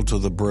traveled to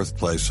the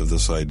birthplace of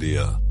this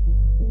idea.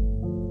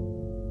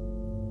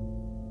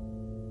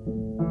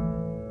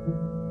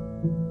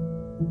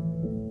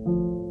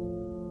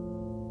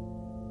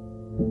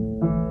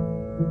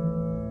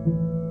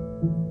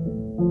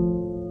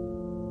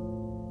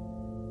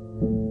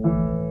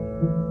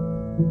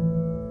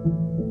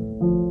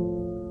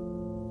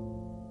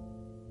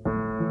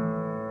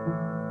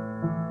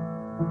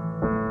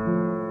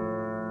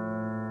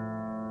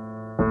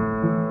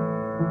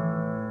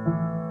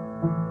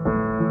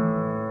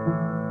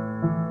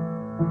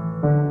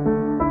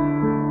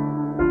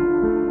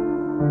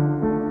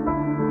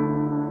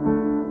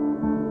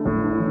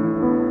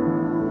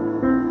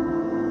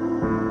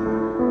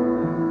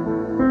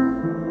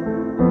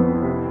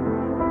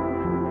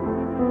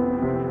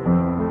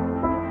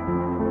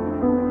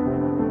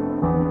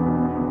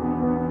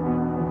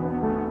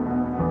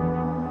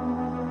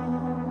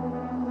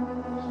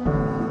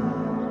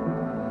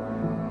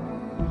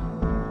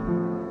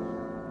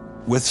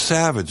 With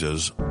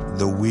savages,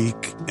 the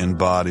weak in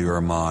body or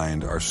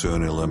mind are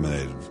soon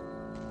eliminated.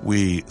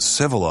 We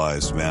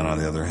civilized men, on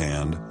the other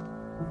hand,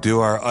 do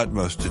our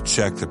utmost to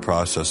check the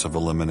process of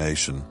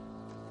elimination.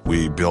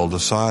 We build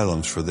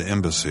asylums for the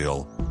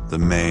imbecile, the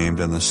maimed,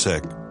 and the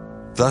sick.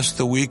 Thus,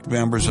 the weak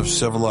members of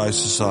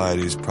civilized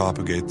societies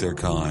propagate their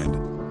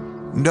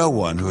kind. No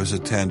one who has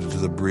attended to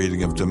the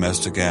breeding of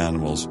domestic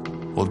animals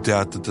will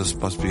doubt that this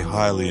must be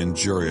highly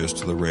injurious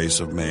to the race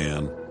of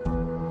man.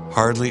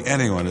 Hardly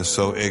anyone is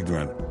so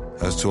ignorant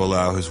as to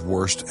allow his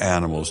worst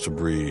animals to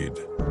breed.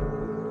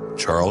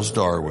 Charles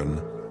Darwin,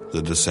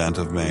 The Descent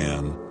of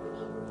Man,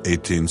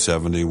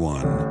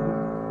 1871.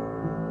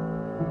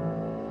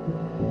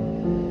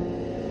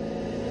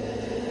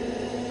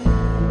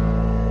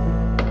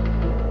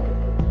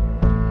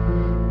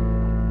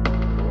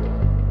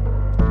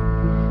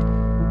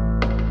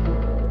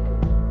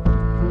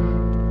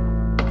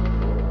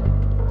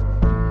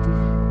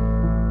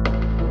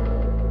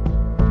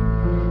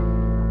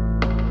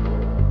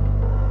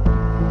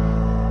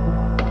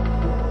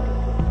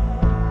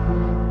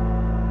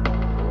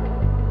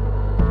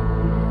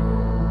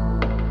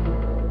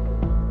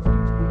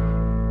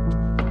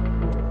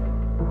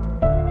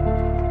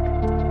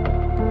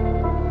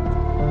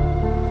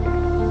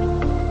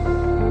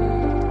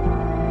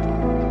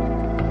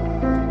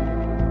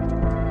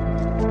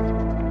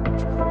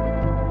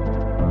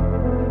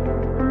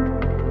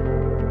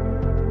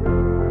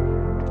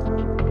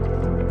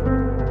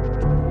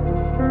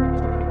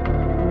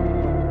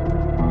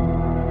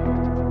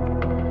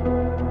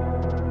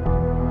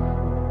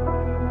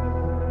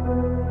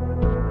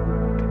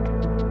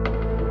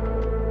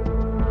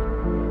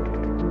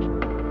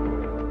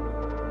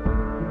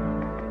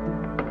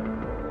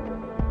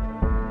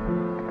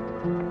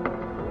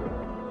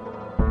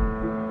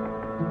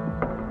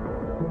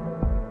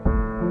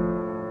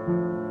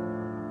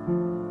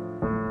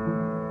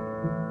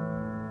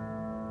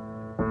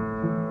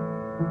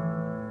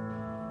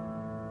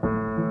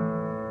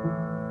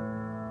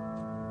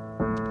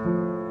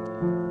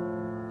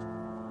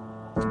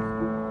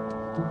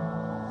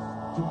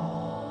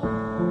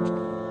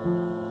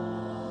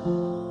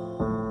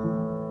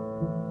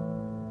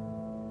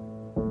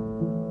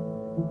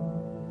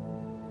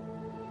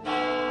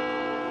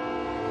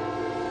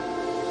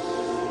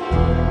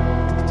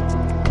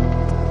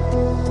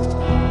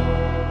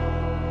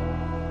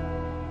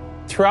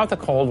 Throughout the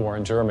Cold War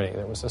in Germany,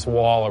 there was this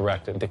wall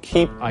erected to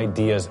keep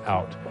ideas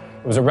out.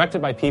 It was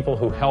erected by people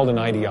who held an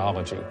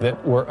ideology,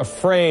 that were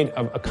afraid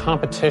of a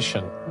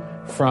competition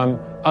from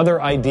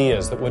other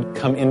ideas that would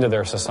come into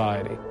their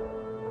society.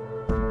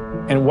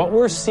 And what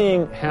we're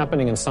seeing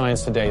happening in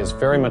science today is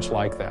very much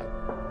like that.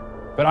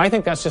 But I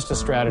think that's just a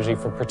strategy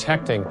for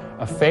protecting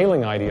a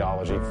failing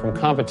ideology from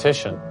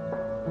competition.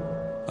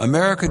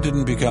 America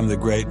didn't become the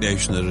great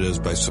nation that it is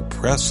by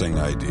suppressing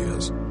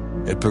ideas.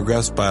 It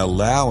progressed by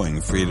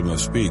allowing freedom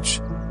of speech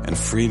and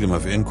freedom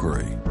of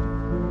inquiry.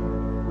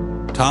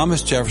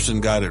 Thomas Jefferson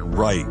got it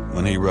right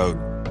when he wrote,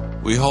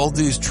 "We hold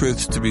these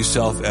truths to be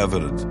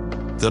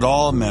self-evident, that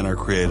all men are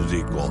created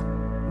equal,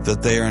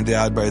 that they are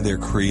endowed by their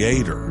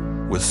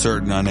Creator with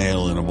certain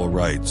unalienable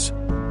rights,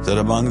 that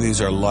among these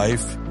are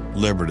life,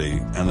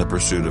 liberty, and the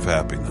pursuit of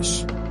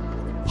happiness."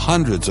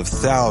 Hundreds of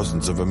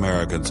thousands of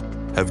Americans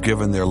have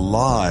given their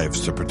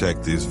lives to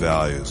protect these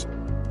values,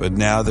 but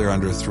now they're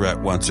under threat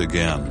once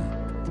again.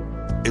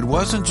 It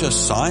wasn't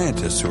just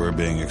scientists who were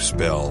being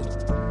expelled.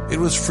 It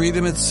was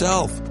freedom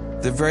itself,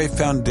 the very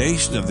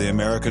foundation of the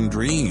American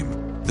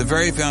dream, the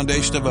very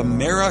foundation of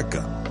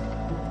America.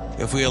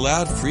 If we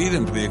allowed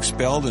freedom to be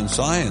expelled in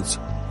science,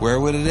 where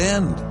would it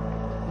end?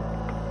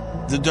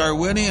 The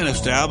Darwinian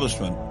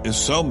establishment is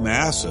so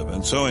massive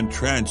and so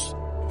entrenched,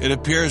 it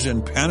appears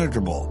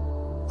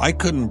impenetrable. I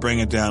couldn't bring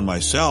it down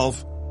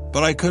myself,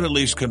 but I could at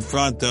least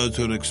confront those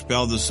who had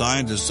expelled the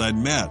scientists I'd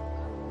met.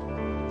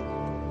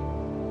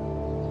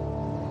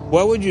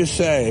 What would you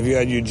say if you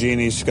had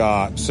Eugenie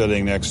Scott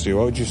sitting next to you?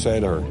 What would you say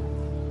to her?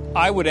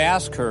 I would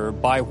ask her,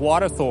 by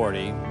what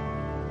authority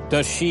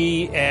does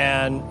she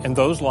and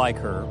those like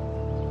her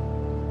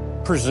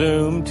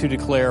presume to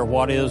declare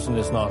what is and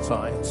is not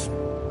science?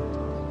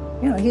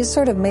 You know, he's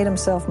sort of made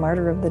himself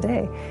martyr of the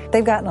day.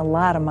 They've gotten a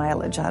lot of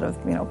mileage out of,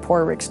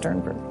 poor Rick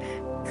Sternberg.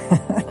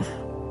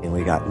 And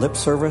we got lip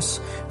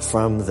service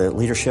from the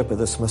leadership of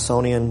the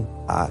Smithsonian,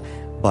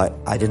 but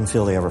I didn't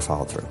feel they ever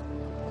followed through.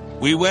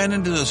 We went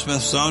into the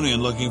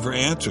Smithsonian looking for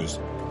answers,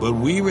 but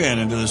we ran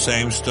into the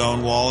same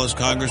stone wall as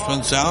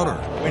Congressman Souter.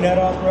 We're not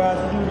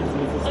authorized to do this,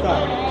 Mr.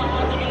 Stein.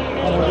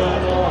 I'm going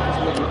down to the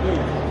office, Mr.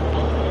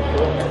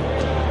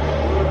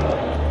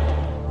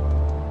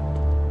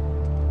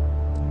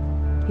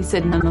 Please. He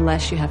said,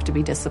 nonetheless, you have to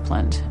be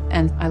disciplined,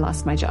 and I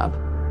lost my job.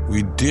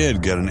 We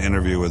did get an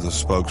interview with a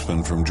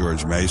spokesman from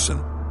George Mason,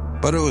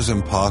 but it was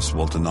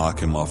impossible to knock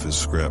him off his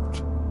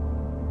script.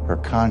 Her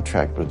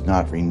contract was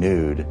not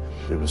renewed.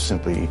 It was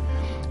simply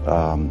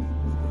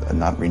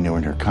not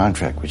renewing her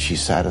contract, which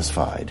she's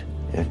satisfied.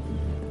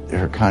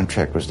 Her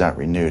contract was not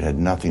renewed. It had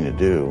nothing to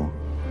do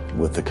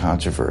with the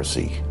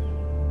controversy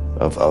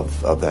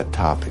of that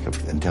topic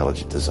of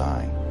intelligent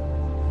design.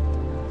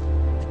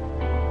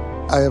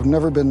 I have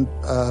never been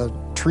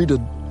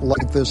treated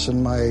like this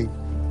in my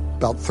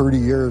about 30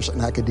 years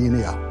in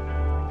academia.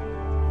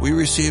 We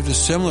received a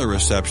similar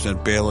reception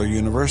at Baylor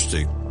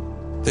University.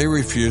 They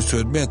refused to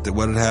admit that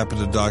what had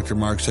happened to Dr.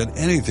 Marks had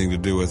anything to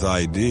do with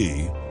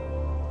ID.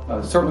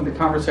 Certainly the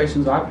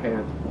conversations I've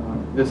had,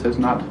 this has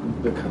not,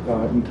 the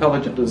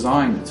intelligent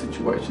design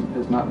situation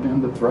has not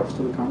been the thrust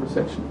of the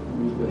conversation. I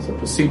mean, it's a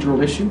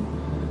procedural issue,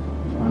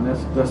 and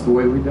that's the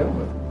way we dealt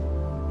with it.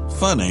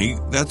 Funny,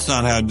 that's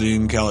not how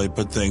Dean Kelly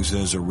put things in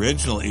his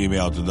original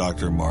email to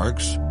Dr.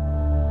 Marks.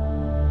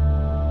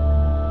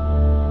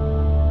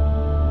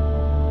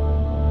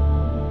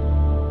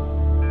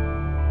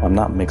 I'm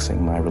not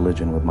mixing my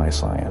religion with my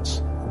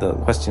science. The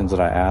questions that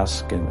I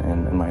ask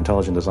in my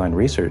intelligent design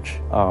research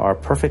are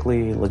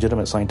perfectly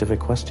legitimate scientific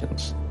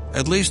questions.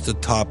 At least the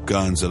top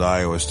guns at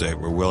Iowa State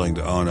were willing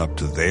to own up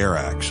to their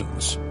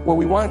actions. What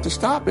we wanted to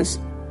stop is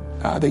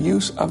the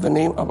use of the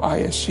name of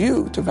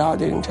ISU to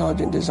validate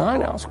intelligent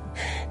design elsewhere.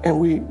 And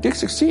we did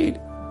succeed.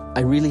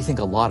 I really think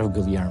a lot of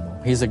Guillermo.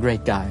 He's a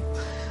great guy.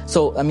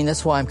 So,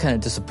 that's why I'm kind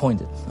of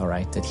disappointed, all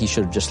right, that he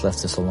should have just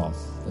left this alone.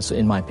 So,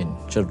 in my opinion,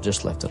 should have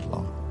just left it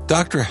alone.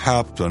 Dr.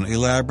 Hauptmann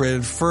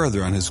elaborated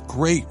further on his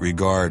great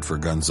regard for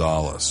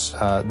Gonzalez.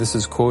 This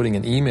is quoting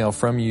an email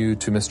from you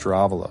to Mr.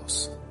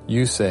 Avalos.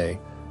 You say,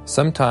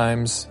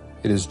 sometimes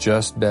it is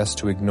just best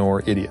to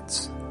ignore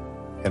idiots,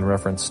 in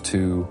reference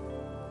to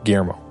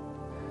Guillermo.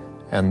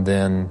 And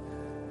then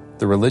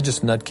the religious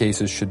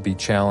nutcases should be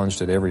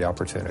challenged at every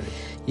opportunity.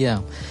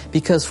 Yeah,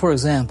 because, for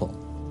example,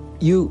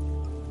 you...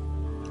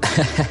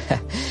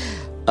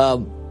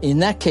 in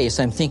that case,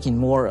 I'm thinking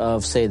more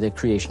of, say, the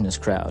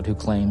creationist crowd who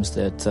claims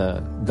that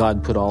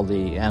God put all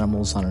the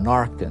animals on an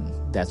ark and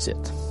that's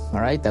it. All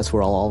right? That's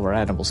where all of our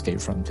animals came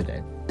from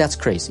today. That's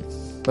crazy.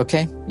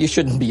 Okay? You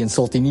shouldn't be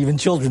insulting even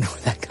children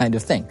with that kind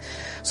of thing.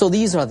 So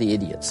these are the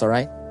idiots, all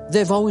right?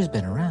 They've always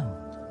been around.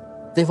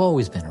 They've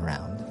always been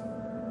around.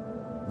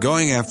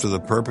 Going after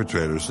the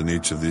perpetrators in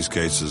each of these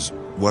cases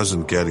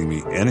wasn't getting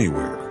me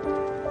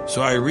anywhere.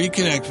 So I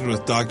reconnected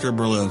with Dr.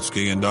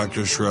 Berlinski and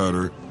Dr.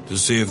 Schroeder to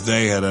see if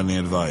they had any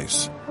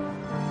advice.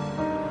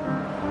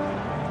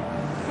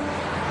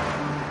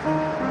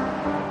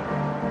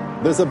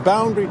 There's a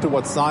boundary to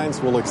what science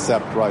will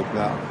accept right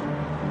now.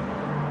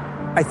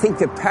 I think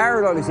the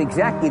parallel is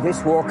exactly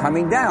this wall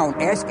coming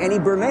down. Ask any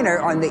Berliner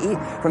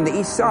from the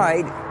east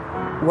side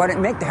what it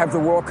meant to have the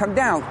wall come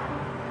down.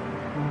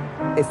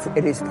 If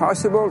it is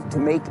possible to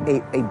make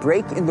a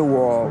break in the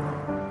wall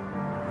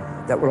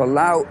that will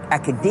allow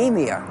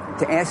academia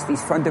to ask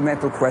these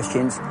fundamental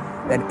questions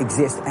that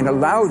exist and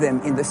allow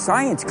them in the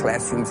science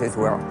classrooms as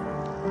well.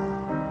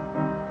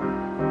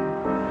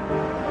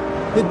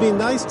 It'd be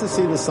nice to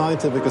see the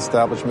scientific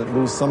establishment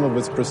lose some of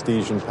its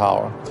prestige and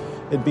power.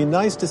 It'd be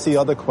nice to see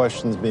other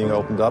questions being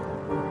opened up.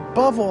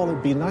 Above all,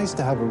 it'd be nice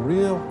to have a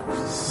real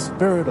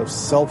spirit of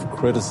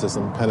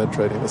self-criticism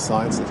penetrating the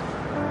sciences.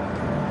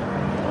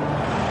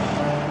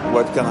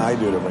 What can I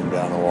do to bring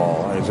down the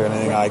wall? Is there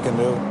anything I can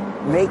do?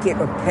 Make it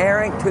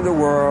apparent to the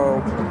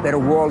world that a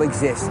wall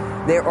exists.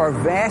 There are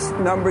vast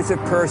numbers of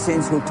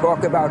persons who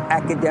talk about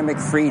academic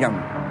freedom.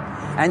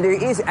 And there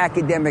is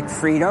academic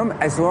freedom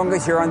as long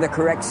as you're on the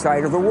correct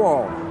side of the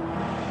wall.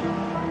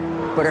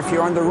 But if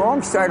you're on the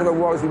wrong side of the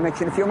wall, as we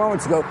mentioned a few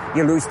moments ago,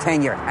 you lose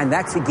tenure. And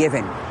that's a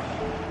given.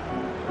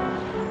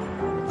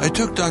 I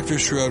took Dr.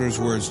 Schroeder's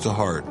words to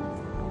heart.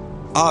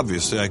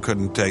 Obviously, I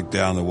couldn't take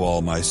down the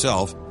wall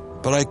myself,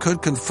 but I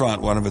could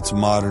confront one of its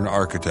modern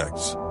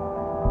architects.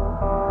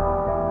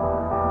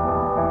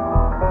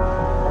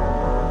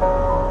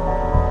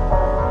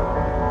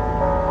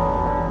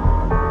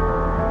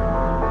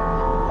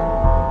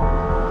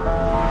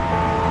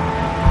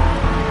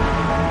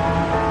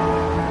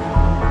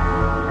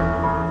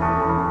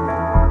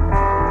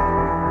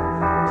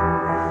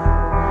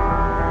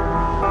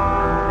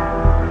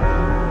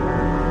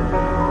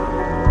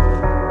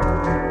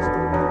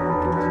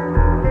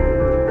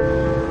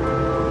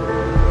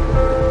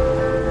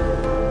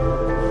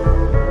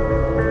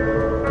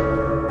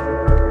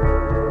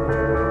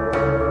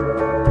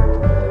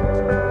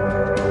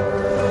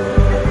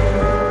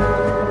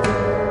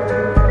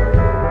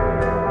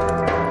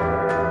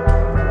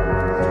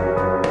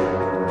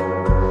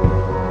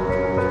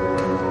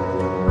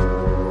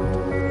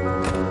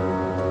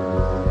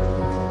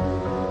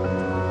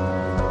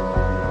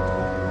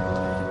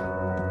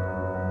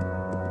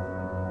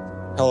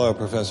 Hello,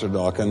 Professor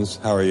Dawkins.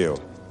 How are you?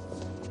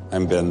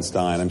 I'm Ben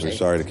Stein. I'm so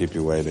sorry to keep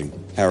you waiting.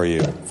 How are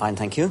you? Fine,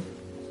 thank you.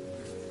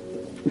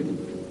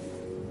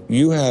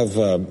 You have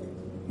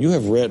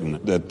written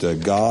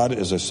that God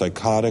is a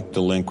psychotic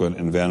delinquent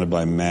invented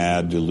by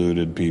mad,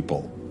 deluded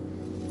people.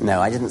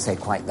 No, I didn't say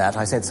quite that.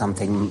 I said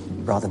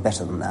something rather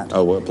better than that.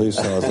 Oh, well, please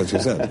tell us what you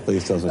said.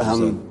 Please tell us what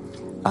you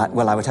said.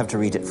 Well, I would have to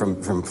read it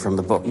from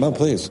the book. No,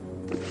 please.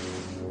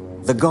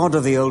 The God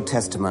of the Old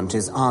Testament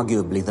is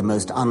arguably the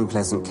most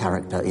unpleasant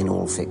character in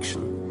all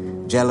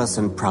fiction. Jealous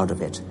and proud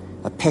of it,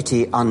 a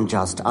petty,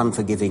 unjust,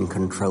 unforgiving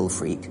control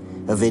freak,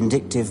 a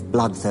vindictive,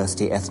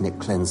 bloodthirsty ethnic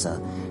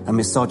cleanser, a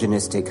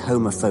misogynistic,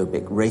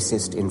 homophobic,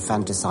 racist,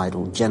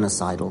 infanticidal,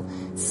 genocidal,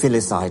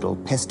 filicidal,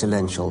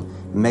 pestilential,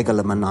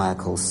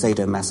 megalomaniacal,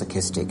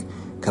 sadomasochistic,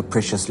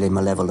 capriciously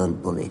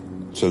malevolent bully.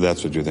 So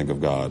that's what you think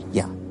of God?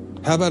 Yeah.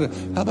 How about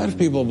if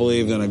people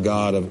believed in a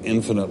God of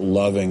infinite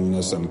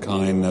lovingness and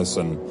kindness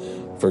and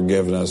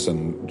forgiveness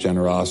and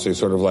generosity,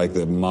 sort of like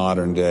the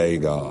modern day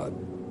God?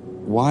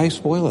 Why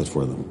spoil it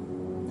for them?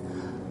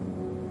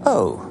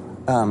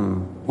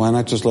 Why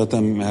not just let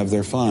them have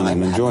their fun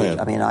and enjoy it?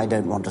 I mean, I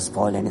don't want to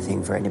spoil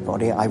anything for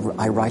anybody. I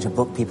write a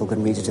book, people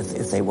can read it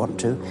if they want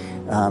to.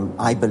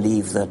 I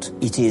believe that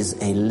it is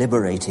a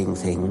liberating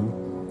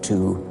thing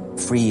to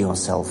free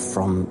yourself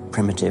from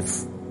primitive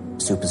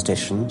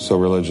superstition. So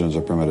religion is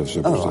a primitive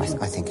superstition?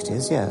 Oh, I think it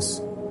is,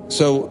 yes.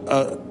 So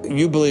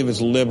you believe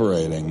it's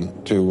liberating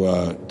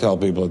to tell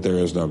people that there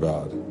is no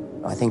God?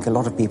 I think a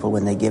lot of people,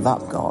 when they give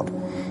up God,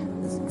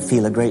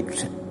 feel a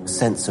great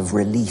sense of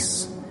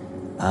release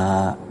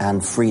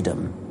and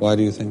freedom. Why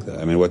do you think that?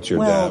 I mean, what's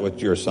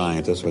your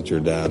scientist? What's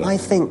your data? I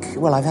think,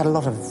 I've had a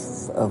lot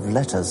of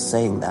letters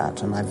saying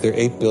that, and There are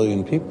 8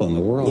 billion people in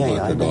the world,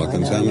 Dr.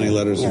 Dawkins. How many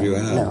letters have you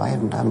had? No, I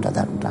haven't done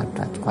that.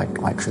 That's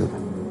quite true.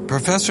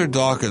 Professor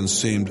Dawkins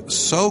seemed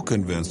so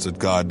convinced that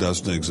God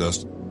doesn't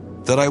exist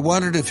that I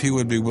wondered if he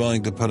would be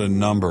willing to put a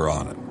number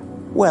on it.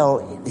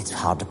 Well, it's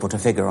hard to put a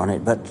figure on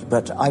it,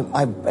 but I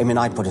mean,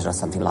 I put it as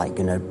something like,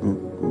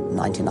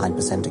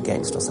 99%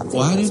 against or something.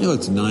 Well, how do you know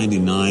it's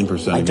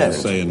 99%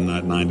 against, say, and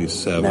not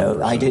 97%?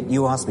 No, I did.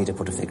 You asked me to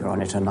put a figure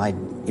on it, and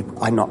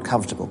I'm not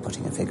comfortable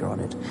putting a figure on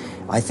it.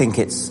 I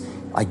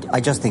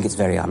just think it's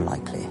very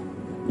unlikely.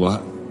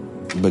 What?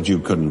 But you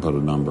couldn't put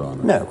a number on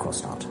it? No, of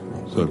course not.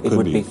 So it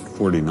could be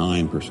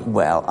 49%.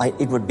 Well,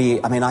 it would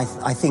be. I mean,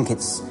 I think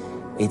it's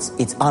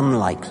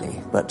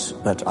unlikely, but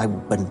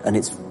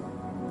it's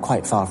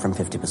quite far from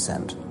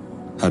 50%.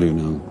 How do you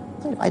know?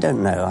 I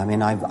don't know. I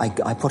mean,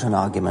 I put an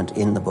argument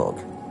in the book.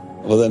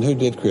 Well, then who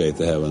did create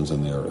the heavens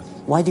and the earth?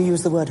 Why do you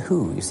use the word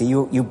who? You see,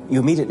 you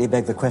immediately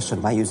beg the question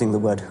by using the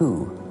word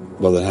who.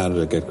 Well, then how did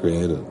it get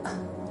created?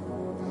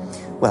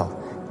 Well,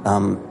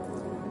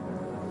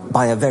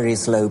 by a very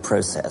slow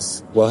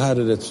process. Well, how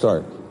did it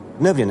start?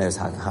 Nobody knows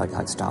how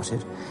it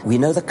started. We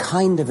know the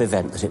kind of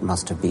event that it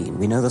must have been.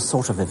 We know the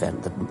sort of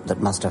event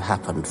that must have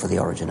happened for the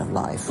origin of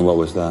life. And what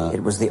was that?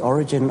 It was the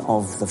origin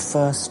of the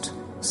first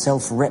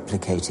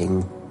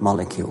self-replicating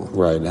molecule.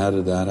 Right. And how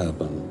did that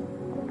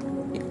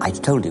happen? I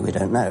told you we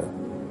don't know.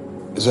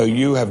 So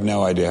you have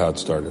no idea how it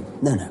started?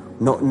 No,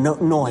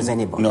 nor has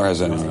anybody. Nor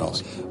has anyone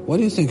else. What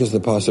do you think is the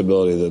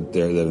possibility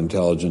that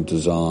intelligent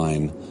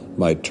design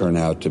might turn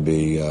out to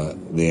be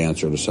the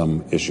answer to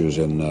some issues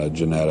in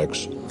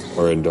genetics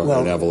or in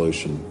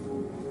evolution?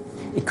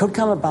 It could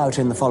come about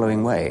in the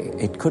following way.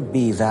 It could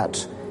be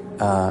that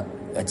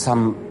at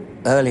some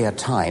earlier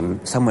time,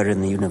 somewhere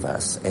in the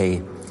universe,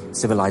 a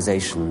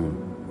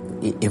civilization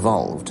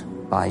evolved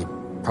by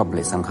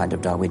probably some kind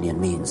of Darwinian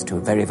means to a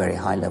very, very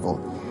high level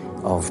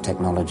of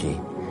technology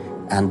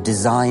and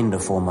designed a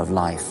form of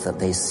life that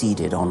they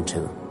seeded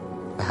onto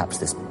perhaps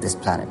this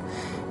planet.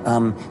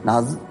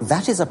 Now,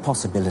 that is a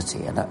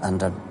possibility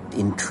and an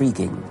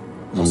intriguing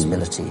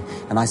possibility.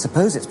 And I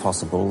suppose it's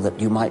possible that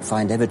you might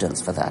find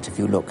evidence for that if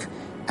you look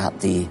at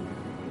the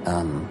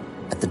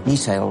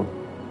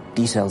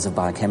details of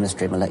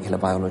biochemistry, molecular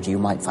biology. You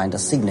might find a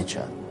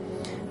signature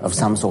of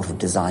some sort of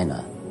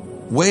designer.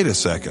 Wait a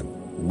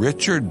second.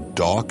 Richard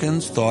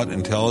Dawkins thought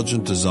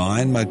intelligent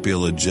design might be a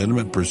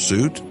legitimate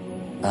pursuit?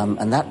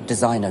 And that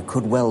designer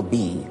could well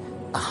be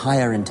a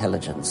higher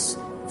intelligence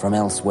from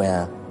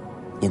elsewhere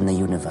in the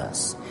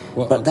universe.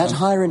 Well, but that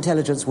higher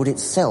intelligence would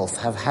itself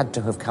have had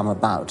to have come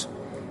about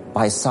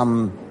by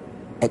some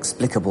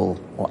explicable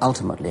or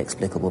ultimately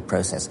explicable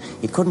process.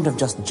 It couldn't have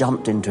just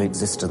jumped into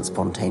existence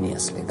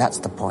spontaneously. That's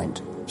the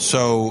point.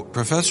 So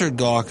Professor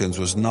Dawkins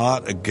was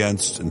not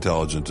against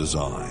intelligent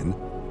design,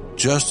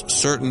 just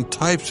certain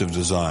types of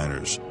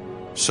designers,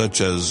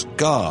 such as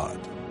God.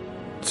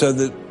 So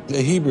the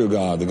Hebrew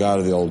God, the God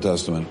of the Old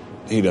Testament,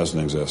 he doesn't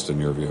exist in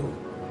your view?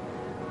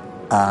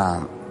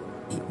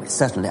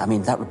 Certainly. I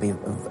mean, that would be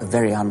a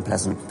very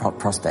unpleasant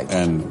prospect.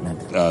 And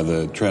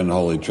the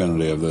Holy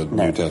Trinity of the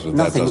New Testament,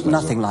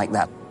 nothing like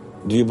that.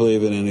 Do you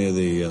believe in any of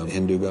the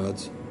Hindu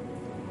gods?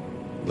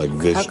 Like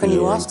Vishnu? How can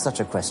you ask such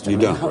a question? You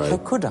don't, how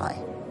could I?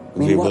 I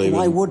mean,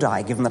 why would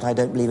I, given that I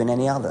don't believe in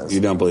any others? You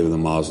don't believe in the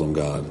Muslim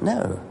God?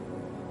 No.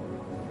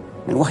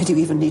 I mean, why do you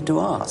even need to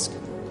ask?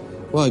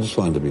 Well, I just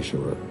wanted to be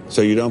sure.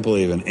 So you don't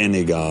believe in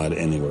any God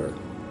anywhere?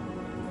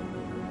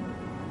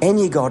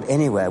 Any God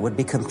anywhere would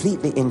be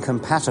completely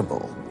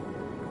incompatible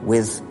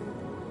with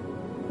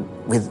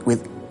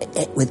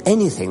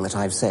anything that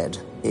I've said.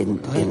 I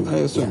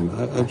assume.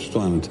 Yeah. I just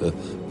wanted to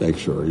make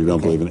sure you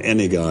don't believe in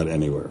any God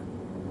anywhere.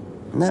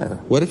 No.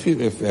 What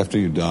if after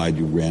you died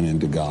you ran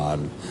into God?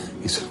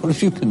 He said, "What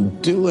have you been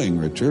doing,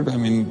 Richard? I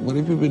mean, what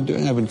have you been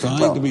doing? I've been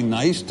trying to be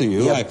nice to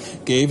you. Yeah. I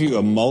gave you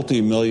a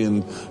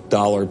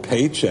multi-million-dollar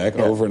paycheck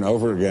over and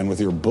over again with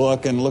your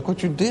book, and look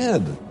what you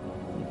did."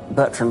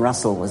 Bertrand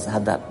Russell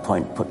had that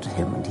point put to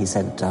him, and he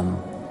said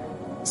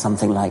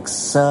something like,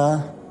 "Sir,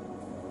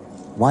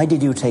 why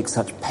did you take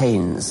such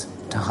pains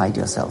to hide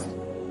yourself?"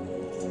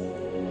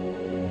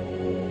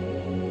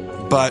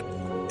 But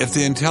if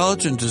the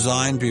intelligent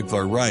design people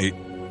are right,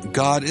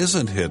 God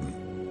isn't hidden.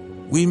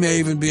 We may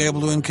even be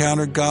able to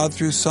encounter God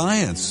through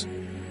science,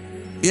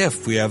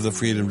 if we have the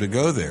freedom to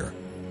go there.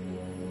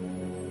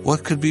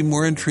 What could be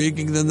more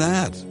intriguing than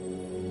that?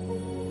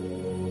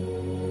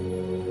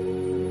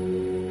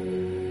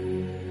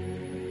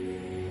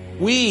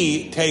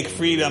 We take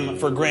freedom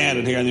for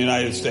granted here in the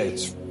United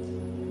States.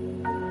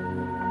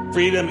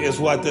 Freedom is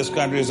what this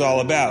country is all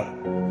about.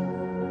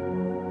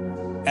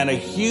 And a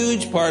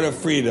huge part of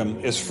freedom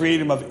is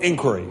freedom of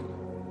inquiry.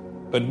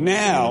 But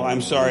now,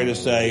 I'm sorry to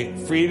say,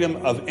 freedom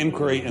of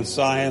inquiry in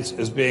science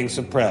is being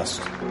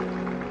suppressed.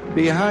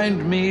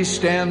 Behind me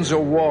stands a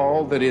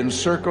wall that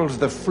encircles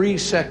the free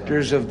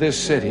sectors of this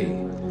city,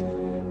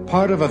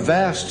 part of a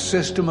vast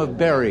system of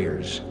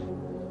barriers.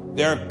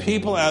 There are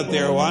people out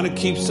there who want to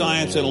keep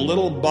science in a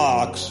little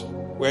box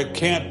where it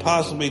can't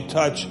possibly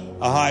touch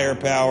a higher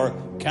power,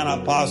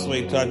 cannot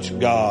possibly touch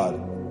God.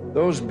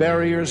 Those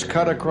barriers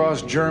cut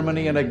across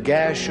Germany in a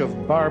gash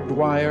of barbed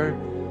wire,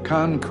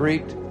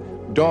 concrete,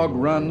 dog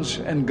runs,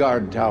 and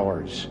guard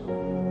towers.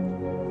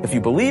 If you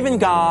believe in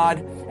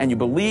God, and you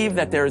believe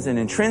that there is an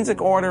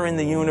intrinsic order in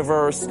the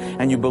universe,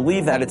 and you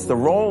believe that it's the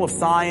role of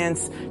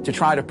science to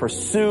try to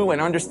pursue and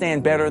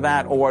understand better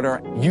that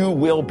order, you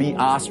will be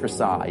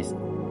ostracized.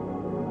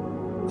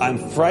 I'm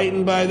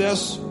frightened by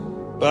this,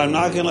 but I'm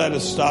not going to let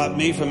it stop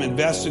me from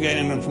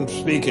investigating and from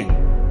speaking.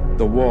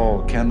 The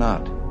wall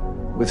cannot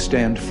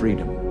withstand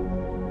freedom.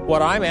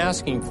 What I'm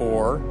asking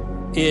for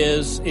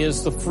is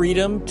the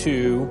freedom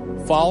to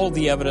follow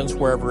the evidence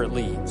wherever it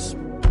leads.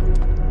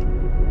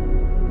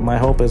 My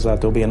hope is that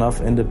there'll be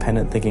enough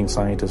independent thinking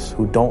scientists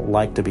who don't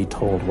like to be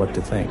told what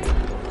to think.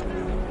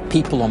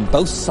 People on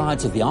both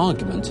sides of the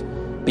argument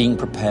being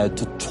prepared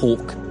to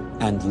talk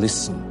and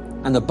listen.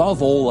 And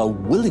above all, a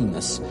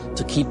willingness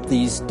to keep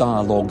these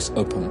dialogues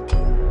open.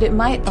 It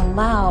might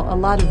allow a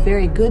lot of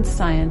very good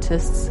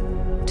scientists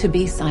to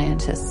be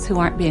scientists who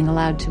aren't being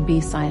allowed to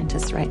be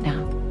scientists right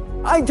now.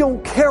 I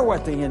don't care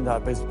what they end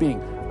up as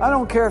being. I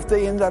don't care if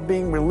they end up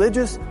being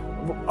religious,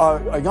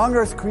 a young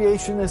earth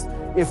creationist.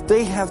 If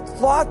they have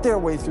thought their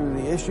way through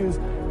the issues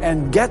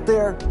and get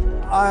there,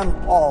 I'm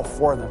all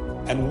for them.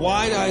 And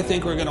why do I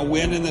think we're going to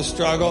win in this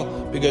struggle?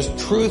 Because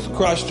truth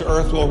crushed to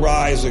earth will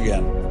rise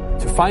again.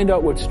 To find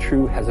out what's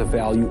true has a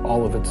value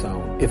all of its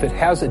own. If it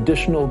has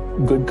additional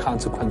good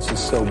consequences,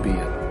 so be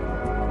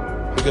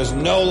it. Because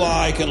no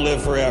lie can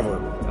live forever.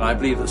 And I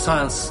believe that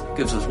science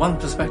gives us one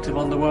perspective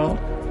on the world,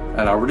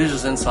 and our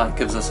religious insight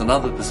gives us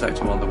another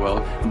perspective on the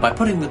world. And by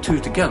putting the two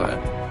together,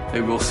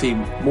 we will see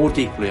more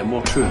deeply and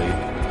more truly.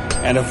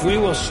 And if we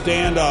will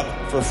stand up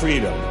for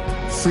freedom,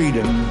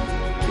 freedom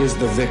is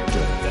the victor.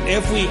 And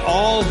if we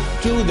all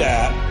do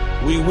that,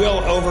 we will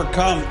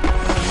overcome.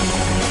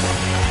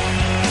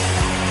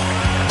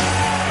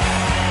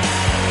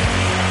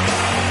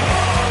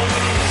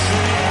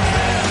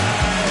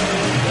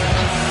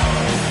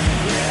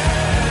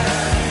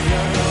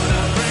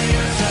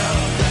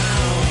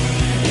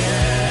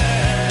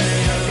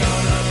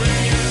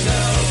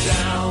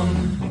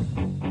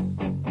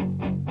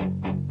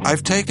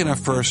 I've taken a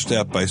first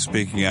step by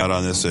speaking out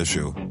on this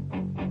issue.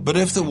 But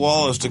if the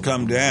wall is to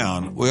come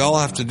down, we all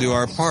have to do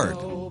our part.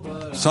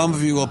 Some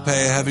of you will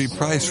pay a heavy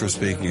price for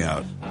speaking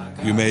out.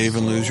 You may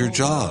even lose your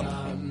job.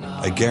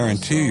 I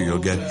guarantee you'll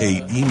get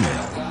hate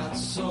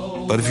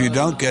email. But if you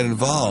don't get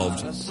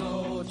involved,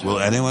 will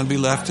anyone be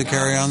left to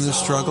carry on this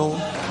struggle?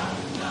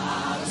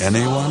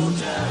 Anyone?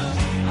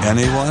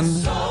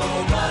 Anyone?